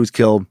neighbors when Mary was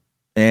killed,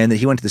 and that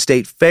he went to the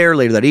state fair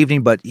later that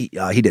evening, but he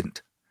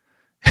didn't.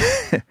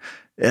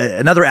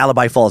 Another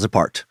alibi falls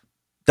apart.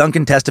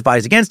 Duncan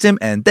testifies against him,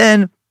 and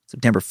then,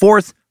 September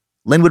 4th,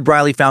 Linwood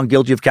Briley found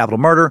guilty of capital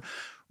murder.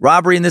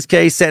 Robbery in this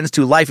case, sentenced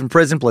to life in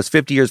prison plus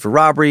 50 years for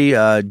robbery.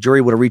 Jury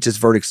would have reached this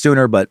verdict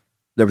sooner, but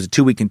there was a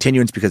 2-week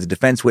continuance because the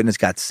defense witness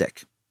got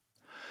sick.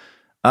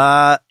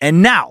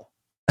 And now,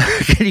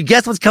 can you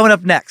guess what's coming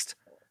up next?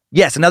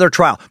 Yes, another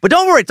trial. But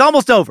don't worry, it's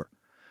almost over.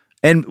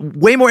 And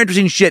way more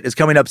interesting shit is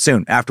coming up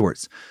soon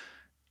afterwards.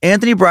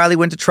 Anthony Briley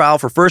went to trial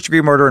for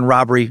first-degree murder and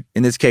robbery,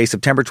 in this case,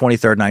 September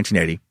 23rd,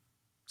 1980.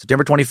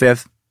 September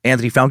 25th,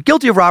 Anthony found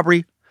guilty of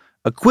robbery,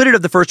 acquitted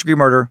of the first-degree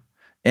murder,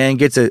 and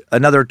gets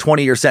another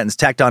 20-year sentence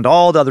tacked on to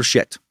all the other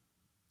shit.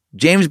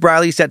 James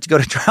Briley set to go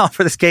to trial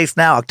for this case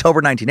now,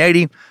 October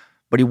 1980,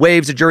 but he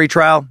waives a jury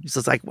trial. He's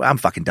just like, well, I'm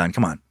fucking done.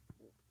 Come on.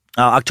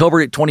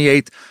 October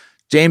 28th,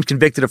 James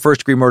convicted of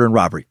first-degree murder and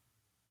robbery.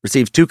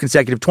 Receives 2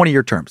 consecutive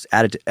 20-year terms,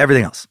 added to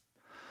everything else.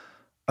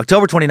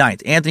 October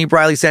 29th, Anthony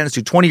Briley sentenced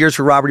to 20 years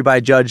for robbery by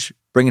a judge,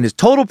 bringing his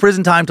total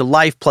prison time to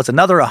life plus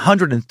another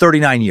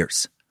 139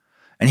 years.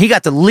 And he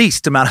got the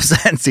least amount of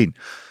sentencing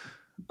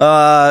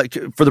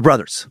for the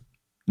brothers.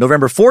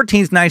 November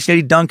 14th,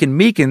 1980, Duncan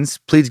Meekins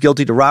pleads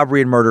guilty to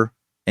robbery and murder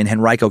in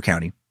Henrico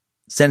County.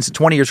 Sentenced to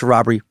 20 years for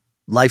robbery,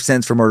 life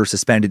sentence for murder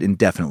suspended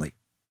indefinitely.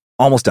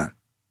 Almost done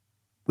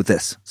with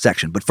this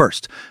section. But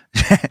first,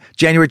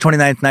 January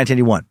 29th,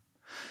 1981.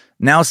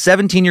 Now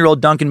 17-year-old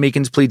Duncan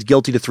Meekins pleads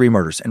guilty to 3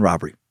 murders and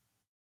robbery.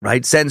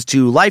 Right? Sentenced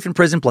to life in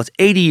prison plus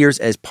 80 years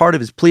as part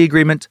of his plea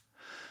agreement.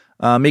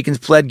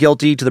 Meekins pled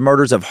guilty to the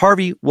murders of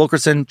Harvey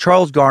Wilkerson,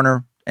 Charles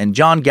Garner, and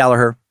John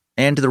Gallagher,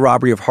 and to the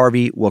robbery of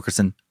Harvey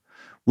Wilkerson.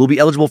 Will be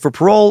eligible for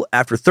parole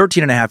after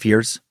 13 and a half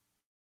years.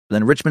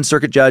 Then Richmond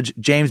Circuit Judge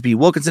James B.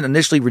 Wilkinson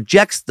initially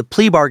rejects the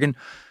plea bargain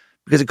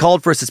because it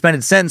called for a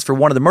suspended sentence for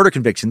one of the murder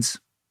convictions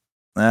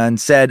and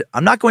said,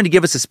 I'm not going to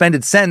give a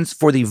suspended sentence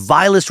for the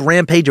vilest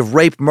rampage of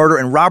rape, murder,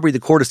 and robbery the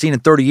court has seen in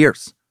 30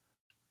 years.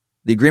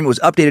 The agreement was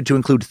updated to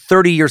include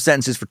 30-year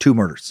sentences for 2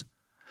 murders.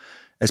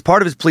 As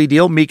part of his plea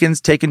deal,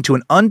 Meekins taken to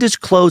an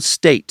undisclosed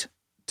state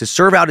to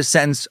serve out his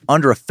sentence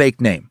under a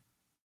fake name.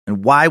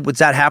 And why was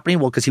that happening?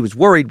 Well, because he was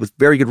worried, with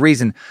very good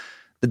reason,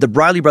 that the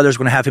Briley brothers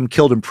were going to have him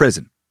killed in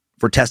prison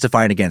for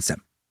testifying against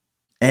him.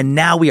 And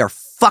now we are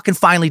fucking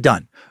finally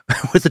done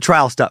with the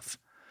trial stuff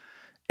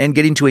and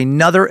getting to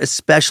another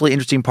especially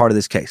interesting part of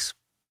this case.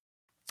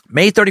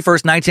 May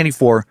 31st,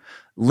 1984,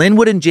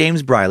 Linwood and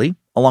James Briley,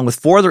 along with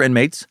 4 other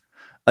inmates,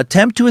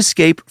 attempt to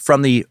escape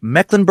from the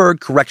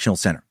Mecklenburg Correctional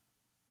Center.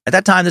 At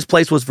that time, this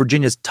place was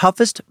Virginia's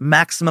toughest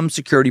maximum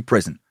security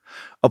prison.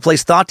 A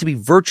place thought to be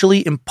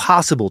virtually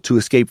impossible to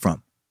escape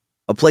from.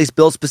 A place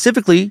built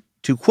specifically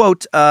to,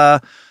 quote,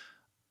 to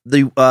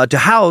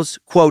house,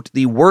 quote,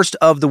 the worst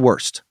of the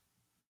worst.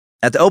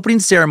 At the opening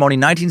ceremony in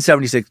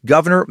 1976,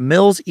 Governor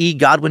Mills E.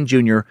 Godwin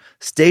Jr.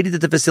 stated that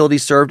the facility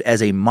served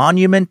as a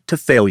monument to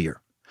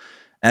failure,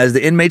 as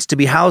the inmates to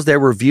be housed there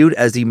were viewed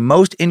as the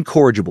most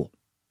incorrigible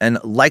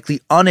and likely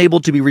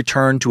unable to be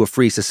returned to a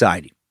free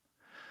society.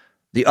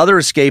 The other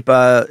escape,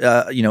 or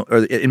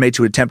inmates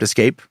who attempt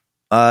escape,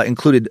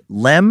 included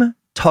Lem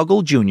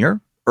Tuggle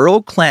Jr.,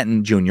 Earl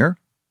Clanton Jr., a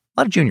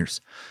lot of juniors,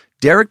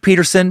 Derek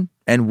Peterson,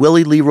 and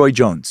Willie Leroy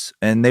Jones,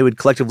 and they would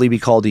collectively be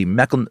called the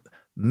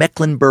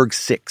Mecklenburg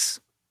Six.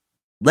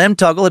 Lem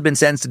Tuggle had been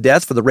sentenced to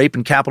death for the rape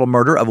and capital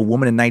murder of a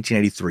woman in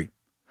 1983.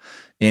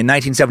 In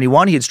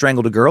 1971, he had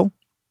strangled a girl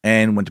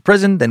and went to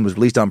prison, then was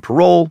released on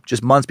parole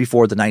just months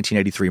before the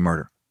 1983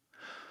 murder.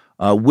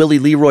 Willie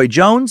Leroy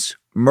Jones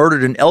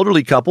murdered an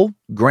elderly couple,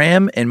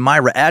 Graham and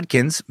Myra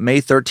Adkins, May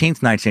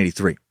 13th,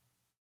 1983.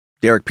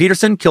 Derek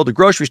Peterson killed a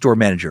grocery store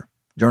manager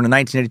during a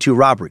 1982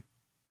 robbery.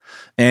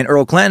 And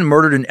Earl Clanton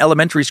murdered an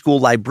elementary school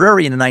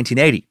librarian in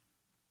 1980.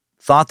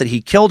 Thought that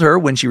he killed her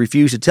when she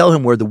refused to tell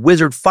him where the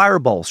wizard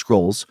fireball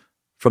scrolls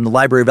from the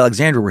Library of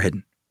Alexandria were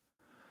hidden.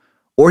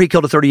 Or he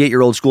killed a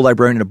 38-year-old school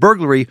librarian in a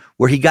burglary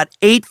where he got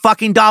 $8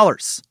 fucking.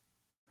 This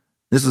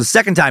was the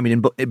second time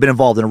he'd been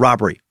involved in a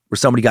robbery where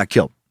somebody got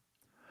killed.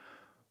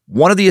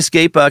 One of the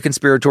escape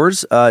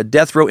conspirators,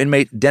 death row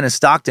inmate Dennis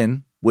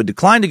Stockton, would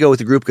decline to go with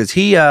the group because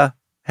he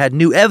had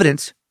new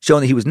evidence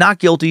showing that he was not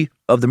guilty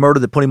of the murder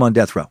that put him on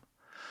death row.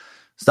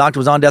 Stockton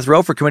was on death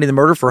row for committing the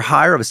murder for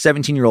hire of a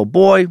 17-year-old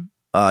boy.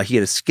 He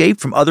had escaped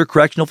from other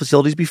correctional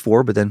facilities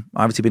before, but then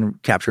obviously been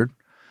captured.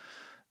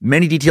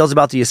 Many details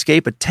about the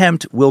escape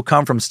attempt will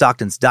come from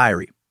Stockton's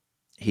diary.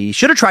 He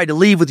should have tried to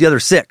leave with the other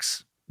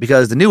six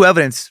because the new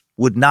evidence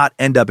would not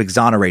end up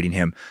exonerating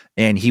him,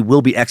 and he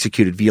will be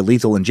executed via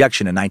lethal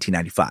injection in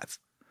 1995.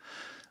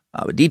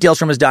 Details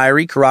from his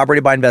diary,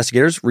 corroborated by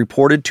investigators,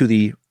 reported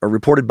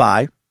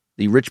by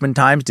the Richmond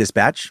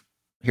Times-Dispatch.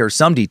 Here are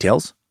some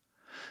details.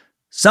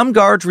 Some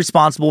guards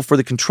responsible for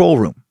the control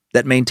room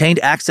that maintained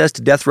access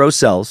to death row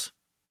cells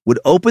would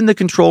open the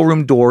control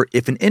room door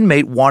if an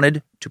inmate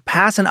wanted to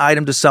pass an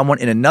item to someone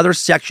in another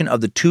section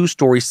of the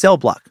 2-story cell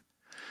block,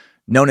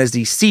 known as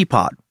the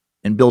C-pod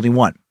in Building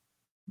 1.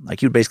 Like,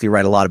 he would basically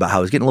write a lot about how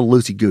he was getting a little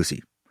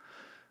loosey-goosey.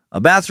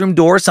 A bathroom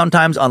door,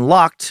 sometimes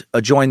unlocked,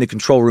 adjoined the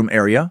control room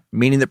area,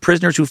 meaning that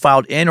prisoners who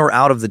filed in or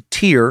out of the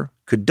tier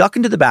could duck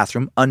into the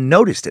bathroom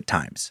unnoticed at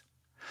times.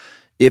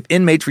 If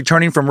inmates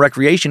returning from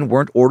recreation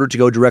weren't ordered to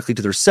go directly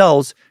to their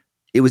cells,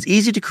 it was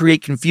easy to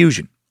create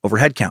confusion over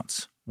head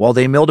counts while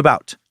they milled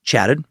about,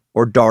 chatted,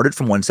 or darted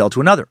from one cell to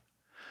another.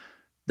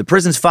 The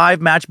prison's 5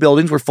 match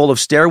buildings were full of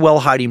stairwell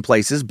hiding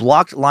places,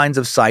 blocked lines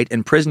of sight,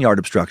 and prison yard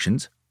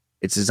obstructions.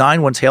 Its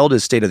design, once hailed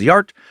as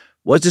state-of-the-art,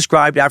 was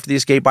described after the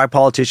escape by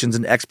politicians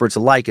and experts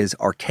alike as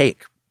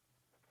archaic.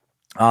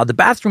 The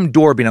bathroom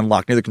door being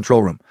unlocked near the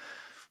control room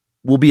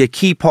will be a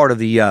key part of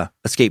the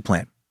escape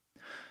plan.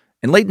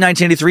 In late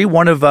 1983,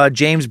 one of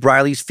James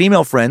Briley's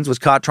female friends was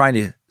caught trying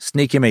to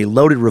sneak him a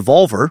loaded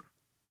revolver.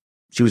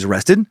 She was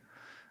arrested.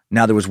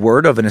 Now there was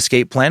word of an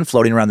escape plan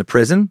floating around the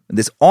prison.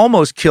 This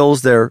almost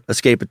kills their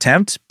escape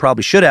attempt.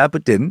 Probably should have,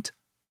 but didn't.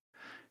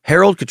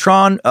 Harold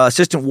Catron,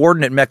 assistant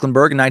warden at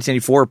Mecklenburg in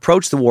 1984,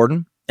 approached the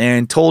warden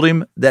and told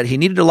him that he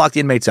needed to lock the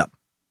inmates up.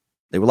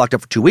 They were locked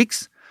up for 2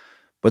 weeks,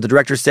 but the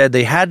director said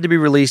they had to be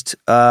released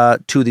to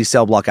the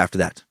cell block after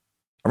that.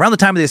 Around the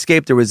time of the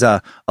escape, there was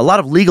a lot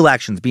of legal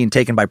actions being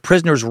taken by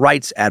prisoners'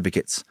 rights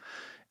advocates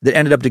that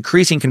ended up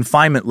decreasing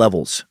confinement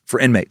levels for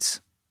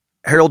inmates.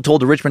 Harold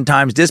told the Richmond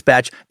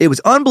Times-Dispatch, "It was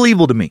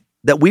unbelievable to me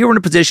that we were in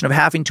a position of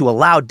having to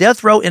allow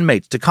death row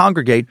inmates to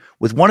congregate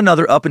with one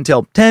another up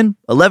until 10,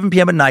 11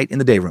 p.m. at night in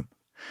the day room.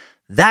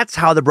 That's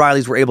how the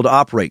Brileys were able to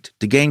operate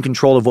to gain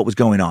control of what was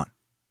going on."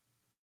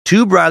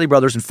 2 Briley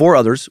brothers and 4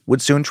 others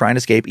would soon try and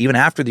escape even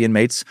after the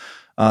inmates,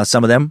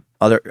 some of them,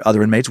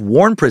 other inmates,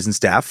 warned prison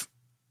staff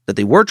that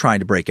they were trying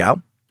to break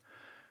out.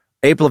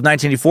 April of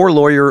 1984,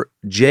 lawyer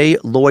J.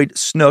 Lloyd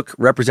Snook,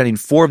 representing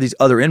 4 of these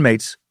other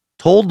inmates,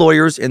 told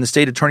lawyers in the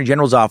state attorney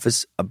general's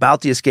office about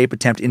the escape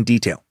attempt in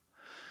detail.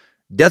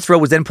 Death row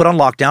was then put on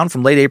lockdown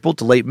from late April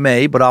to late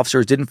May, but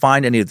officers didn't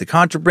find any of the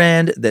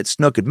contraband that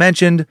Snook had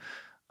mentioned.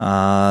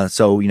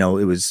 So,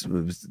 it was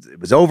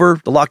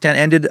over. The lockdown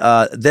ended.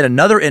 Then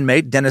another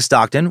inmate, Dennis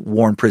Stockton,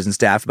 warned prison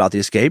staff about the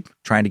escape,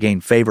 trying to gain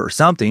favor or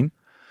something.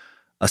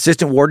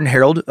 Assistant Warden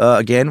Harold,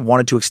 again,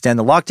 wanted to extend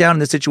the lockdown in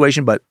this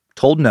situation, but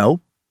told no.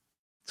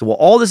 So while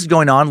all this is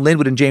going on,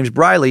 Linwood and James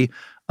Briley,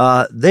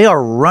 they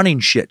are running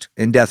shit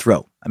in death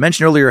row. I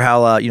mentioned earlier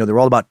how, they're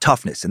all about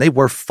toughness, and they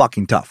were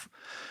fucking tough.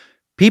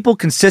 People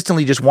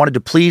consistently just wanted to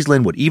please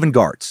Linwood, even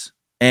guards.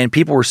 And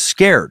people were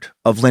scared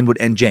of Linwood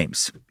and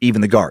James,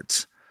 even the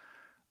guards.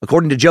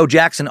 According to Joe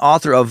Jackson,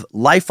 author of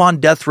Life on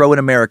Death Row in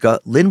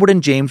America, Linwood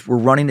and James were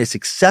running a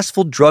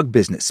successful drug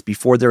business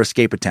before their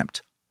escape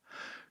attempt.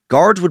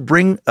 Guards would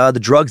bring the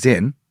drugs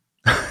in,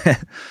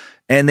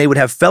 and they would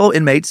have fellow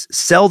inmates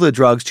sell the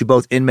drugs to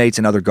both inmates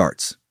and other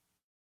guards.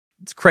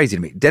 It's crazy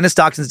to me. Dennis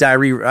Stockton's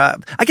diary,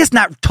 I guess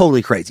not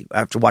totally crazy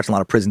after watching a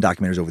lot of prison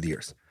documentaries over the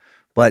years.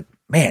 But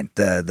man,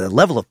 the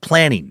level of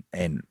planning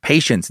and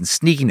patience and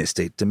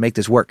sneakiness to make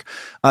this work.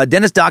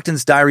 Dennis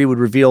Stockton's diary would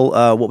reveal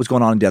what was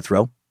going on in death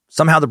row.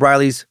 Somehow the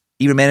Brileys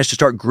even managed to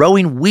start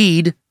growing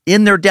weed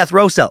in their death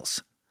row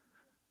cells.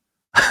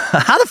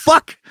 How the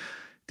fuck?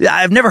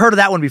 I've never heard of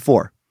that one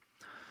before.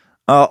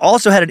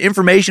 also had an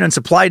information and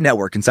supply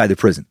network inside the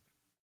prison.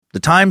 The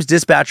Times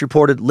Dispatch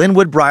reported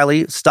Linwood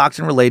Briley,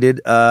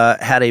 Stockton-related,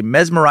 had a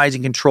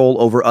mesmerizing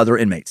control over other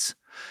inmates.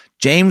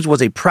 James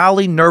was a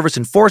prowly, nervous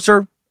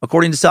enforcer,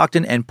 according to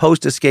Stockton, and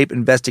post-escape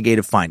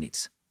investigative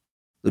findings.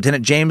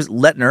 Lieutenant James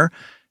Lettner,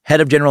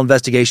 head of general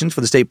investigations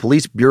for the State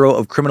Police Bureau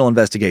of Criminal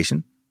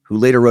Investigation, who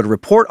later wrote a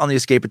report on the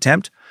escape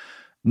attempt,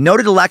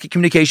 noted a lack of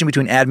communication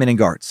between admin and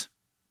guards.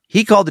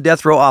 He called the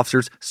death row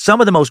officers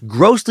some of the most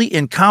grossly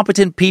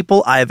incompetent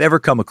people I have ever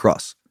come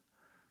across.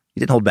 He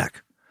didn't hold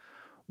back.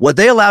 What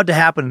they allowed to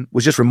happen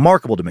was just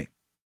remarkable to me.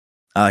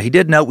 He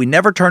did note we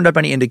never turned up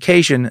any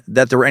indication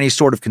that there were any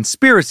sort of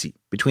conspiracy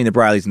between the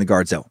Brileys and the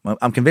guards, though.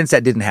 I'm convinced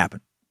that didn't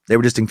happen. They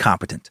were just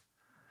incompetent.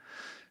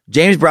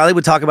 James Briley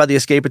would talk about the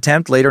escape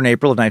attempt later in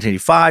April of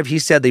 1985. He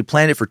said they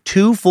planned it for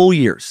 2 full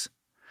years.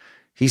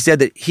 He said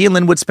that he and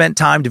Linwood spent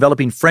time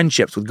developing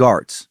friendships with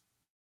guards.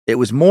 It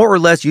was more or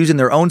less using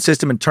their own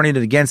system and turning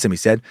it against him, he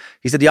said.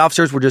 He said the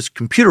officers were just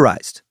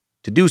computerized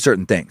to do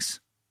certain things.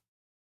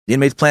 The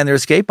inmates planned their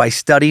escape by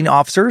studying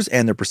officers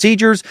and their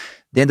procedures.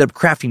 They ended up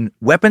crafting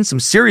weapons, some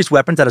serious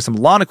weapons out of some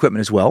lawn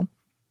equipment as well.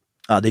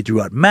 They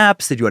drew out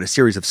maps, they drew out a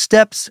series of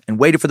steps, and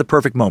waited for the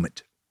perfect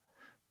moment.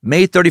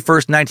 May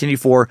 31st,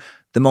 1984,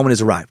 the moment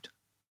has arrived.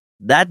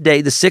 That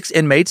day, the 6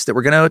 inmates that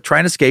were going to try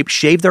and escape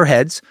shaved their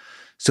heads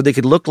so they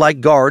could look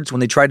like guards when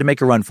they tried to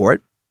make a run for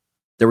it.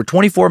 There were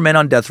 24 men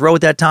on death row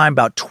at that time.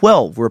 About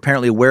 12 were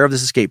apparently aware of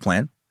this escape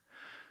plan.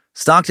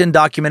 Stockton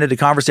documented a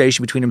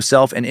conversation between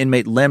himself and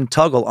inmate Lem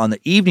Tuggle on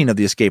the evening of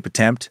the escape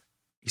attempt.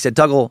 He said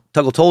Tuggle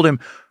told him,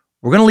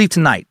 "We're going to leave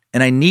tonight,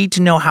 and I need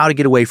to know how to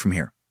get away from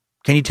here.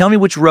 Can you tell me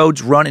which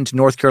roads run into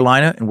North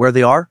Carolina and where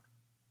they are?"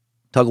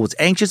 Tuggle was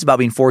anxious about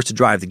being forced to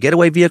drive the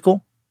getaway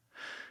vehicle.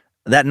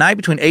 That night,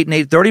 between 8 and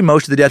 8:30,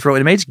 most of the death row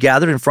inmates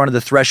gathered in front of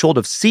the threshold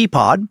of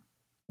C-Pod,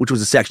 which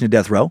was a section of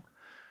death row.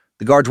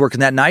 The guards working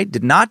that night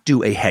did not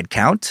do a head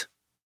count.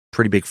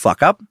 Pretty big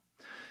fuck up.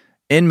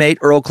 Inmate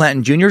Earl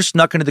Clanton Jr.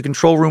 snuck into the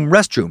control room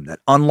restroom, that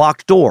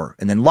unlocked door,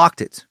 and then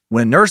locked it.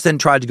 When a nurse then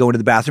tried to go into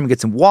the bathroom and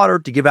get some water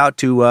to give out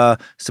to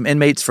some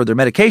inmates for their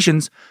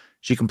medications,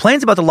 she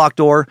complains about the locked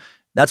door.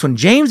 That's when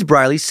James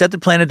Briley set the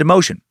plan into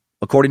motion,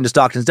 according to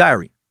Stockton's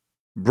diary.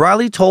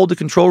 Briley told the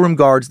control room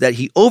guards that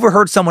he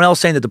overheard someone else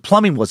saying that the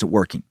plumbing wasn't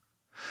working.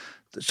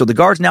 So the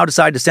guards now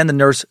decide to send the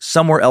nurse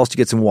somewhere else to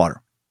get some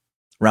water.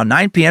 Around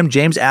 9 p.m.,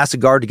 James asked the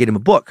guard to get him a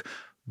book.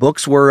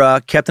 Books were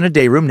kept in a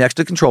day room next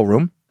to the control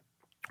room.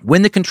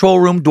 When the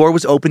control room door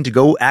was open to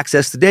go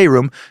access the day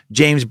room,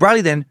 James Briley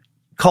then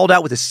called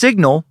out with a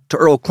signal to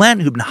Earl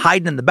Clanton, who'd been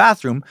hiding in the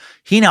bathroom.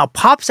 He now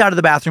pops out of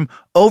the bathroom,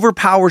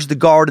 overpowers the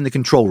guard in the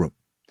control room.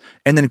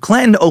 And then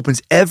Clanton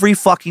opens every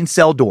fucking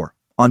cell door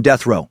on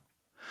death row.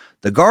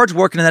 The guards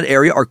working in that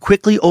area are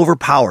quickly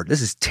overpowered.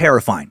 This is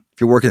terrifying.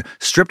 If you're working,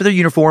 stripped of their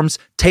uniforms,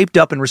 taped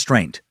up and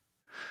restrained.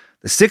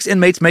 The 6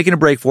 inmates making a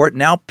break for it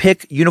now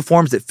pick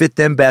uniforms that fit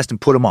them best and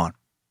put them on.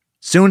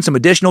 Soon, some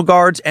additional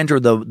guards enter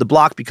the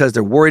block because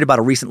they're worried about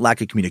a recent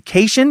lack of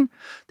communication.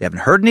 They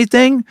haven't heard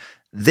anything.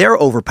 They're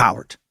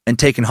overpowered and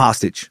taken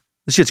hostage.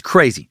 This shit's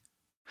crazy.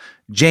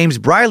 James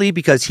Briley,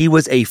 because he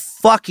was a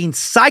fucking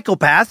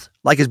psychopath,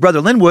 like his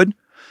brother Linwood,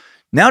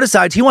 now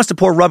decides he wants to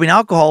pour rubbing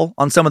alcohol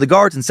on some of the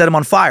guards and set them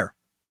on fire.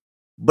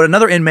 But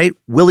another inmate,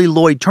 Willie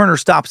Lloyd Turner,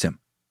 stops him.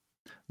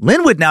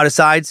 Linwood now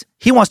decides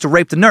he wants to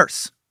rape the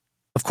nurse.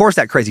 Of course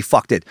that crazy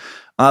fuck did.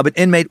 But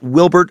inmate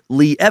Wilbert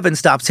Lee Evans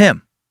stops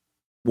him.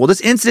 Well,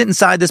 this incident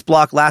inside this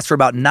block lasts for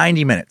about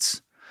 90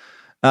 minutes.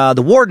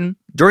 The warden,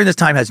 during this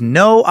time, has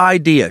no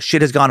idea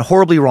shit has gone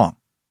horribly wrong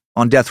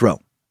on death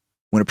row.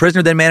 When a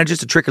prisoner then manages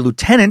to trick a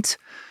lieutenant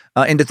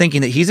into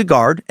thinking that he's a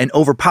guard and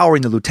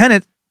overpowering the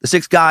lieutenant, the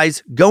 6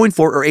 guys going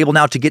for it are able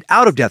now to get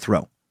out of death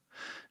row.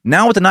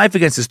 Now with a knife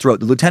against his throat,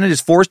 the lieutenant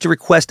is forced to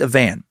request a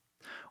van.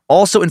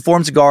 Also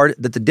informs the guard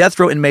that the death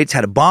row inmates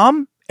had a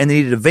bomb and they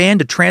needed a van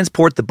to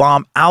transport the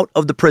bomb out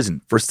of the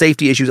prison for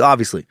safety issues,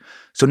 obviously.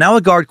 So now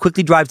a guard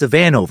quickly drives the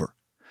van over.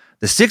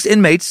 The 6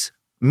 inmates,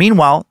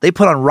 meanwhile, they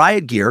put on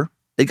riot gear.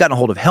 They've gotten a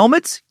hold of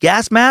helmets,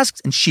 gas masks,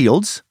 and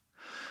shields.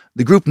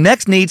 The group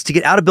next needs to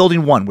get out of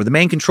Building 1, where the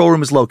main control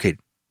room is located.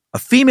 A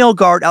female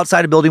guard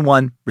outside of Building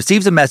 1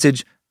 receives a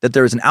message that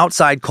there is an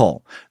outside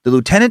call. The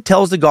lieutenant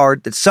tells the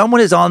guard that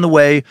someone is on the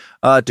way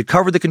to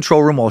cover the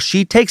control room while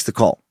she takes the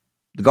call.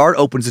 The guard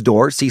opens the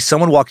door, sees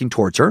someone walking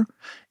towards her.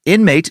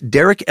 Inmate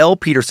Derek L.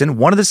 Peterson,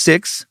 one of the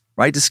 6,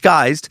 right,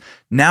 disguised,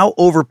 now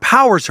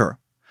overpowers her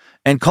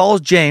and calls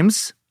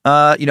James,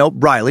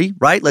 Briley,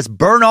 right? Let's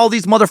burn all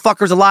these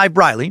motherfuckers alive,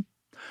 Briley.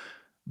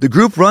 The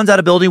group runs out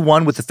of Building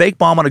 1 with the fake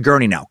bomb on a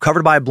gurney now,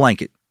 covered by a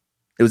blanket.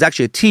 It was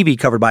actually a TV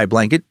covered by a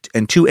blanket,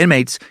 and 2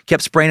 inmates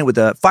kept spraying it with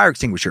fire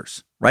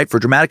extinguishers, right, for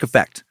dramatic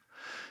effect.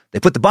 They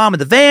put the bomb in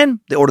the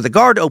van. They order the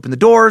guard to open the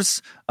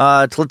doors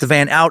to let the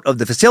van out of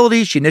the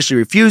facility. She initially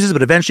refuses,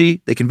 but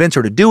eventually they convince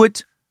her to do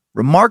it.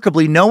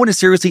 Remarkably, no one is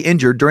seriously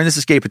injured during this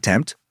escape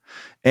attempt,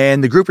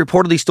 and the group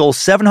reportedly stole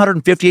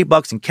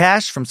 $758 in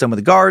cash from some of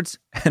the guards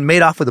and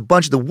made off with a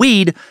bunch of the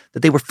weed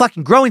that they were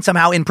fucking growing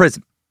somehow in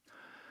prison.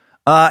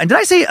 And did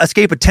I say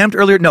escape attempt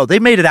earlier? No, they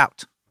made it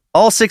out.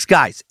 All 6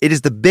 guys. It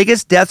is the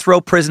biggest death row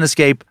prison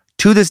escape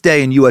to this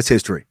day in U.S.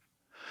 history.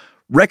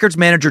 Records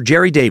manager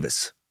Jerry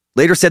Davis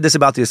later said this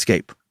about the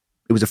escape.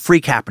 It was a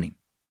freak happening.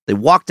 They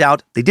walked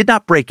out. They did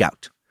not break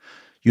out.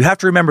 You have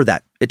to remember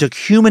that. It took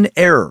human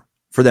error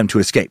for them to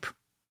escape.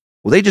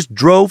 Well, they just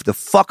drove the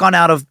fuck on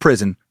out of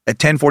prison at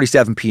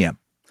 10:47 p.m.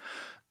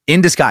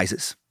 in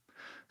disguises.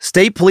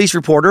 State police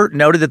reporter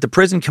noted that the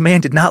prison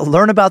command did not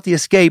learn about the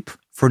escape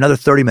for another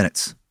 30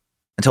 minutes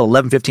until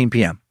 11:15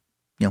 p.m.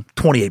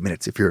 28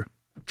 minutes if you're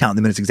counting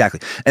the minutes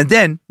exactly. And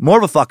then, more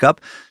of a fuck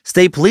up,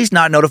 state police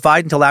not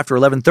notified until after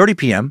 11:30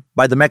 p.m.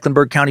 by the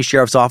Mecklenburg County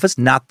Sheriff's Office,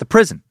 not the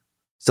prison.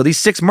 So these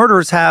 6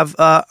 murderers have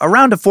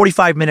around a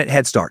 45-minute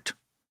head start.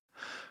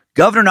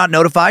 Governor not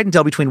notified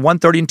until between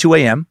 1:30 and 2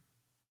 a.m.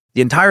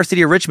 The entire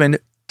city of Richmond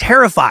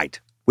terrified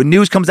when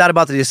news comes out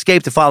about the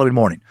escape the following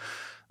morning.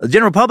 The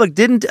general public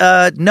didn't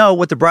know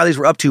what the Brileys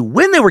were up to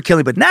when they were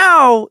killing, but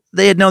now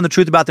they had known the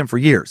truth about them for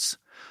years.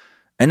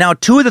 And now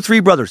 2 of the 3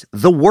 brothers,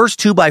 the worst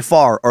 2 by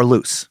far, are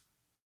loose.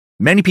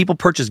 Many people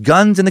purchased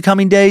guns in the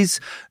coming days.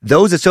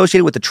 Those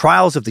associated with the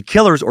trials of the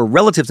killers or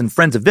relatives and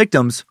friends of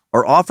victims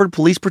are offered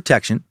police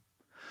protection.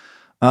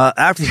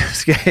 After the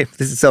escape,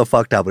 this is so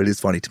fucked up, but it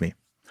is funny to me.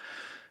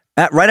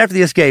 Right after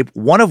the escape,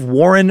 one of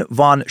Warren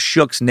Von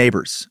Schuck's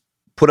neighbors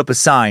put up a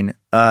sign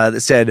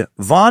that said,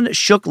 "Von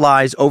Schuck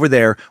lies over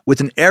there," with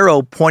an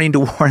arrow pointing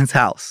to Warren's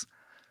house.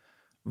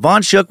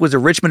 Von Schuck was a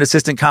Richmond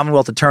assistant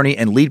Commonwealth attorney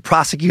and lead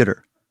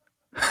prosecutor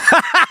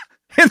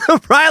in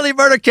the Briley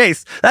murder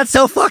case. That's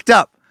so fucked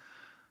up,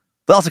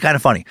 but also kind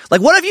of funny.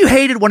 Like, what if you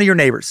hated one of your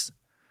neighbors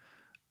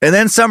and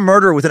then some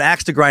murderer with an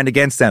axe to grind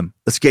against them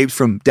escapes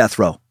from death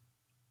row?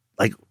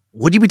 Like,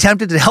 would you be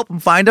tempted to help him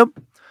find him?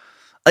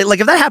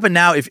 Like if that happened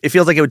now, it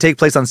feels like it would take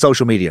place on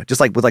social media,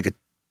 just like with like a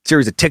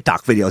series of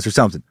TikTok videos or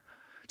something.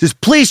 Just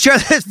please share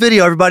this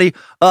video, everybody.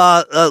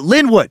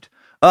 Linwood,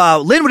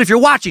 if you're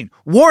watching,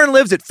 Warren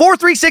lives at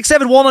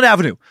 4367 Walnut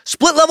Avenue,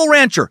 split level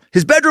rancher.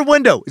 His bedroom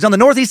window is on the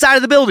northeast side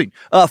of the building,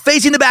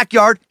 facing the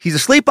backyard. He's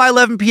asleep by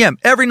 11 p.m.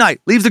 every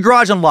night, leaves the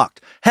garage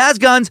unlocked, has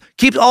guns,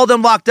 keeps all of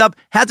them locked up,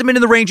 hasn't been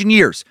in the range in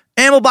years.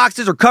 Ammo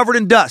boxes are covered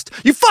in dust.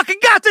 You fucking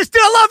got this,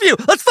 dude. I love you.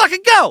 Let's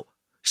fucking go.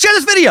 Share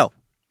this video.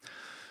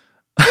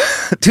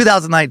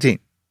 2019.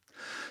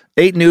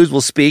 8 News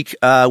will speak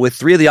with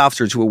 3 of the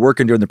officers who were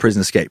working during the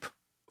prison escape.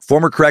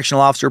 Former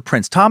correctional officer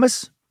Prince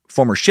Thomas,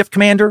 former shift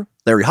commander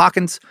Larry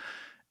Hawkins,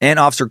 and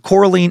Officer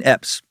Coraline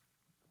Epps.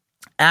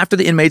 After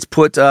the inmates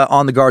put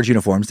on the guards'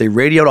 uniforms, they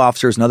radioed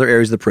officers in other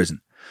areas of the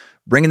prison,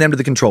 bringing them to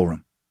the control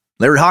room.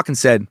 Larry Hawkins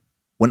said,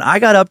 "When I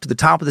got up to the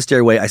top of the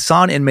stairway, I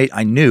saw an inmate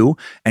I knew,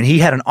 and he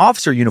had an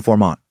officer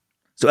uniform on.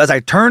 So as I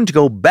turned to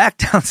go back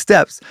down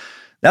steps,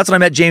 that's when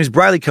I met James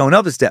Briley coming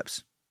up the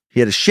steps. He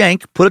had a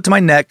shank, put it to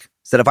my neck,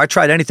 said if I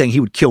tried anything, he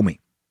would kill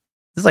me."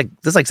 This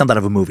is like something out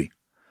of a movie.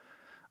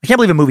 I can't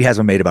believe a movie has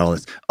been made about all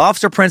this.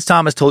 Officer Prince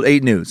Thomas told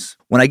 8 News,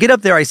 "When I get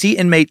up there, I see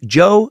inmate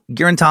Joe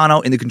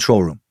Garantano in the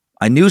control room.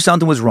 I knew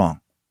something was wrong.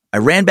 I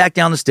ran back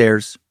down the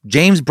stairs.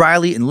 James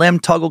Briley and Lem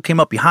Tuggle came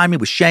up behind me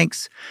with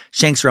shanks.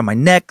 Shanks around my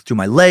neck, through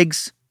my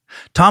legs.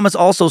 Thomas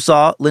also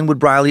saw Linwood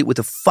Briley with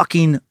a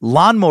fucking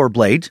lawnmower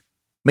blade.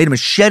 Made a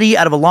machete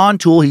out of a lawn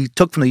tool he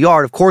took from the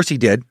yard. Of course he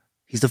did.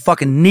 He's the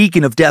fucking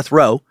Negan of death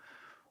row.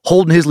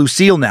 Holding his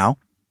Lucille now.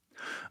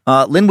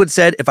 Linwood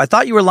said, if I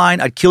thought you were lying,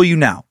 I'd kill you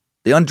now.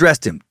 They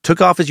undressed him, took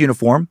off his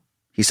uniform.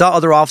 He saw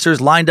other officers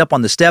lined up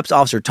on the steps.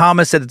 Officer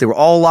Thomas said that they were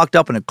all locked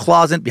up in a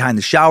closet behind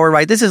the shower,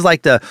 right? This is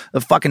like the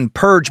fucking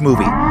Purge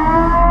movie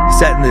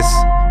set in this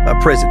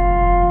prison.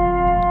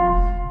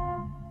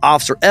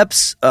 Officer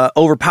Epps,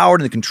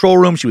 overpowered in the control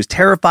room. She was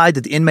terrified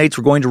that the inmates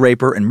were going to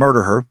rape her and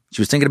murder her.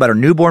 She was thinking about her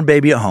newborn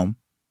baby at home.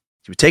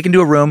 She was taken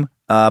to a room,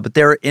 but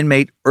their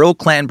inmate, Earl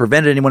Clanton,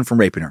 prevented anyone from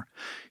raping her.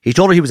 He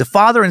told her he was a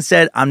father and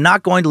said, I'm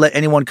not going to let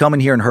anyone come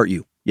in here and hurt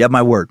you. You have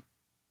my word.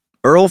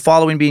 Earl,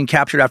 following being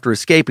captured after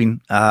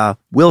escaping,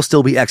 will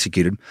still be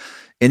executed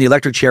in the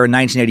electric chair in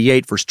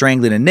 1988 for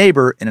strangling a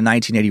neighbor in a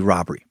 1980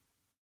 robbery.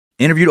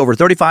 Interviewed over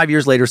 35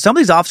 years later, some of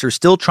these officers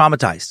still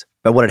traumatized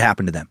by what had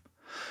happened to them.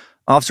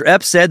 Officer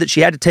Epps said that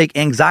she had to take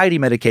anxiety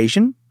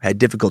medication, had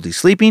difficulty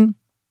sleeping.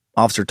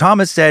 Officer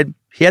Thomas said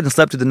he hadn't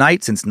slept through the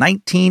night since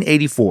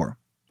 1984.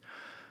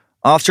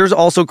 Officers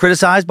also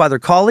criticized by their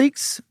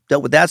colleagues,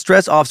 dealt with that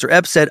stress. Officer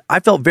Epps said, I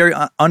felt very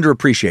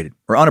underappreciated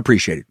or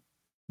unappreciated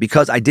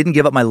because I didn't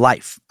give up my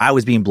life. I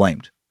was being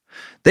blamed.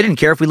 They didn't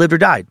care if we lived or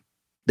died.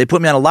 They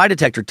put me on a lie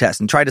detector test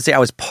and tried to say I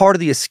was part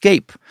of the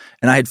escape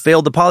and I had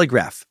failed the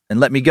polygraph and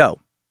let me go.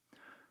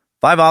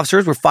 5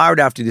 officers were fired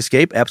after the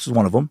escape. Epps was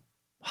one of them.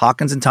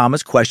 Hawkins and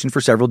Thomas questioned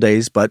for several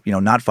days, but,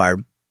 not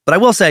fired. But I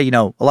will say, a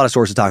lot of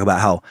sources talk about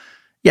how,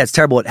 yeah, it's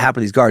terrible what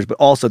happened to these guards, but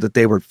also that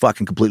they were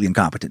fucking completely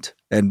incompetent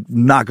and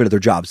not good at their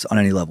jobs on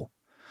any level.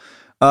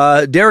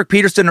 Derek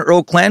Peterson and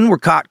Earl Clanton were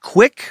caught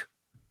quick.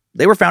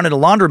 They were found in a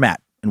laundromat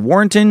in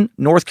Warrenton,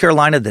 North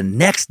Carolina the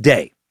next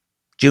day,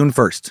 June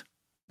 1st.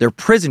 Their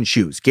prison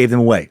shoes gave them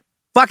away.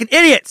 Fucking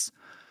idiots!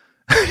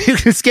 You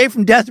can escape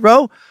from death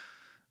row,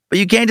 but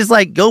you can't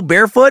just go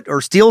barefoot or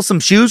steal some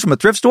shoes from a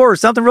thrift store or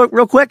something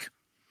real quick.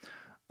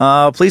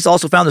 Police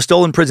also found the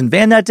stolen prison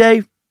van that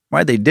day.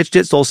 Right, they ditched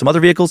it, stole some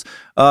other vehicles.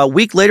 A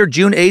week later,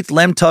 June 8th,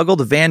 Lem Tuggle,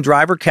 the van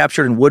driver,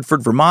 captured in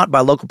Woodford, Vermont by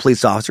a local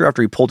police officer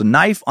after he pulled a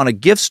knife on a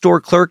gift store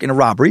clerk in a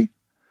robbery.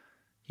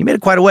 He made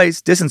it quite a ways,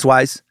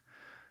 distance-wise.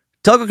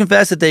 Tuggle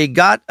confessed that they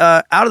got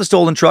out of the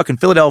stolen truck in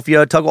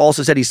Philadelphia. Tuggle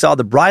also said he saw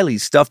the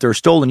Brileys stuff their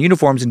stolen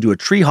uniforms into a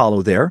tree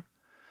hollow there,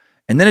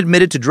 and then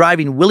admitted to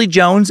driving Willie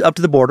Jones up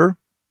to the border.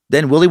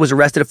 Then Willie was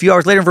arrested a few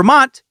hours later in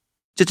Vermont,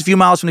 just a few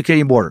miles from the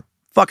Canadian border.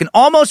 Fucking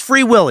almost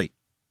free Willie.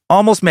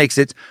 Almost makes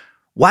it.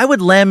 Why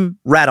would Lem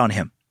rat on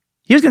him?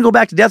 He was going to go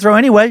back to death row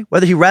anyway,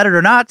 whether he ratted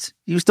or not.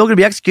 He was still going to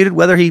be executed,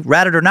 whether he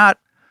ratted or not.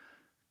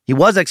 He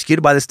was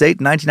executed by the state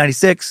in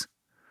 1996.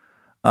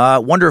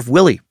 Wonder if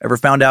Willie ever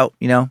found out,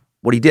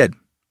 what he did.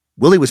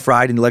 Willie was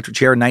fried in the electric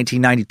chair in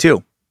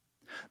 1992.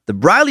 The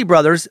Briley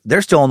brothers,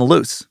 they're still on the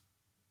loose.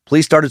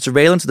 Police started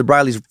surveillance of the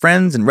Briley's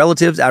friends and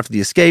relatives after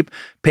the escape,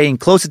 paying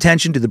close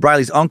attention to the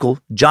Briley's uncle,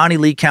 Johnny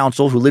Lee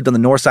Council, who lived on the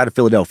north side of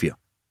Philadelphia.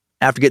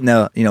 After getting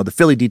the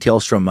Philly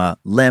details from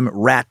Lem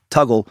Rat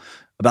Tuggle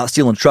about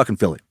stealing a truck in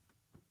Philly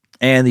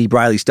and the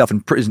Briley stuff in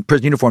prison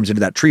uniforms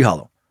into that tree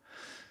hollow.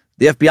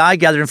 The FBI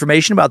gathered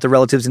information about the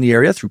relatives in the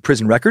area through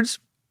prison records.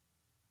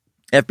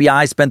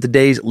 FBI spent the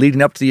days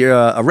leading up to the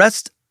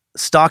arrest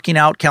stalking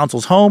out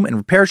Counsel's home and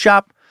repair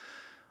shop.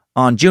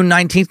 On June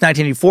 19th,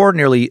 1984,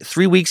 nearly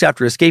 3 weeks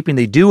after escaping,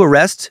 they do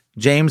arrest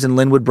James and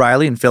Linwood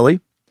Briley in Philly.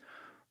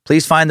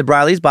 Police find the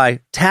Brileys by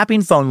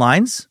tapping phone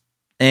lines.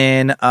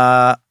 An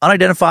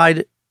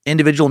unidentified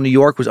individual in New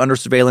York was under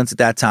surveillance at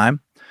that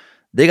time.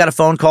 They got a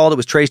phone call that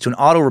was traced to an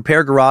auto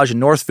repair garage in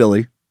North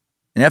Philly.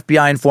 An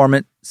FBI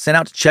informant sent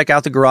out to check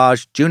out the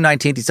garage. June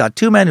 19th, he saw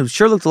two men who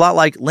sure looked a lot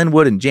like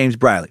Linwood and James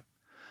Briley.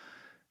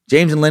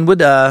 James and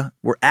Linwood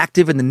were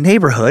active in the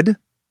neighborhood,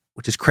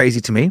 which is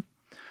crazy to me.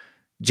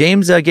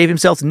 James gave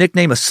himself the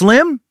nickname of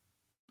Slim.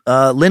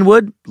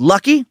 Linwood,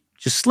 Lucky.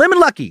 Just Slim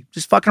and Lucky.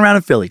 Just fucking around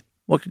in Philly.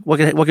 What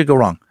could go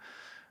wrong?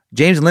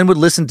 James and Linwood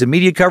listened to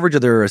media coverage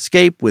of their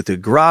escape with the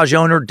garage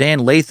owner, Dan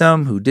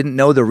Latham, who didn't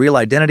know their real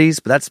identities,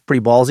 but that's pretty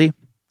ballsy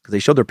because they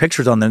showed their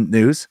pictures on the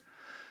news.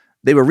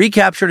 They were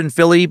recaptured in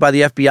Philly by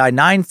the FBI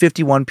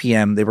 9:51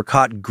 p.m. They were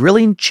caught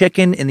grilling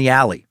chicken in the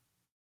alley,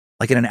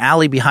 like in an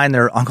alley behind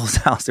their uncle's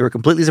house. They were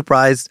completely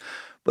surprised,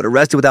 but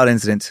arrested without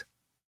incident.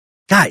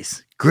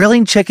 Guys,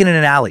 grilling chicken in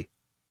an alley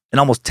at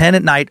almost 10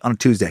 at night on a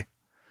Tuesday.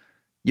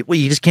 You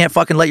just can't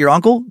fucking let your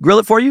uncle grill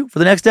it for you for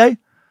the next day?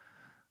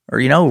 Or,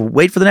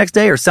 wait for the next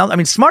day or something. I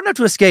mean, smart enough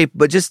to escape,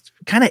 but just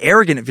kind of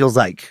arrogant, it feels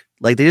like.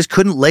 Like they just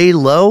couldn't lay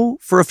low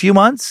for a few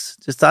months.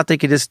 Just thought they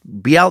could just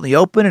be out in the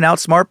open and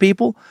outsmart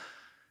people.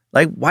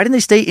 Like, why didn't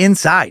they stay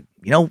inside?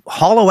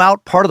 Hollow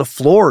out part of the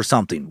floor or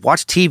something.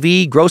 Watch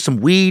TV, grow some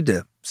weed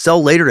to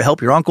sell later to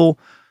help your uncle.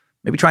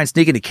 Maybe try and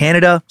sneak into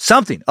Canada.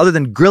 Something other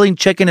than grilling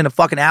chicken in a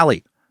fucking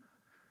alley.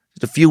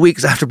 Just a few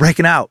weeks after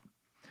breaking out.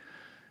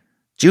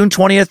 June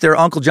 20th, their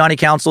uncle Johnny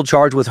Council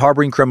charged with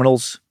harboring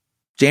criminals.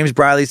 James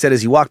Briley said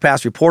as he walked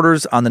past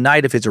reporters on the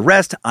night of his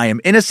arrest, "I am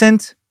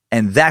innocent,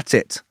 and that's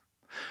it.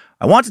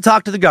 I want to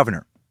talk to the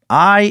governor.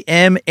 I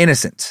am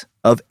innocent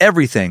of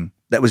everything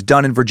that was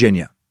done in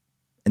Virginia."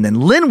 And then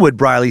Linwood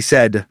Briley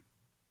said,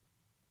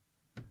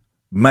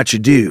 "Much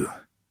ado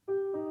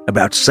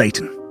about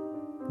Satan.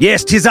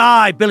 Yes, 'tis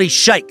I, Billy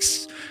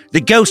Shakes,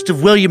 the ghost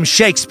of William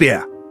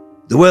Shakespeare,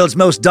 the world's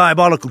most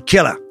diabolical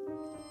killer,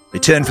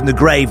 returned from the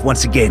grave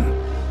once again.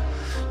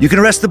 You can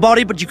arrest the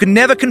body, but you can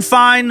never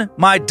confine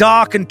my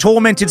dark and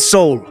tormented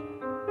soul.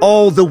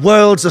 All the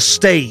world's a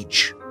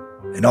stage,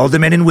 and all the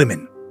men and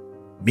women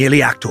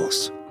merely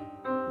actors,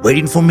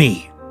 waiting for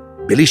me,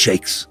 Billy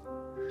Shakes,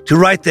 to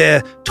write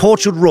their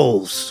tortured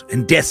roles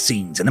and death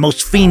scenes in the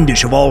most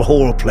fiendish of all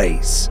horror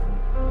plays.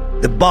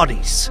 The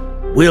bodies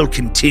will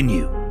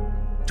continue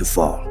to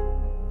fall."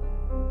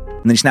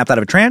 And then he snapped out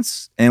of a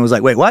trance and was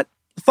like, "Wait, what?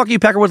 The fuck are you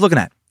Peckerwood looking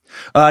at?"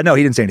 No,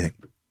 he didn't say anything.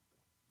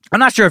 I'm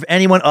not sure if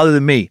anyone other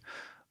than me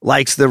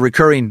likes the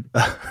recurring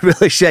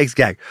Billy Shakes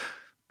gag,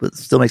 but it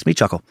still makes me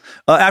chuckle.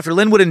 After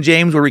Linwood and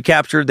James were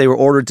recaptured, they were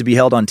ordered to be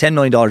held on $10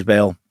 million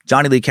bail.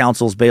 Johnny Lee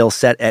Council's bail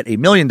set at $1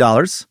 million.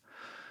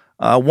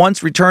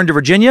 Once returned to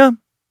Virginia,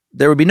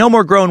 there would be no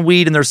more growing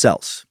weed in their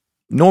cells.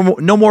 No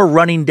more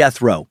running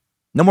death row.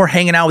 No more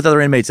hanging out with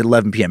other inmates at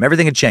 11 p.m.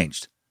 Everything had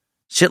changed.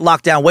 Shit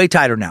locked down way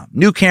tighter now.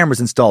 New cameras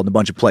installed in a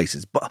bunch of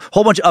places.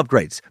 Whole bunch of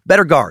upgrades.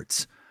 Better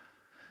guards.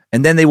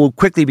 And then they will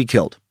quickly be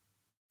killed.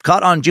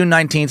 Caught on June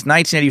 19th,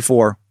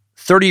 1984,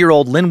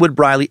 30-year-old Linwood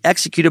Briley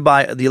executed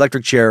by the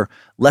electric chair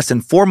less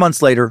than 4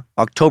 months later,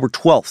 October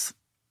 12th,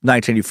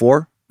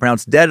 1984,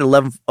 pronounced dead at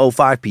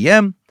 11:05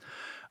 p.m.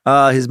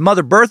 His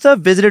mother, Bertha,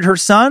 visited her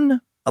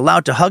son,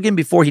 allowed to hug him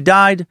before he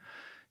died.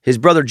 His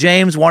brother,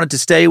 James, wanted to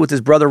stay with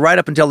his brother right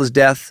up until his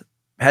death,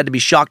 had to be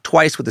shocked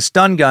twice with a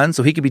stun gun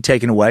so he could be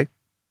taken away.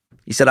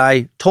 He said,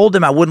 "I told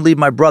him I wouldn't leave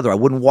my brother. I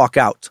wouldn't walk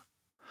out."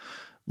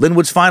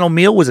 Linwood's final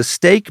meal was a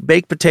steak,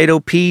 baked potato,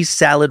 peas,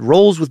 salad,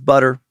 rolls with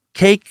butter,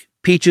 cake,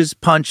 peaches,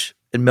 punch,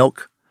 and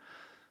milk.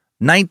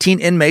 19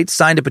 inmates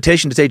signed a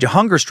petition to stage a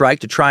hunger strike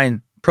to try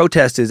and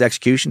protest his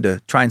execution,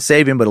 to try and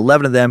save him, but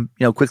 11 of them,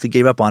 quickly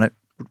gave up on it,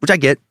 which I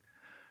get.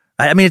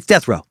 I mean, it's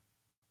death row.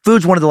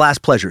 Food's one of the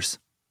last pleasures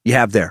you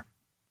have there.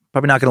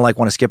 Probably not going to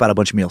want to skip out a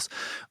bunch of meals.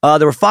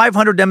 There were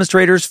 500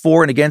 demonstrators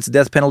for and against the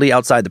death penalty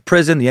outside the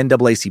prison. The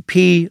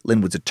NAACP,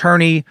 Linwood's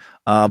attorney,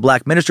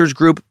 Black Ministers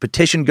Group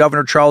petitioned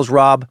Governor Charles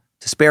Robb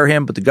to spare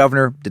him, but the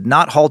governor did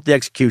not halt the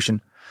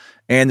execution,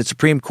 and the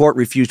Supreme Court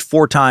refused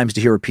 4 times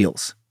to hear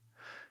appeals.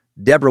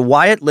 Deborah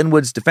Wyatt,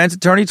 Linwood's defense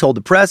attorney, told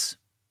the press,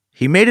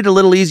 "He made it a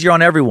little easier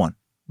on everyone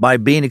by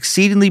being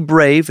exceedingly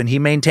brave, and he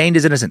maintained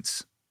his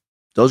innocence."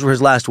 Those were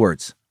his last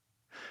words.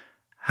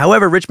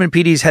 However, Richmond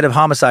PD's head of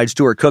homicide,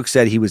 Stuart Cook,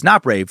 said he was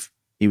not brave.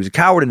 He was a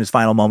coward in his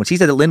final moments. He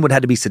said that Linwood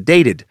had to be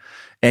sedated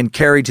and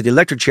carried to the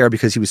electric chair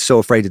because he was so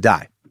afraid to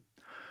die.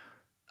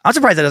 I'm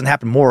surprised that doesn't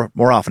happen more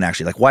often,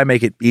 actually. Like, why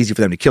make it easy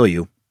for them to kill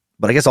you?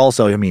 But I guess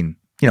also, I mean,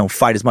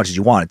 fight as much as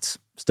you want. It's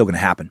still going to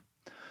happen.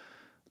 A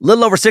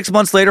little over 6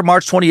 months later,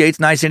 March 28th,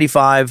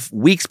 1985,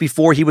 weeks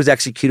before he was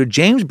executed,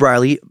 James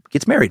Briley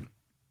gets married.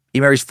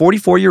 He marries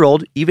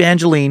 44-year-old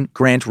Evangeline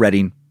Grant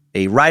Redding,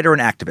 a writer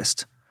and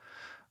activist.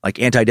 Like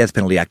anti-death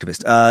penalty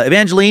activist.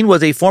 Evangeline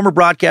was a former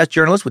broadcast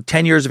journalist with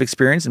 10 years of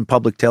experience in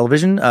public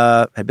television,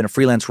 had been a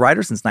freelance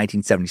writer since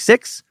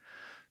 1976,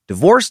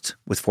 divorced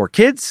with 4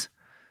 kids.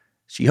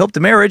 She hoped the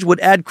marriage would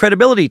add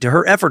credibility to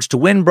her efforts to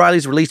win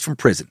Briley's release from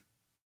prison.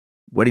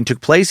 Wedding took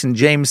place in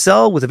James'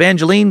 cell with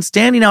Evangeline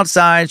standing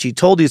outside. She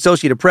told the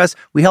Associated Press,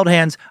 "We held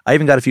hands. I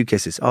even got a few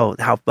kisses." Oh,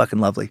 how fucking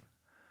lovely.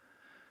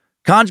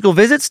 Conjugal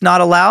visits not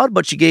allowed,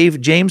 but she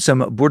gave James some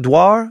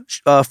boudoir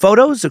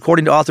photos,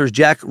 according to authors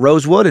Jack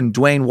Rosewood and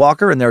Dwayne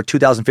Walker in their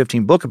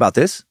 2015 book about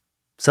this.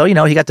 So, he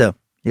got to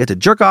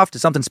jerk off to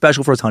something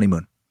special for his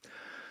honeymoon.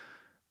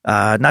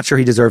 Not sure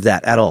he deserved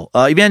that at all.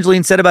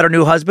 Evangeline said about her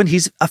new husband,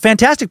 "He's a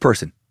fantastic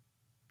person."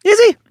 Is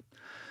he?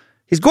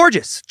 He's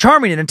gorgeous,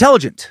 charming, and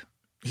intelligent.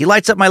 He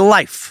lights up my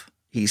life.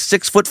 He's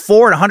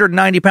 6'4" and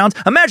 190 pounds.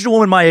 Imagine a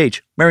woman my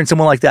age marrying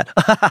someone like that.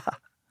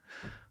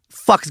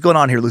 Fuck is going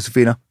on here,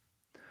 Lucifina?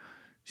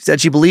 She said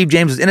she believed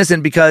James was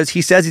innocent because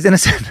he says he's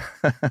innocent.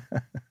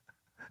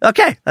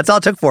 Okay, that's all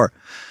it took for her.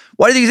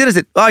 Why do you think he's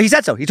innocent? Oh, he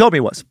said so. He told me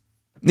he was.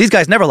 These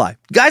guys never lie.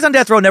 Guys on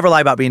death row never lie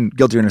about being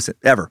guilty or innocent,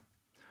 ever.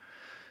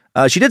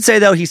 She did say,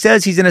 though, he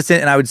says he's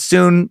innocent, and I would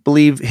soon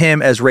believe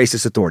him as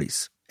racist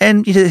authorities.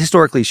 And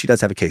historically, she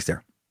does have a case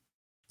there.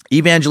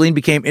 Evangeline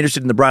became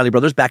interested in the Briley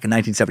brothers back in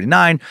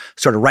 1979,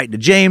 started writing to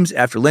James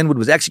after Linwood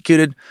was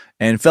executed,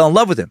 and fell in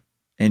love with him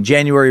in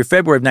January or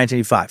February of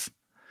 1985.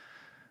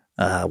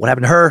 What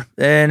happened to her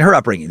and her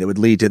upbringing that would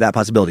lead to that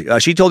possibility?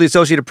 She told the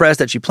Associated Press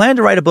that she planned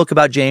to write a book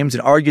about James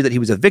and argue that he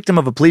was a victim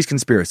of a police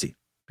conspiracy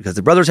because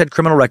the brothers had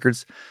criminal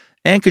records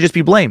and could just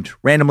be blamed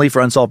randomly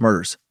for unsolved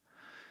murders.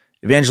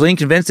 Evangeline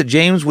convinced that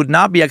James would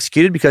not be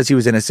executed because he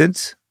was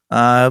innocent,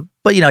 but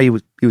he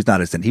was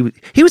not innocent.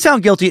 He was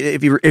found guilty,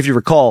 if you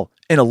recall,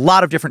 in a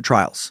lot of different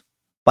trials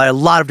by a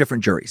lot of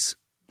different juries.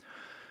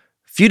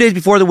 A few days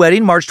before the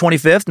wedding, March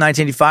 25th,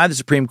 1985, the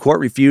Supreme Court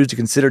refused to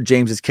consider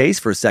James's case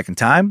for a second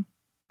time.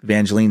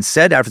 Evangeline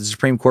said after the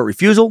Supreme Court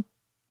refusal,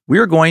 "We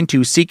are going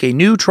to seek a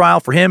new trial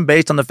for him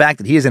based on the fact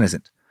that he is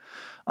innocent.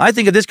 I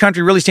think if this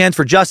country really stands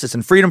for justice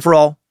and freedom for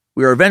all,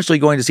 we are eventually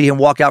going to see him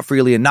walk out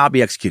freely and not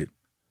be executed."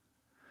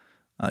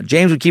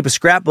 James would keep a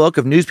scrapbook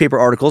of newspaper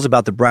articles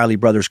about the Briley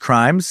brothers'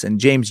 crimes, and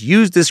James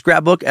used this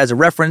scrapbook as a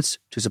reference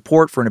to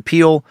support for an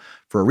appeal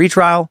for a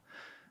retrial.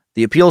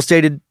 The appeal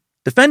stated,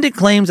 "Defendant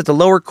claims that the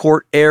lower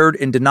court erred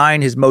in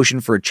denying his motion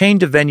for a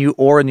change of venue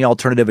or, in the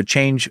alternative, a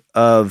change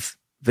of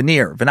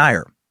veneer.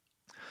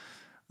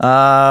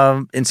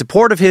 In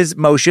support of his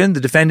motion,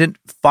 the defendant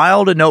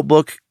filed a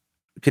notebook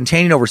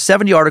containing over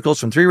 70 articles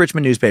from 3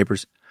 Richmond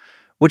newspapers,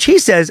 which he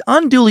says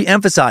unduly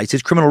emphasized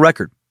his criminal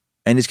record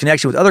and his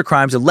connection with other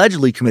crimes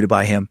allegedly committed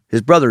by him,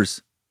 his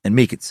brothers, and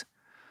Meekins."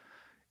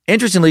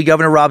 Interestingly,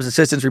 Governor Robb's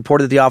assistants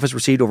reported that the office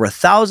received over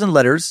 1,000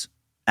 letters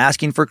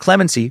asking for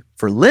clemency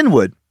for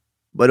Linwood,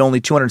 but only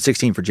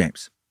 216 for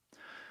James.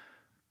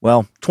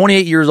 Well,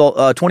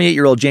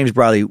 28-year-old James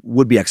Briley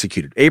would be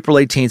executed April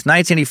 18th,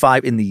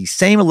 1985, in the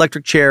same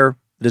electric chair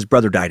that his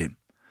brother died in.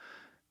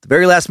 The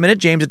very last minute,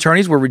 James'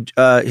 attorneys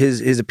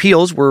his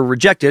appeals were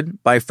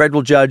rejected by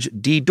federal judge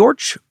D.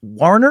 Dorch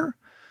Warner.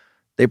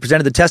 They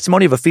presented the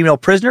testimony of a female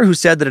prisoner who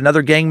said that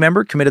another gang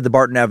member committed the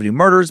Barton Avenue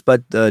murders,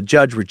 but the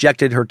judge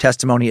rejected her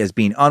testimony as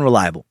being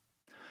unreliable.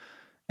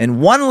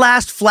 And one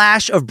last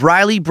flash of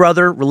Briley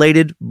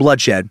brother-related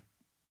bloodshed.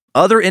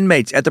 Other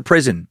inmates at the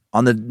prison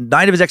on the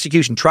night of his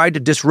execution tried to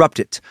disrupt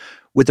it.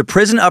 With the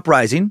prison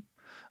uprising,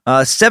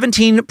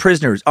 17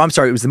 prisoners,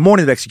 it was the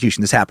morning of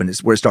execution this happened,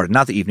 is where it started,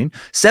 not the evening.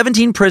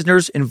 17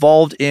 prisoners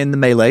involved in the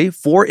melee.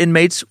 4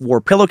 inmates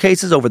wore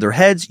pillowcases over their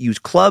heads,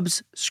 used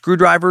clubs,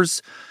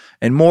 screwdrivers,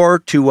 and more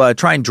to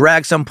try and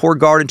drag some poor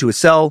guard into a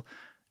cell.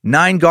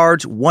 9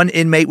 guards, 1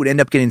 inmate would end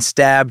up getting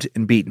stabbed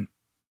and beaten.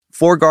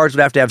 4 guards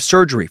would have to have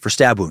surgery for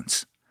stab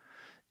wounds.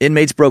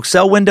 Inmates broke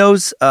cell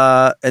windows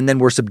and then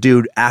were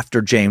subdued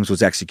after James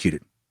was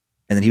executed.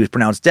 And then he was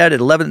pronounced dead at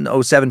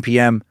 11:07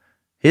 p.m.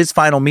 His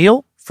final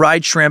meal,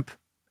 fried shrimp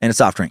and a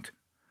soft drink.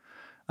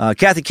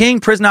 Kathy King,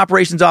 prison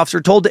operations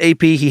officer, told the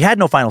AP he had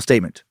no final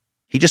statement.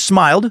 He just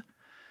smiled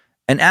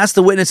and asked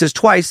the witnesses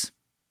twice,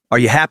 Are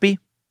you happy?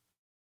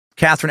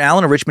 Catherine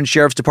Allen, a Richmond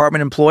Sheriff's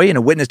Department employee and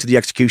a witness to the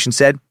execution,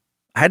 said,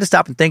 I had to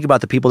stop and think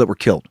about the people that were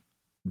killed.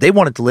 They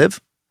wanted to live.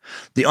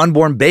 The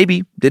unborn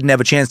baby didn't have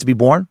a chance to be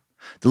born.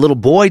 The little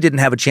boy didn't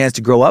have a chance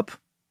to grow up.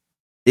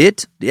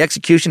 The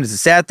execution is a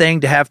sad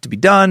thing to have to be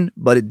done,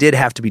 but it did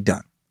have to be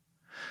done.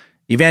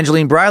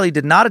 Evangeline Briley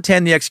did not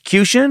attend the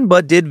execution,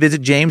 but did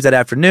visit James that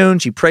afternoon.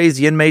 She praised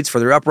the inmates for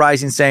their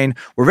uprising, saying,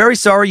 we're very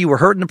sorry you were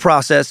hurt in the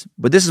process,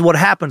 but this is what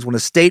happens when a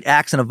state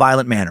acts in a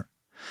violent manner.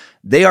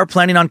 They are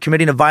planning on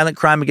committing a violent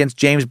crime against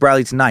James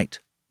Briley tonight.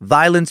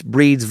 Violence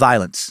breeds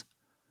violence.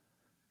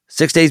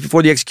 6 days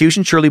before the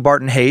execution, Shirley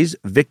Barton Hayes,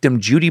 victim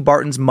Judy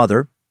Barton's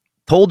mother,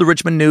 told the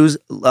Richmond News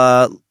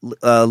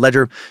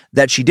Ledger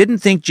that she didn't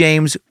think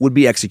James would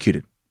be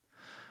executed.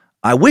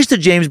 I wish that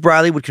James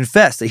Briley would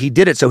confess that he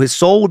did it so his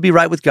soul would be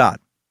right with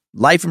God.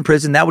 Life in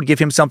prison, that would give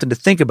him something to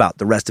think about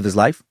the rest of his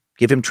life,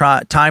 give him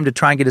time to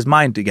try and get his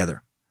mind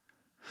together.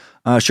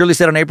 Shirley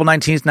said on April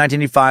 19th,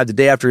 1985, the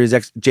day after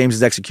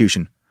James's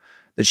execution,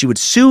 that she would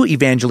sue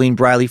Evangeline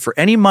Briley for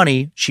any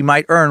money she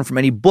might earn from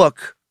any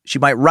book she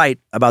might write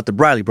about the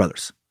Briley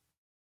brothers.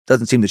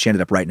 Doesn't seem that she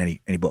ended up writing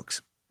any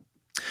books.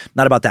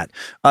 Not about that.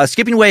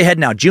 Skipping way ahead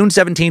now, June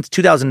 17th,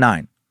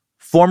 2009.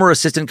 Former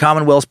Assistant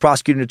Commonwealth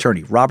Prosecuting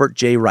Attorney Robert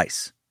J.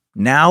 Rice,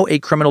 now a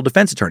criminal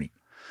defense attorney,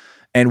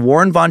 and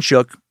Warren Von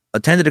Schuck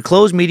attended a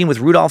closed meeting with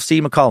Rudolph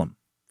C. McCollum,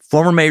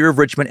 former mayor of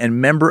Richmond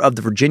and member of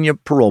the Virginia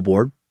Parole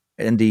Board,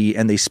 and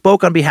they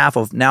spoke on behalf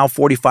of now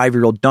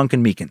 45-year-old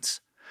Duncan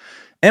Meekins.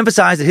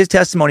 Emphasized that his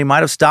testimony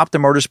might have stopped the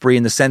murder spree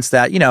in the sense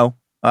that,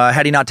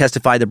 had he not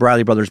testified, the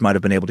Briley brothers might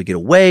have been able to get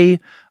away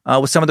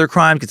with some of their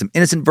crimes, get some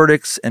innocent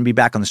verdicts, and be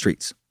back on the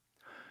streets.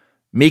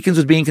 Meekins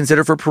was being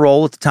considered for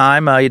parole at the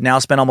time. He had now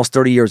spent almost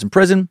 30 years in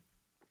prison,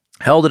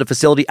 held at a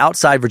facility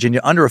outside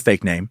Virginia under a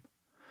fake name.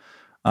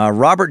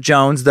 Robert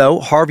Jones, though,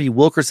 Harvey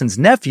Wilkerson's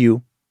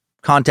nephew,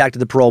 contacted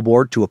the parole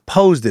board to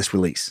oppose this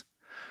release.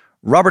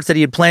 Robert said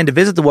he had planned to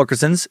visit the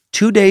Wilkersons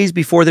 2 days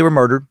before they were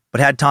murdered, but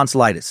had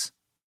tonsillitis,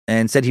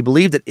 and said he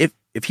believed that if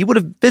he would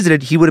have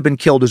visited, he would have been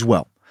killed as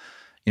well.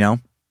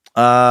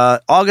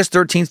 August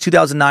 13th,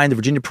 2009, the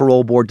Virginia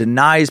Parole Board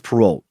denies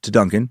parole to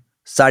Duncan,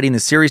 citing the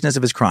seriousness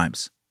of his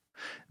crimes.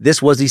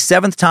 This was the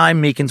 7th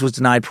time Meekins was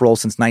denied parole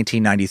since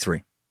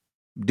 1993.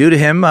 Due to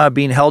him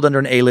being held under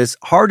an alias,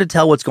 hard to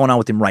tell what's going on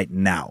with him right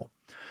now.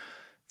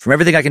 From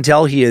everything I can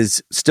tell, he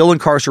is still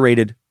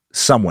incarcerated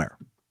somewhere,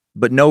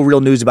 but no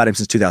real news about him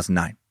since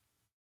 2009.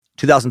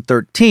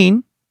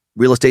 2013,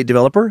 real estate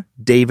developer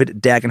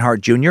David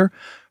Dagenhart Jr.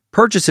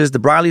 purchases the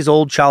Briley's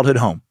old childhood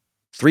home,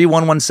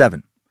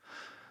 3117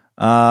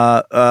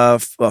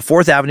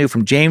 4th Avenue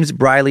from James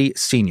Briley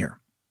Sr.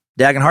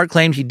 Dagenhart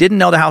claimed he didn't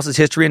know the house's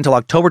history until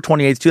October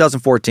 28,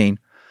 2014.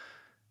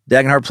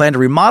 Dagenhart planned to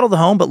remodel the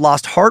home, but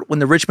lost heart when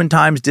the Richmond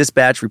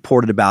Times-Dispatch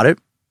reported about it.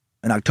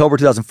 In October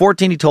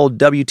 2014, he told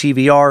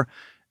WTVR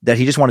that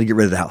he just wanted to get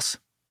rid of the house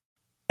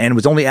and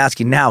was only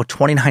asking now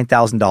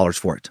 $29,000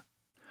 for it.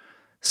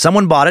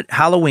 Someone bought it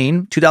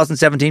Halloween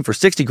 2017 for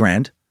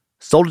 $60,000,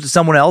 sold it to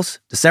someone else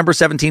December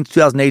 17,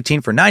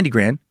 2018 for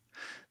 $90,000.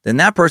 Then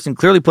that person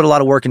clearly put a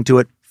lot of work into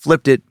it,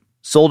 flipped it,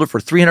 sold it for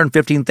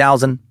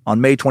 $315,000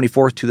 on May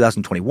 24th,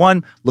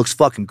 2021. Looks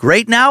fucking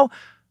great now,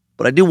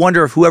 but I do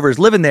wonder if whoever is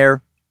living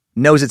there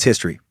knows its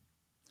history.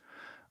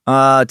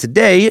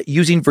 Today,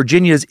 using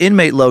Virginia's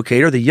inmate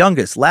locator, the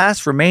youngest,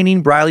 last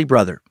remaining Briley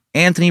brother,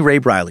 Anthony Ray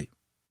Briley,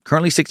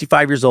 currently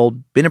 65 years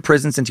old, been in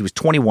prison since he was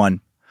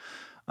 21,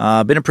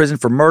 been in prison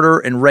for murder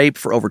and rape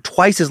for over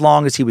twice as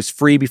long as he was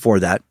free before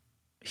that.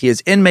 He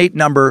is inmate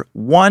number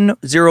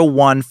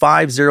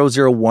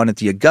 1015001 at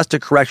the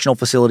Augusta Correctional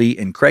Facility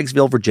in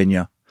Craigsville,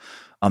 Virginia,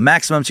 a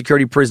maximum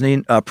security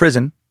prison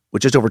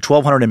with just over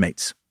 1,200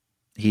 inmates.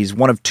 He's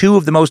one of two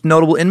of the most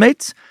notable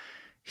inmates.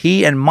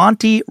 He and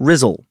Monty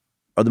Rizzle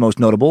are the most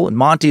notable, and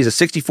Monty is a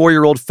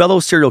 64-year-old fellow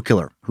serial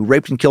killer who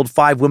raped and killed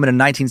 5 women in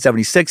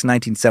 1976 and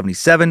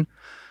 1977,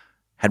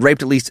 had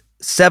raped at least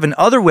 7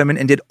 other women,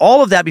 and did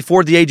all of that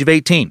before the age of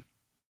 18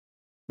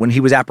 when he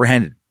was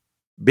apprehended.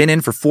 Been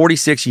in for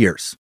 46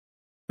 years.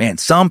 Man,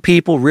 some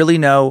people really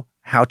know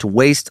how to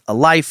waste a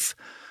life,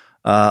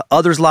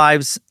 others'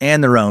 lives,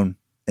 and their own,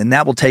 and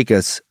that will take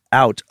us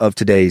out of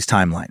today's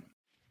timeline.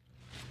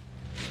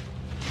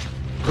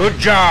 Good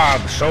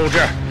job,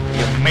 soldier.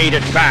 You made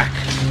it back.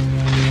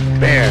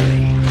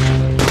 Barely.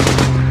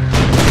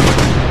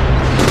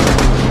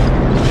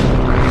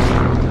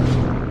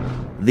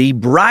 The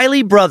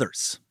Briley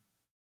brothers.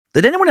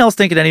 Did anyone else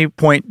think at any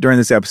point during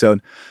this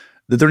episode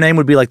that their name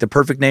would be like the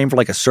perfect name for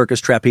like a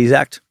circus trapeze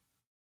act?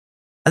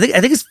 I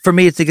think it's, for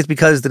me, I think it's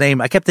because the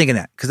name, I kept thinking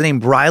that, because the name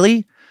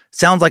Briley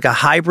sounds like a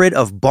hybrid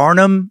of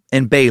Barnum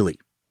and Bailey.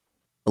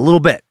 A little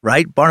bit,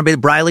 right? Barnum, Bailey,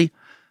 Briley.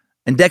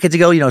 And decades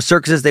ago,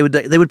 circuses, they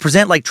would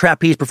present like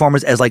trapeze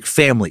performers as like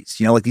families,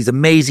 like these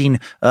amazing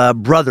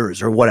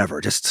brothers or whatever.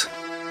 Just,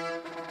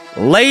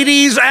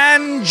 ladies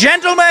and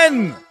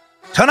gentlemen,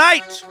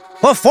 tonight,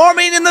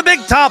 performing in the Big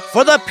Top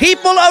for the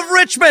people of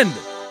Richmond,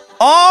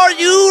 are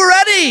you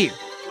ready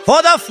for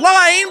the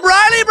Flying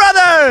Briley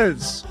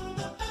Brothers?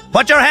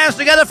 Put your hands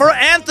together for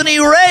Anthony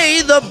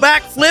Ray, the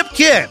backflip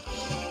kid.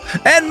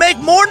 And make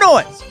more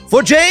noise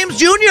for James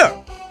Jr.,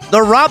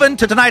 the Robin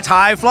to tonight's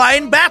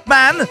high-flying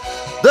Batman,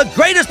 the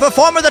greatest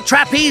performer the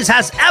trapeze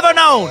has ever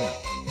known,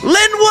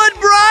 Linwood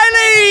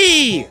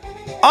Briley!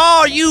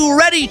 Are you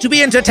ready to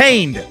be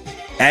entertained?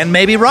 And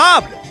maybe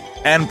robbed?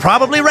 And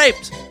probably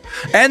raped?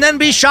 And then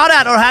be shot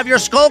at or have your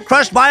skull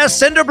crushed by a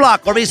cinder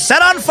block or be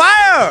set on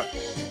fire?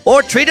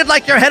 Or treated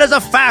like your head is a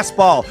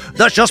fastball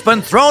that's just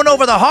been thrown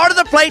over the heart of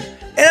the plate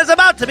and is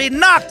about to be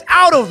knocked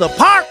out of the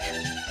park?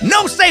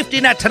 No safety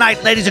net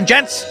tonight, ladies and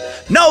gents.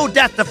 No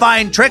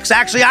death-defying tricks,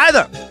 actually,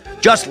 either.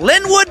 Just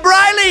Linwood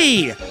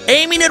Briley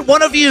aiming at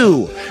one of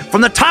you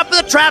from the top of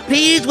the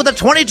trapeze with a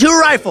 .22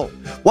 rifle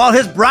while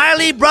his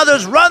Briley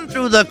brothers run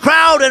through the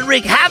crowd and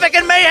wreak havoc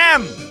and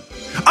mayhem.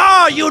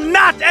 Are you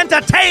not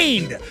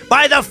entertained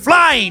by the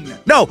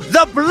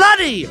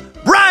bloody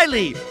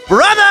Briley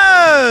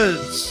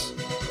brothers?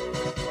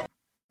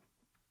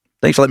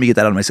 Thanks for letting me get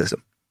that out of my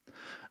system.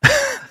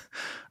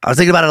 I was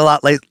thinking about it a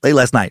lot late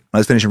last night when I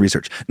was finishing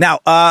research. Now,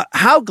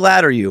 how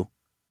glad are you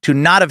to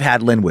not have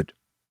had Linwood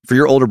for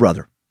your older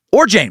brother?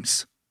 Or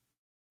James.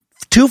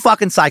 Two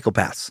fucking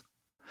psychopaths.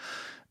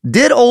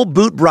 Did old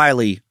Boot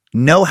Briley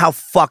know how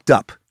fucked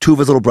up two of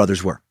his little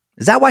brothers were?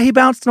 Is that why he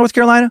bounced to North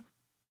Carolina?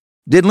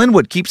 Did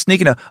Linwood keep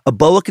sneaking a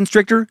boa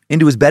constrictor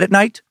into his bed at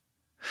night?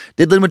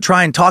 Did Linwood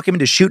try and talk him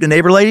into shooting a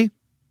neighbor lady?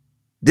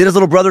 Did his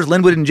little brothers,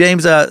 Linwood and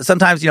James,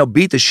 sometimes,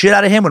 beat the shit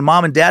out of him when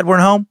mom and dad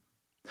weren't home?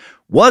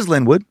 Was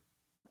Linwood,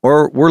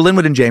 or were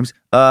Linwood and James,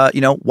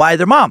 why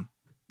their mom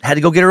had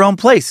to go get her own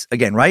place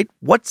again, right?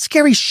 What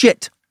scary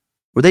shit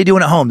were they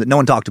doing at home that no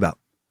one talked about?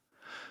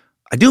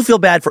 I do feel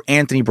bad for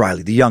Anthony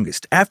Briley, the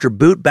youngest. After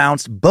Boot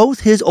bounced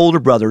both his older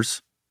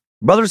brothers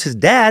his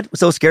dad was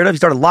so scared of, he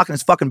started locking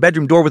his fucking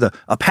bedroom door with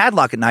a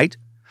padlock at night.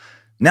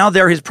 Now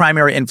they're his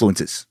primary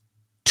influences.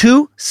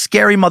 Two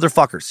scary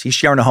motherfuckers he's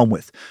sharing a home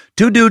with.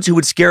 Two dudes who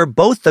would scare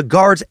both the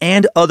guards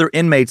and other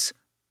inmates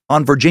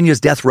on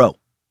Virginia's death row.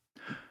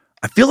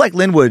 I feel like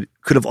Linwood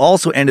could have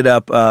also ended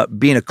up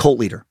being a cult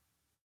leader.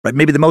 Right,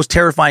 maybe the most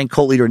terrifying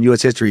cult leader in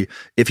U.S. history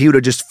if he would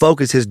have just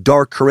focused his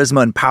dark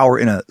charisma and power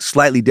in a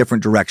slightly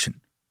different direction.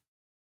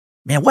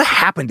 Man, what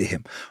happened to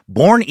him?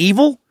 Born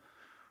evil?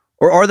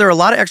 Or are there a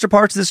lot of extra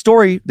parts of this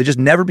story that just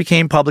never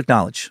became public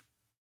knowledge?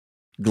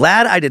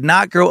 Glad I did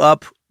not grow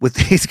up with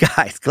these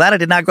guys. Glad I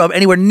did not grow up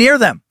anywhere near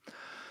them.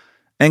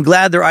 And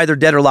glad they're either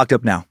dead or locked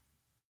up now.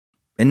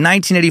 In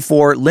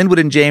 1984, Linwood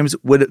and James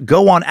would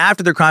go on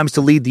after their crimes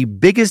to lead the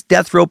biggest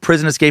death row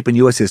prison escape in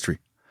U.S. history.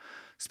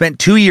 Spent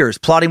 2 years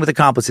plotting with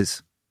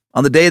accomplices.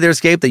 On the day of their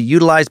escape, they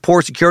utilized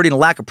poor security and a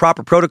lack of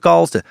proper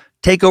protocols to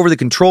take over the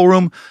control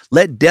room,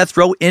 let death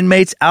row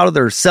inmates out of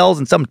their cells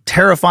in some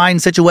terrifying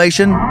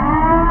situation,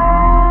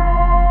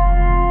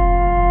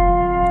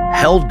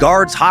 held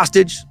guards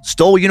hostage,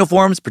 stole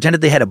uniforms,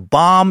 pretended they had a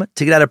bomb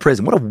to get out of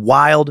prison. What a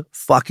wild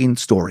fucking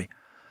story.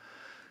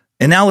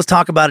 And now let's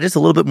talk about it just a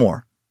little bit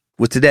more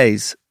with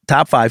today's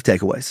top 5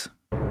 takeaways.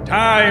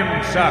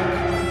 Time Suck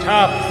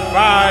Top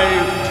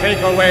 5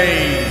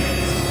 Takeaways.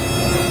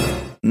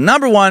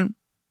 Number 1,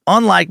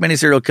 unlike many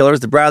serial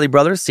killers, the Briley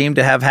brothers seem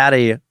to have had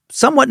a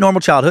somewhat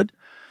normal childhood,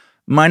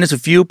 minus a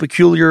few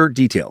peculiar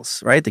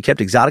details, right? They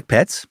kept exotic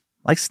pets,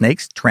 like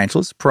snakes,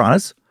 tarantulas,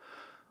 piranhas.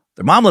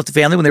 Their mom left the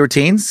family when they were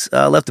teens,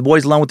 left the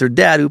boys alone with their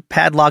dad, who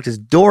padlocked his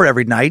door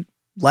every night,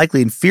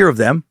 likely in fear of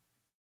them.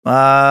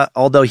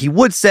 Although he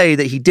would say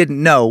that he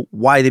didn't know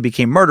why they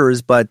became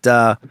murderers, but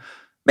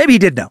maybe he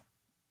did know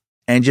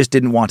and just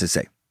didn't want to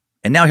say.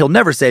 And now he'll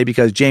never say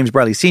because James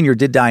Briley Sr.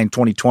 did die in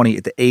 2020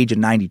 at the age of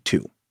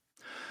 92.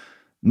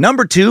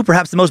 Number 2,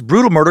 perhaps the most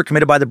brutal murder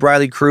committed by the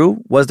Briley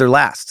crew was their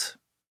last.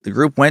 The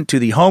group went to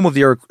the home of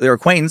their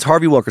acquaintance,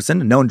 Harvey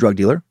Wilkerson, a known drug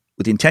dealer,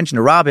 with the intention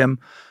to rob him.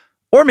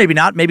 Or maybe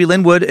not. Maybe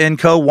Linwood and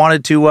co.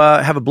 wanted to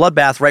have a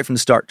bloodbath right from the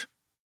start.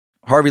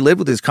 Harvey lived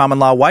with his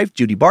common-law wife,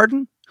 Judy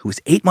Barton, who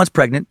was 8 months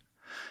pregnant,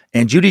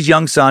 and Judy's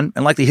young son,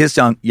 and likely his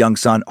young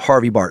son,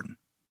 Harvey Barton.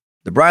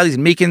 The Brileys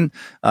and Meekin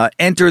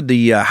entered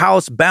the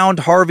house, bound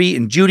Harvey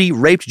and Judy,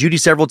 raped Judy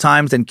several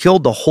times, then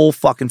killed the whole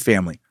fucking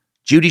family.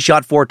 Judy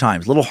shot 4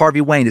 times. Little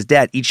Harvey Wayne, his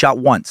dad, each shot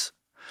once.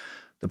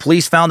 The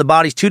police found the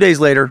bodies 2 days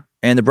later,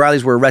 and the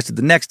Brileys were arrested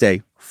the next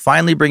day,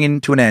 finally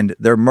bringing to an end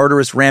their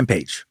murderous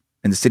rampage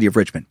in the city of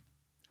Richmond.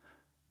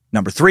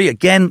 Number 3,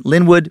 again,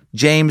 Linwood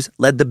James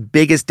led the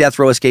biggest death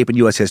row escape in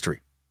U.S.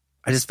 history.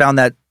 I just found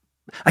that,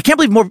 I can't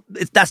believe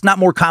that's not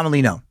more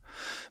commonly known.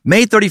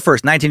 May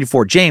 31st,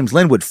 1984, James,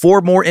 Linwood,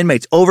 4 more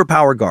inmates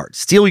overpower guards,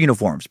 steal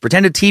uniforms,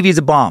 pretended TV is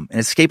a bomb, and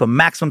escape a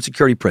maximum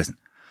security prison.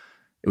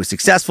 It was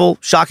successful.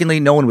 Shockingly,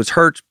 no one was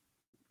hurt,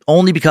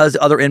 only because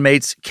the other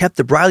inmates kept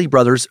the Briley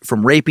brothers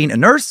from raping a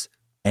nurse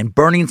and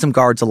burning some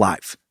guards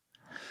alive.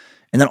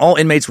 And then all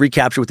inmates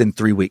recaptured within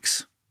 3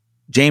 weeks.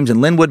 James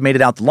and Linwood made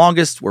it out the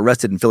longest, were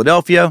arrested in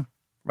Philadelphia,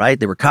 right?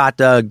 They were caught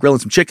grilling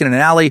some chicken in an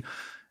alley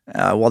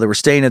while they were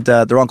staying at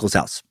their uncle's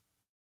house.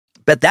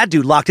 Bet that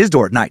dude locked his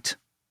door at night.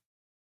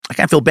 I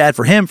kind of feel bad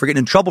for him for getting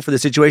in trouble for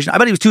this situation. I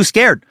bet he was too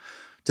scared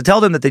to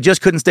tell them that they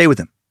just couldn't stay with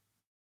him.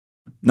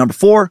 Number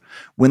 4,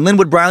 when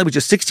Linwood Briley was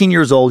just 16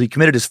 years old, he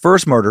committed his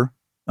first murder.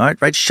 All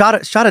right, shot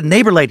a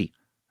neighbor lady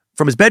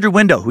from his bedroom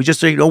window who was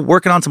just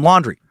working on some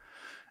laundry.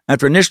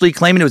 After initially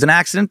claiming it was an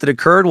accident that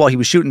occurred while he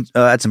was shooting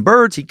at some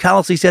birds, he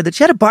callously said that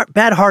she had a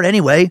bad heart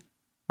anyway.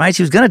 Right?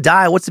 She was going to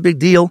die. What's the big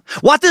deal?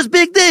 What is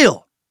big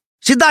deal?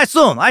 She died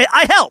soon.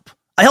 I help.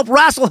 I help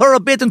wrestle her a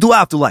bit into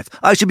afterlife.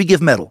 I should be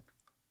give medal.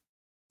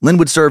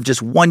 Linwood served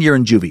just 1 year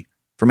in juvie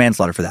for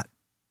manslaughter for that.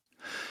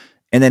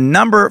 And then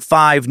number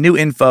 5, new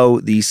info,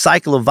 the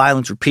cycle of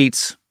violence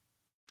repeats.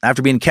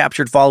 After being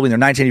captured following their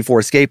 1984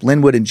 escape,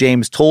 Linwood and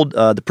James told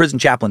the prison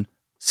chaplain,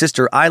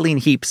 Sister Eileen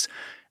Heaps,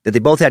 that they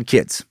both had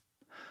kids.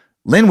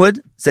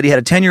 Linwood said he had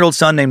a 10-year-old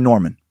son named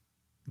Norman.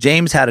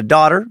 James had a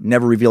daughter,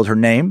 never revealed her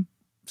name.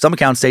 Some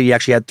accounts say he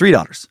actually had 3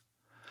 daughters.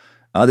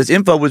 This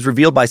info was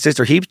revealed by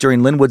Sister Heaps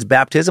during Linwood's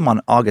baptism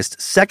on August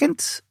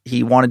 2nd.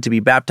 He wanted to be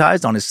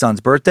baptized on his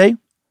son's birthday.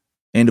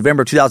 In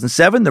November of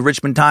 2007, the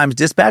Richmond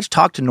Times-Dispatch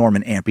talked to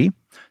Norman Ampey,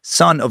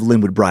 son of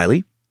Linwood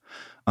Briley,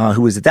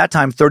 who was at that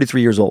time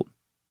 33 years old,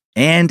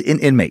 and an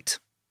inmate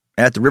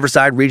at the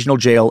Riverside Regional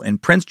Jail in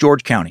Prince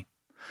George County.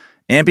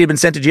 Ampey had been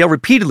sent to jail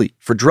repeatedly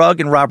for drug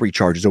and robbery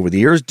charges over the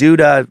years. Dude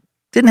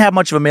didn't have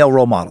much of a male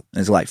role model in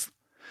his life.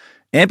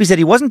 Ampey said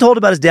he wasn't told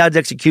about his dad's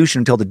execution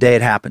until the day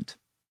it happened.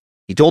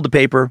 He told the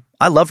paper,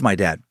 I loved my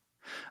dad.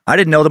 I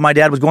didn't know that my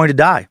dad was going to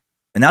die,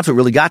 and that's what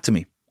really got to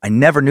me. I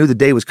never knew the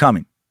day was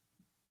coming.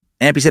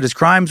 Ampey said his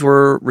crimes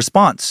were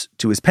response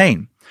to his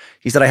pain.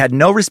 He said, I had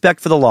no respect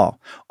for the law.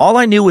 All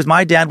I knew was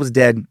my dad was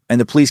dead and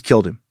the police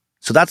killed him.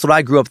 So that's what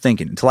I grew up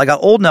thinking until I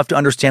got old enough to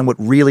understand what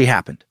really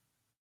happened.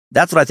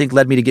 That's what I think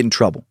led me to get in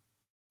trouble.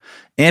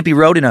 Ampey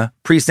wrote in a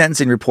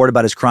pre-sentencing report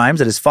about his crimes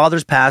that his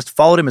father's past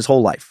followed him his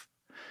whole life.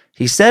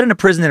 He said in a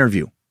prison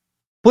interview,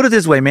 put it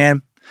this way,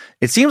 man,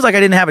 it seems like I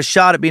didn't have a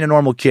shot at being a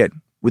normal kid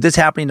with this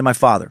happening to my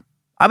father.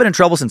 I've been in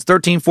trouble since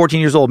 13, 14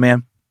 years old,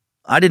 man.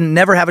 I didn't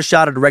never have a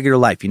shot at a regular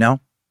life, you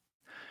know?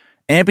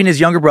 Ampey and his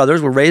younger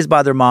brothers were raised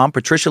by their mom,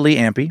 Patricia Lee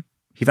Ampey.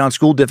 He found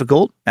school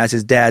difficult as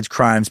his dad's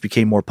crimes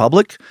became more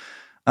public.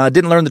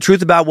 Didn't learn the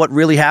truth about what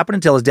really happened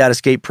until his dad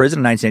escaped prison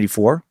in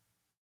 1984.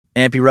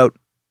 Ampey wrote,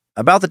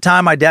 about the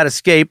time my dad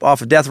escaped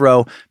off of death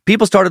row,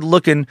 people started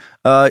looking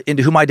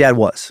into who my dad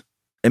was.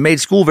 It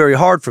made school very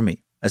hard for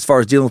me as far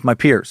as dealing with my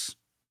peers.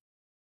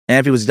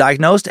 Ampey was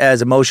diagnosed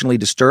as emotionally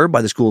disturbed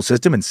by the school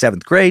system in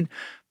 7th grade.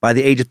 By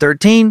the age of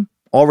 13,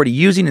 already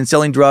using and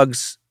selling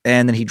drugs,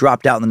 and then he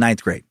dropped out in the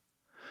 9th grade.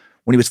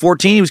 When he was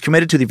 14, he was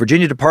committed to the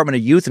Virginia Department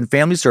of Youth and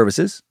Family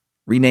Services,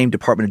 renamed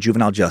Department of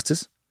Juvenile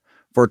Justice,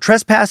 for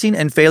trespassing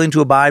and failing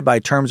to abide by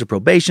terms of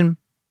probation.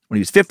 When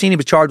he was 15, he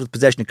was charged with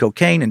possession of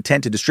cocaine,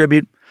 intent to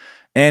distribute,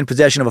 and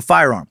possession of a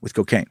firearm with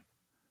cocaine.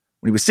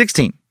 When he was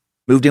 16,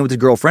 moved in with his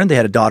girlfriend. They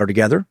had a daughter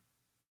together.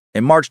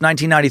 In March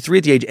 1993,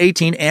 at the age of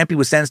 18, Ampey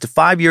was sentenced to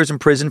 5 years in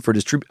prison for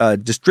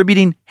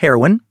distributing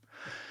heroin.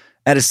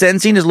 At his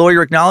sentencing, his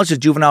lawyer acknowledged his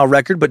juvenile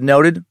record, but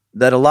noted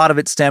that a lot of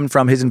it stemmed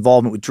from his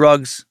involvement with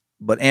drugs,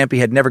 but Ampey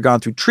had never gone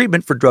through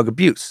treatment for drug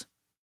abuse.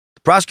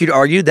 The prosecutor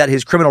argued that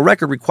his criminal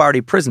record required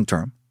a prison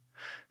term.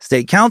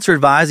 State counsel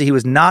advised that he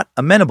was not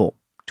amenable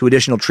to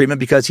additional treatment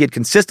because he had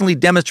consistently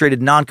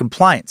demonstrated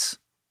noncompliance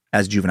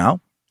as a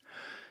juvenile.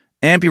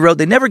 Ampey wrote,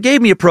 they never gave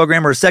me a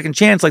program or a second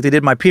chance like they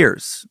did my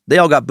peers. They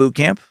all got boot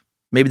camp.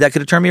 Maybe that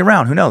could have turned me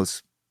around. Who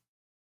knows?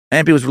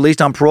 Ampey was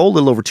released on parole a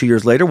little over 2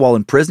 years later. While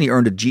in prison, he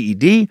earned a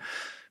GED,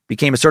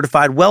 became a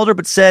certified welder,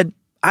 but said,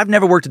 I've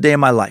never worked a day in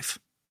my life.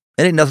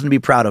 It ain't nothing to be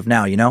proud of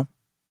now, you know?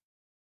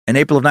 In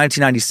April of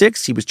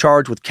 1996, he was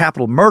charged with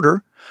capital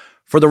murder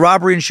for the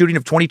robbery and shooting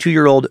of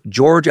 22-year-old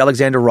George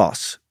Alexander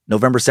Ross,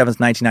 November 7th,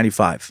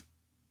 1995.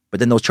 But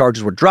then those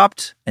charges were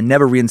dropped and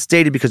never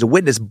reinstated because a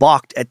witness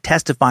balked at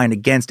testifying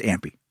against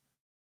Ampey.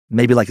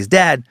 Maybe like his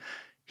dad,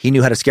 he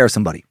knew how to scare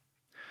somebody.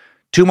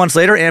 2 months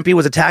later, Ampey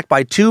was attacked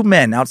by 2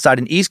 men outside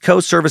an East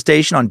Coast service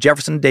station on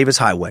Jefferson Davis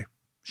Highway,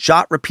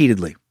 shot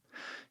repeatedly.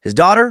 His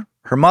daughter,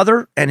 her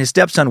mother, and his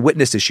stepson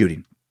witnessed the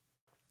shooting.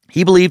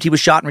 He believed he was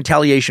shot in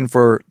retaliation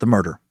for the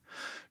murder.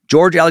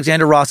 George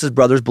Alexander Ross's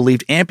brothers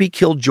believed Ampey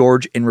killed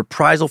George in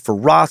reprisal for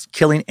Ross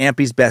killing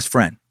Ampey's best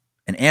friend.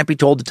 And Ampey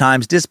told the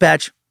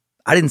Times-Dispatch,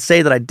 I didn't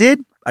say that I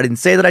did. I didn't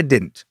say that I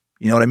didn't.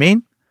 You know what I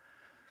mean?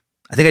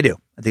 I think I do.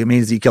 I think it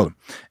means he killed him.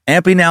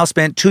 Ampey now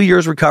spent 2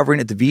 years recovering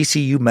at the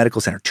VCU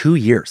Medical Center. 2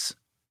 years.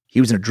 He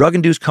was in a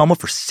drug-induced coma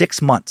for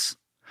 6 months.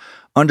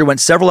 Underwent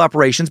several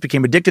operations,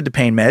 became addicted to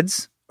pain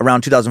meds.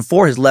 Around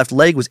 2004, his left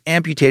leg was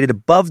amputated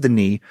above the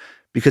knee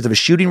because of a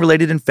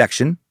shooting-related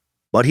infection,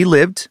 but he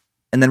lived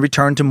and then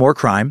returned to more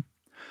crime.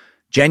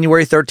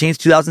 January 13th,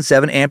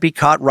 2007, Ampey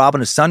caught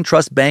robbing a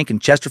SunTrust Bank in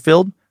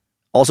Chesterfield,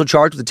 also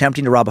charged with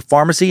attempting to rob a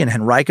pharmacy in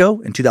Henrico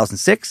in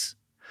 2006.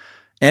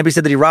 Ampey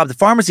said that he robbed the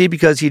pharmacy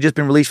because he had just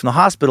been released from the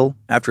hospital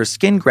after a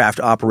skin graft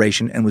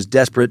operation and was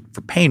desperate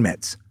for pain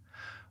meds.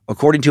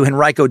 According to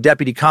Henrico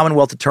Deputy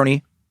Commonwealth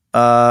Attorney,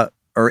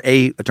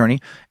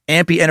 Ampey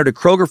entered a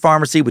Kroger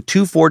pharmacy with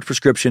 2 forged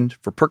prescriptions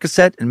for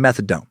Percocet and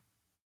methadone.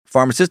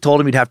 Pharmacist told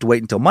him he'd have to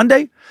wait until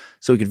Monday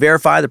so he could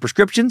verify the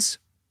prescriptions.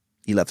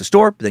 He left the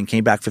store, but then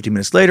came back 15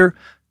 minutes later,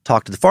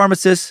 talked to the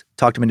pharmacist,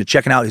 talked him into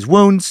checking out his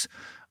wounds.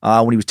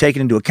 When he was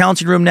taken into a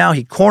counseling room now,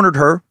 he cornered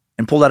her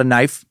and pulled out a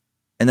knife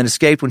and then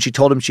escaped when she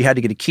told him she had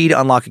to get a key to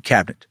unlock a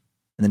cabinet,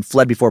 and then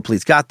fled before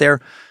police got there.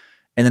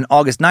 And then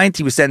August 9th,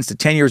 he was sentenced to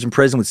 10 years in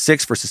prison with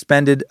 6 were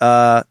suspended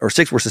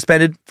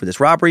for this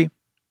robbery.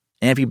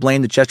 Ampey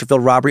blamed the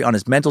Chesterfield robbery on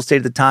his mental state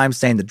at the time,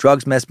 saying the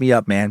drugs messed me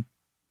up, man.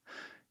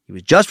 He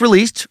was just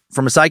released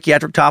from a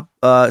psychiatric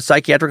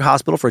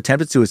hospital for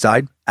attempted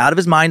suicide, out of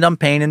his mind on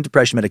pain and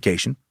depression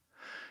medication.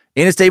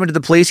 In a statement to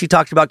the police, he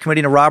talked about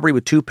committing a robbery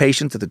with 2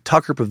 patients at the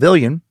Tucker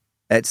Pavilion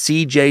at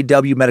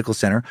CJW Medical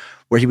Center,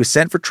 where he was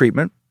sent for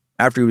treatment.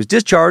 After he was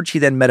discharged, he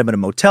then met him at a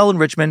motel in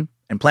Richmond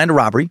and planned a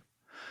robbery.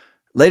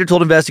 Later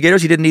told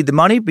investigators he didn't need the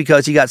money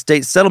because he got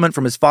state settlement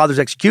from his father's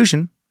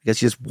execution. I guess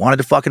he just wanted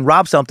to fucking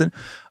rob something.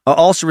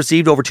 Also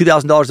received over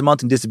 $2,000 a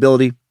month in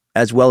disability,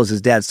 as well as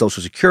his dad's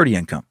Social Security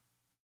income.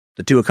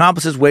 The 2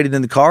 accomplices waited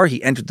in the car.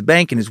 He entered the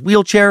bank in his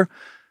wheelchair.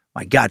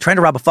 My God, trying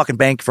to rob a fucking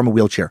bank from a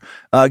wheelchair.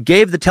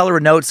 Gave the teller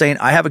a note saying,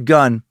 "I have a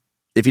gun.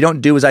 If you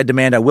don't do as I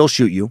demand, I will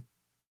shoot you."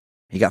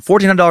 He got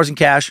 $1,400 in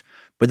cash,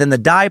 but then the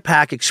dye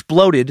pack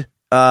exploded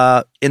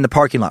in the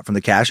parking lot from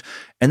the cash.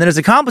 And then his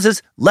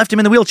accomplices left him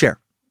in the wheelchair.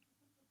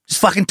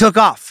 Just fucking took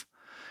off.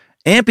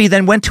 Ampey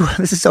then went to,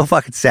 this is so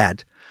fucking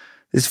sad,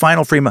 this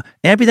final Freema.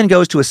 Ampey then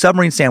goes to a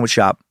submarine sandwich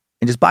shop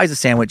and just buys a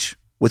sandwich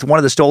with one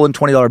of the stolen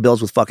 $20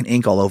 bills with fucking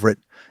ink all over it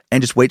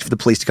and just waits for the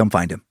police to come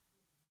find him.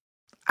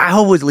 I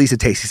hope it was at least a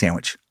tasty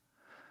sandwich.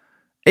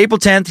 April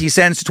 10th, he's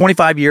sentenced to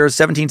 25 years,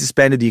 17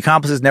 suspended. The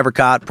accomplices never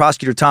caught.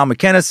 Prosecutor Tom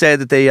McKenna said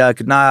that they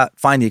could not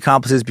find the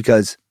accomplices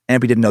because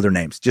Ampey didn't know their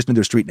names, just knew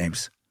their street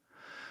names.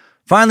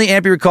 Finally,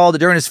 Ampey recalled that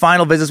during his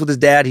final visits with his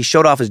dad, he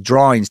showed off his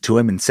drawings to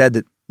him and said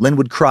that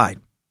Linwood cried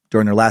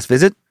during their last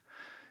visit.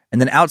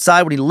 And then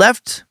outside, when he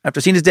left,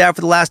 after seeing his dad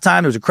for the last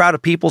time, there was a crowd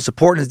of people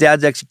supporting his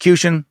dad's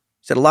execution.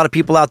 He said a lot of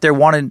people out there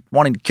wanting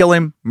to kill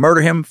him,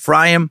 murder him,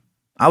 fry him.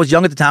 I was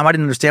young at the time. I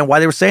didn't understand why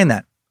they were saying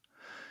that.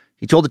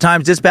 He told the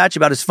Times-Dispatch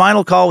about his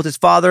final call with his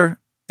father,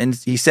 and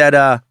he said,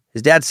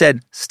 his dad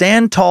said,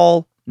 "Stand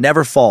tall,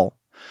 never fall.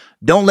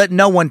 Don't let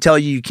no one tell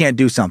you can't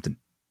do something."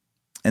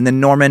 And then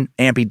Norman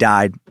Ampey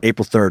died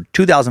April 3rd,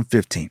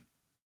 2015.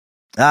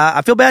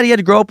 I feel bad he had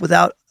to grow up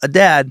without a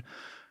dad,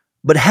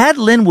 but had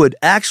Linwood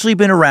actually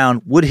been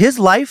around, would his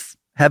life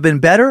have been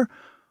better?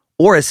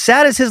 Or as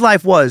sad as his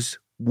life was,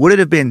 would it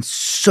have been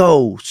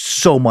so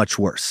much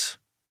worse?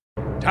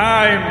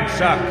 Time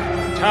Suck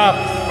Top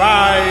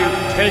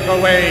 5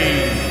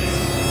 Takeaways.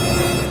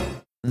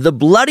 The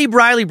bloody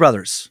Briley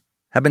brothers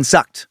have been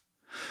sucked.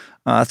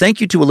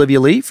 Thank you to Olivia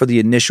Lee for the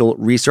initial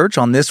research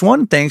on this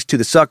one. Thanks to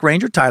the Suck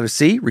Ranger, Tyler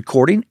C.,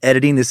 recording,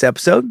 editing this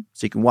episode.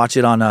 So you can watch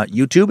it on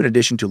YouTube in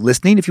addition to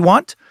listening if you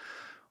want.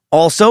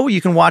 Also, you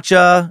can watch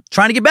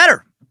Trying to Get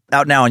Better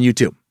out now on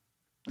YouTube.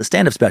 The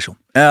stand-up special.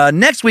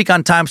 Next week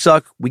on Time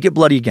Suck, we get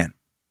bloody again.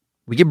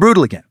 We get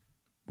brutal again.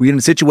 We get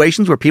into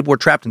situations where people were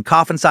trapped in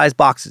coffin-sized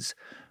boxes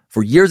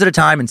for years at a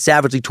time and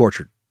savagely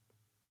tortured.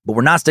 But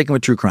we're not sticking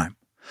with true crime.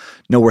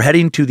 No, we're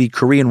heading to the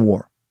Korean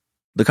War.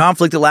 The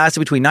conflict that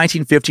lasted between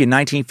 1950 and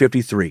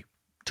 1953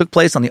 took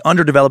place on the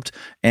underdeveloped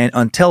and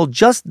until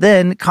just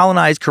then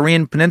colonized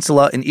Korean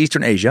peninsula in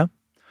Eastern Asia.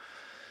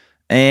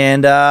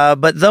 And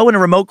but though in a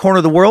remote corner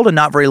of the world and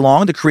not very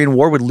long, the Korean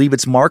War would leave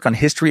its mark on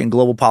history and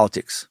global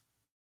politics.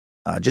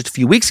 Just a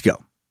few weeks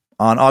ago,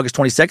 on August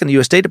 22nd, the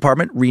U.S. State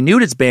Department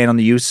renewed its ban on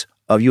the use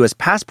of U.S.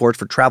 passports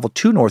for travel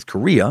to North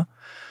Korea.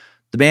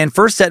 The ban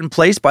first set in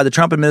place by the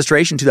Trump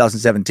administration in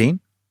 2017,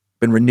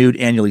 been renewed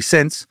annually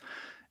since.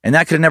 And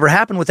that could have never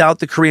happened without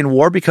the Korean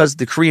War, because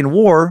the Korean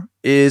War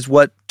is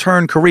what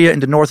turned Korea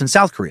into North and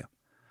South Korea.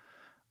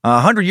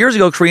 100 years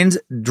ago, Koreans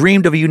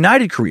dreamed of a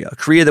united Korea, a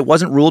Korea that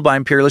wasn't ruled by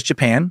imperialist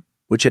Japan,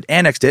 which had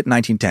annexed it in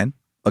 1910,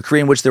 a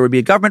Korea in which there would be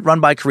a government run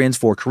by Koreans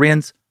for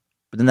Koreans,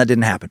 but then that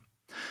didn't happen.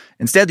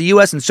 Instead, the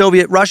U.S. and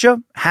Soviet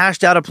Russia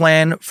hashed out a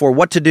plan for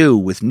what to do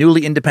with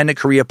newly independent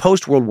Korea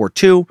post-World War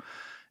II,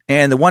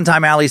 and the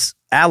one-time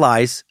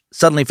allies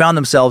suddenly found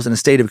themselves in a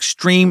state of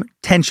extreme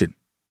tension.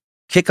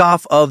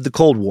 Kickoff of the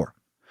Cold War.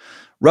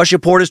 Russia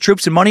poured its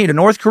troops and money into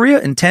North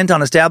Korea, intent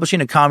on establishing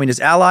a communist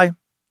ally.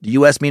 The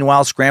U.S.,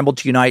 meanwhile, scrambled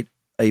to unite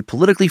a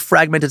politically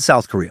fragmented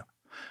South Korea.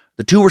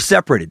 The two were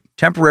separated,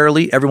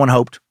 temporarily, everyone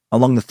hoped,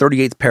 along the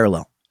 38th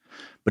parallel.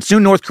 But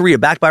soon North Korea,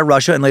 backed by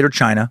Russia and later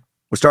China,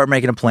 would start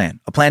making a plan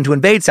to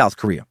invade South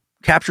Korea,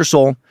 capture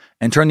Seoul,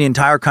 and turn the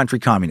entire country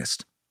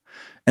communist.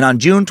 And on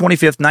June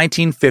 25th,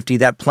 1950,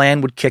 that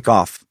plan would kick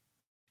off,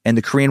 and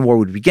the Korean War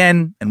would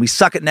begin, and we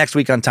suck it next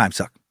week on Time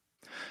Suck.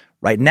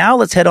 Right now,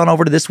 let's head on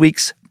over to this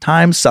week's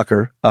Time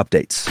Sucker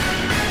Updates.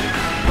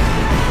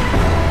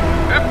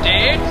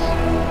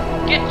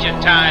 Updates? Get your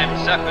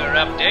Time Sucker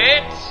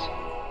updates.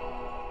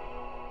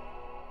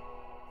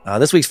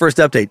 This week's first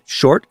update,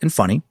 short and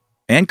funny,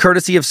 and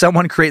courtesy of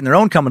someone creating their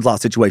own Cummins Law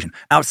situation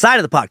outside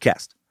of the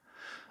podcast.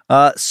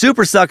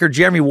 Super Sucker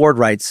Jeremy Ward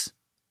writes,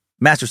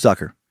 Master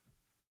Sucker,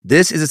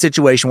 this is a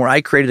situation where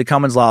I created a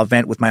Cummins Law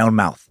event with my own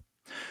mouth,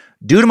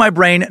 due to my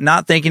brain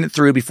not thinking it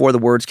through before the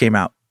words came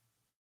out.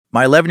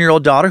 My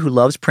 11-year-old daughter, who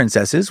loves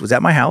princesses, was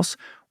at my house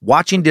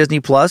watching Disney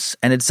Plus,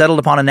 and had settled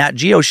upon a Nat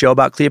Geo show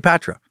about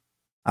Cleopatra.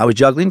 I was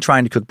juggling,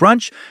 trying to cook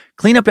brunch,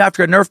 clean up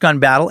after a Nerf gun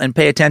battle, and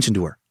pay attention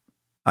to her.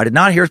 I did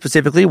not hear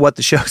specifically what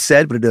the show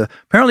said, but it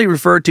apparently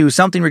referred to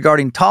something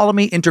regarding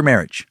Ptolemy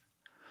intermarriage.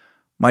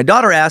 My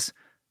daughter asked,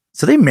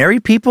 so they marry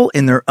people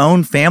in their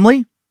own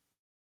family?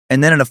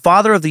 And then in a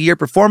Father of the Year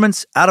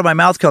performance, out of my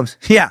mouth comes,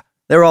 yeah,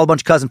 they were all a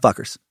bunch of cousin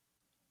fuckers.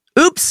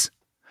 Oops.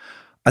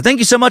 I thank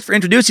you so much for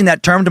introducing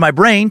that term to my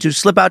brain to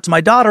slip out to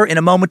my daughter in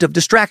a moment of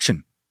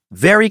distraction.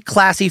 Very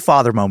classy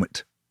father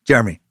moment.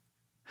 Jeremy.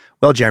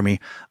 Well, Jeremy,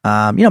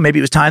 maybe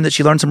it was time that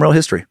she learned some real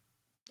history.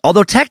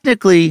 Although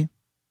technically,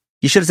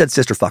 you should have said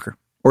sister fucker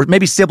or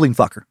maybe sibling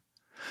fucker.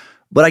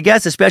 But I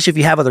guess, especially if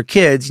you have other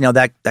kids,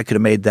 that could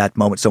have made that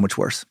moment so much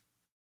worse.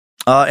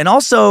 And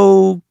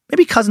also,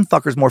 maybe cousin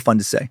fucker is more fun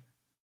to say.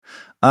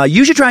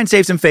 You should try and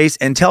save some face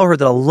and tell her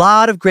that a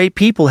lot of great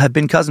people have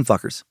been cousin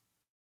fuckers.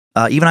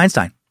 Even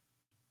Einstein.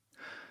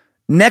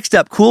 Next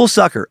up, cool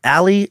sucker,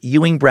 Allie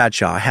Ewing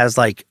Bradshaw has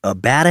like a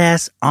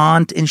badass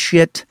aunt and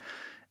shit.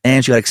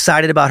 And she got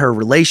excited about her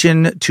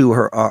relation to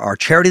our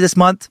charity this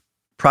month,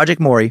 Project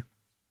Maury.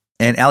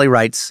 And Allie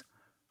writes,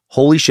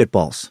 holy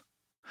shitballs.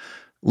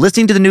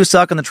 Listening to the new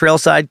suck on the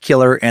Trailside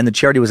Killer and the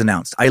charity was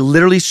announced, I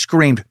literally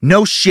screamed,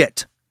 no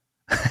shit,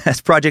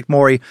 as Project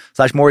Maury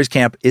 / Maury's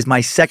Camp is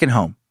my second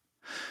home.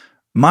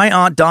 My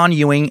aunt Dawn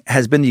Ewing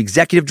has been the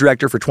executive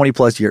director for 20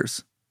 plus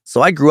years.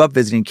 So I grew up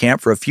visiting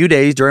camp for a few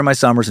days during my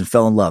summers and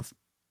fell in love.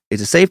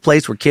 It's a safe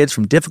place where kids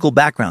from difficult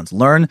backgrounds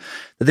learn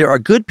that there are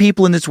good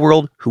people in this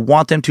world who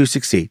want them to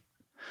succeed.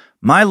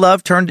 My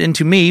love turned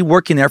into me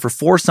working there for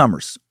 4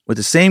 summers with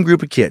the same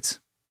group of kids.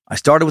 I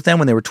started with them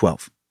when they were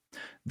 12.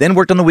 Then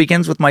worked on the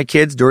weekends with my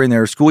kids during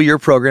their school year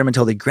program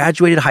until they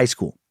graduated high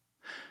school.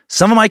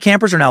 Some of my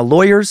campers are now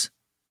lawyers,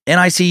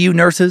 NICU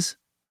nurses.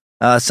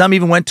 Some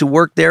even went to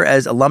work there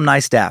as alumni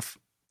staff.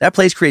 That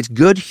place creates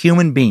good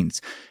human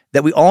beings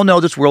that we all know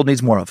this world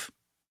needs more of.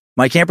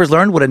 My campers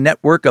learned what a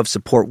network of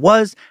support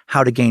was,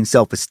 how to gain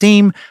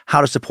self-esteem, how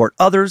to support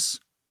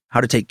others,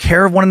 how to take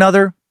care of one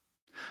another.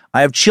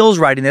 I have chills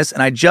writing this,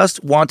 and I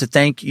just want to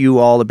thank you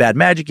all at Bad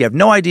Magic. You have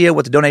no idea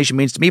what the donation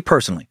means to me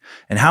personally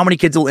and how many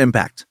kids it will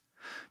impact.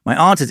 My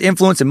aunt has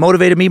influenced and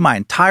motivated me my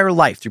entire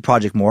life through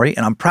Project Maury,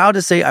 and I'm proud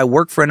to say I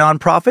work for a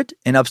nonprofit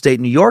in upstate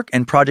New York,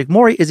 and Project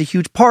Maury is a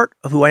huge part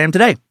of who I am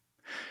today.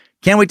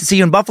 Can't wait to see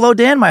you in Buffalo,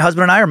 Dan. My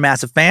husband and I are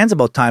massive fans of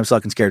both Time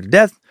Suck and Scared to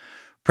Death.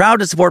 Proud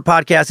to support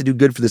podcasts that do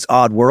good for this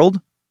odd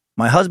world.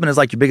 My husband is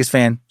like your biggest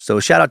fan, so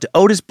a shout out to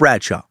Otis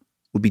Bradshaw.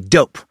 Would be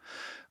dope.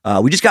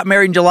 We just got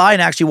married in July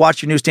and actually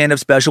watched your new stand-up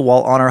special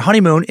while on our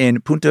honeymoon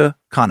in Punta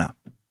Cana.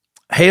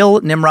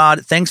 Hail,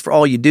 Nimrod. Thanks for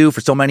all you do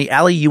for so many.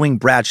 Allie Ewing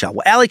Bradshaw.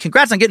 Well, Allie,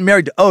 congrats on getting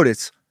married to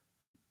Otis.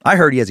 I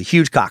heard he has a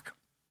huge cock.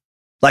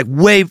 Like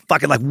way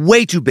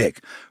too big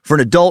for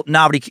an adult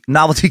novelty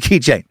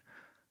keychain.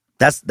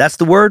 That's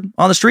the word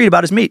on the street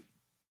about his meat.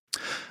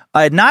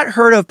 I had not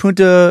heard of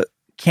Punta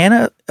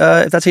Cana,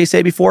 if that's how you say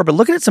it before, but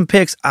looking at some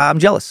pics, I'm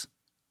jealous.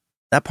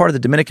 That part of the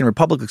Dominican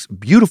Republic looks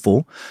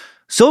beautiful.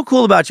 So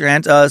cool about your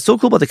aunt. So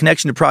cool about the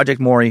connection to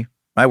Project Maury.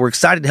 Right, we're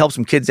excited to help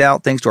some kids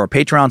out. Thanks to our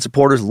Patreon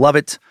supporters. Love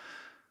it.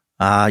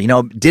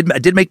 It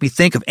did make me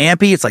think of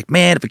Ampy. It's like,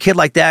 man, if a kid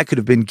like that could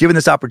have been given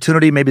this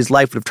opportunity, maybe his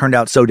life would have turned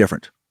out so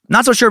different.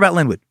 Not so sure about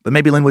Linwood, but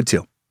maybe Linwood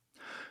too.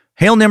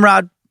 Hail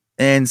Nimrod,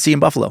 and see you in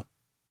Buffalo.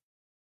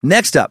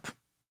 Next up,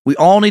 we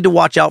all need to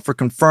watch out for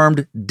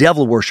confirmed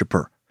devil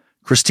worshiper,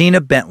 Christina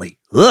Bentley.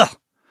 Ugh.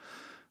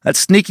 That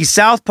sneaky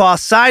southpaw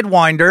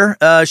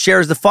sidewinder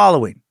shares the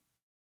following.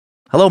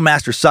 Hello,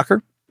 Master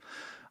Sucker.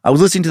 I was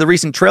listening to the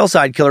recent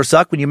Trailside Killer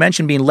Suck when you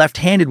mentioned being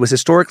left-handed was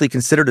historically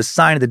considered a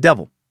sign of the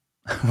devil.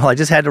 Well, I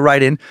just had to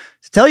write in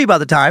to tell you about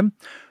the time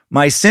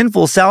my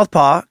sinful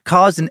southpaw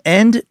caused an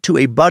end to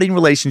a budding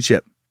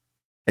relationship.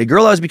 A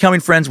girl I was becoming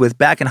friends with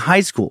back in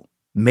high school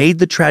made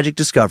the tragic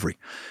discovery.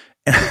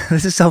 And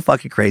this is so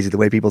fucking crazy the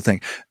way people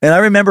think. And I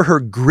remember her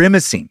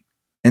grimacing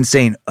and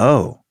saying,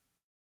 "Oh,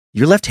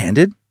 you're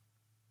left-handed?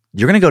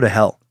 You're going to go to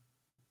hell."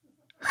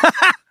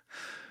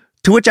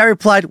 To which I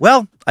replied,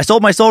 "Well, I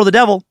sold my soul to the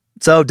devil,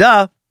 so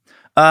duh."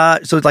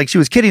 So it's like she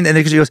was kidding, and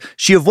then she goes,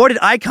 she avoided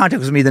eye contact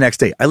with me the next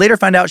day. I later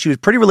found out she was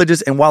pretty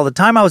religious, and while at the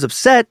time I was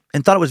upset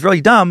and thought it was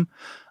really dumb,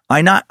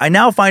 I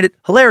now find it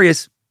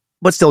hilarious,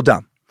 but still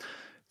dumb.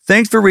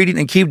 Thanks for reading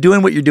and keep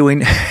doing what you're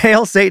doing.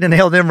 Hail Satan and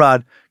hail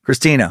Nimrod,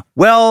 Christina.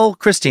 Well,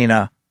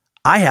 Christina,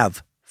 I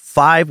have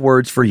 5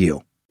 words for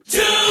you.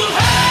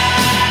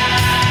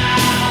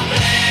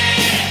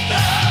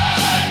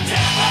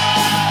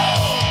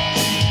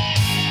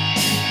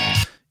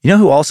 You know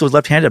who also is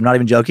left-handed? I'm not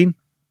even joking.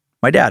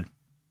 My dad.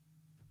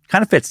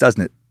 Kind of fits,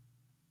 doesn't it?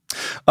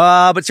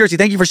 But seriously,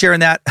 thank you for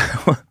sharing that.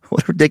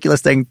 What a ridiculous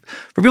thing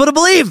for people to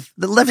believe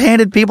that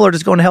left-handed people are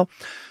just going to hell.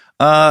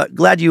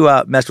 Glad you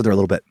messed with her a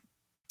little bit.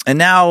 And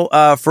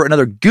now for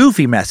another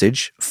goofy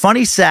message,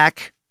 Funny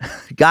Sack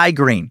Guy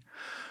Green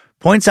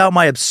points out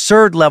my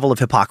absurd level of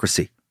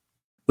hypocrisy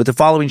with the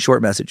following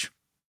short message.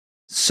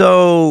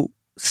 So,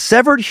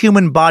 severed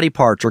human body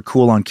parts are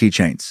cool on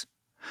keychains,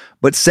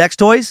 but sex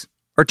toys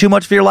are too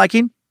much for your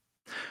liking?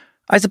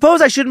 I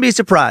suppose I shouldn't be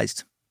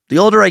surprised. The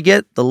older I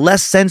get, the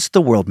less sense the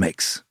world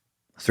makes.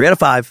 3 out of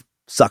 5,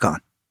 suck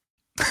on.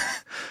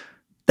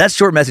 That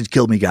short message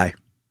killed me, guy.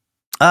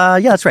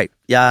 Yeah, that's right.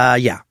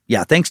 Yeah.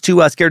 Thanks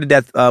to Scared to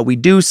Death, we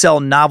do sell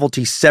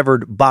novelty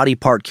severed body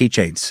part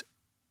keychains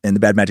in the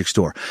Bad Magic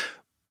store,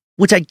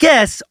 which I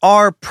guess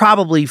are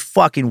probably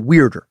fucking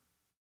weirder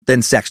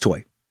than sex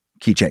toy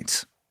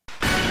keychains.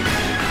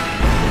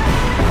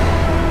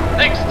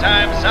 Thanks,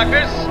 time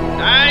suckers.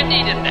 I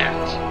needed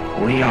that.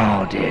 We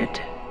all did.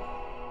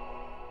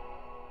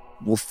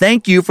 Well,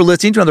 thank you for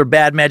listening to another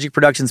Bad Magic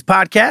Productions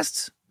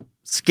podcast.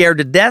 Scared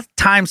to Death,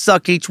 time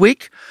suck each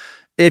week.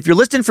 If you're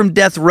listening from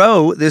death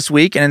row this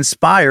week and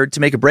inspired to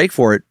make a break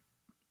for it,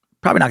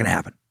 probably not going to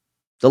happen.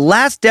 The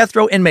last death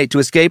row inmate to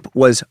escape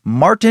was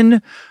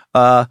Martin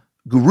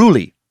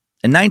Briley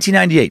in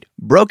 1998.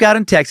 Broke out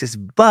in Texas,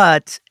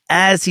 but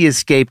as he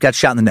escaped, got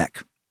shot in the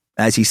neck.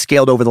 As he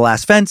scaled over the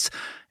last fence,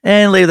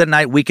 and later that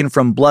night, weakened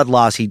from blood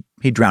loss, he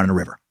drowned in a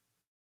river.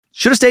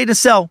 Should have stayed in his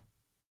cell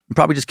and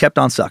probably just kept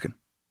on sucking.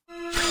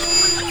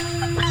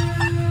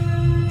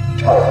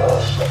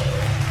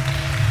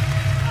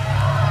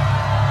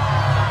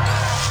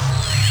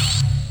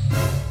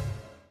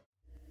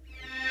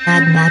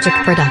 Bad Magic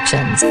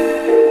Productions.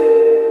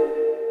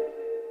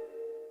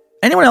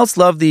 Anyone else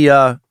love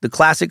the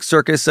classic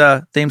circus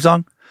theme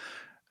song?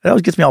 It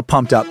always gets me all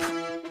pumped up.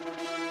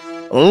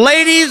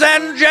 Ladies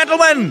and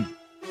gentlemen,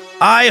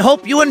 I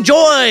hope you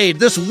enjoyed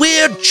this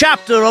weird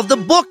chapter of the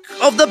book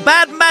of the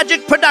Bad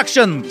Magic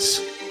Productions.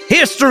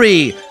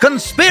 History,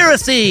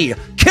 conspiracy,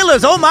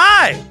 killers, oh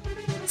my!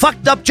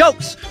 Fucked up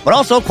jokes, but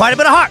also quite a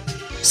bit of heart.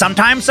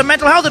 Sometimes some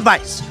mental health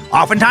advice.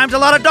 Oftentimes a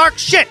lot of dark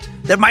shit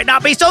that might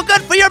not be so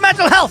good for your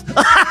mental health.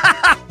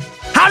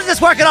 How does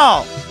this work at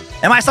all?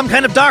 Am I some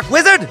kind of dark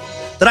wizard?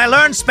 Did I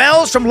learn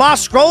spells from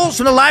lost scrolls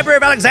from the Library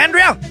of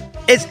Alexandria?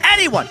 Is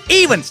anyone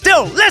even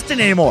still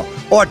listening anymore?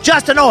 Or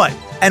just annoyed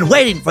and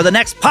waiting for the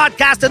next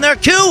podcast in their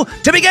queue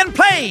to begin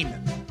playing?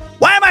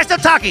 Why am I still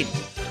talking?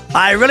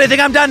 I really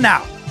think I'm done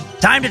now.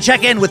 Time to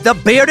check in with the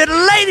bearded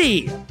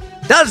lady.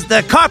 Does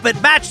the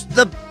carpet match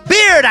the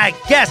beard? I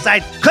guess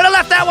I could have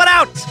left that one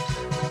out.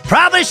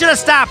 Probably should have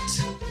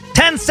stopped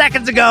 10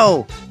 seconds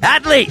ago,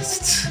 at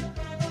least.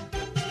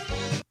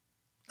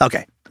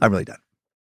 Okay, I'm really done.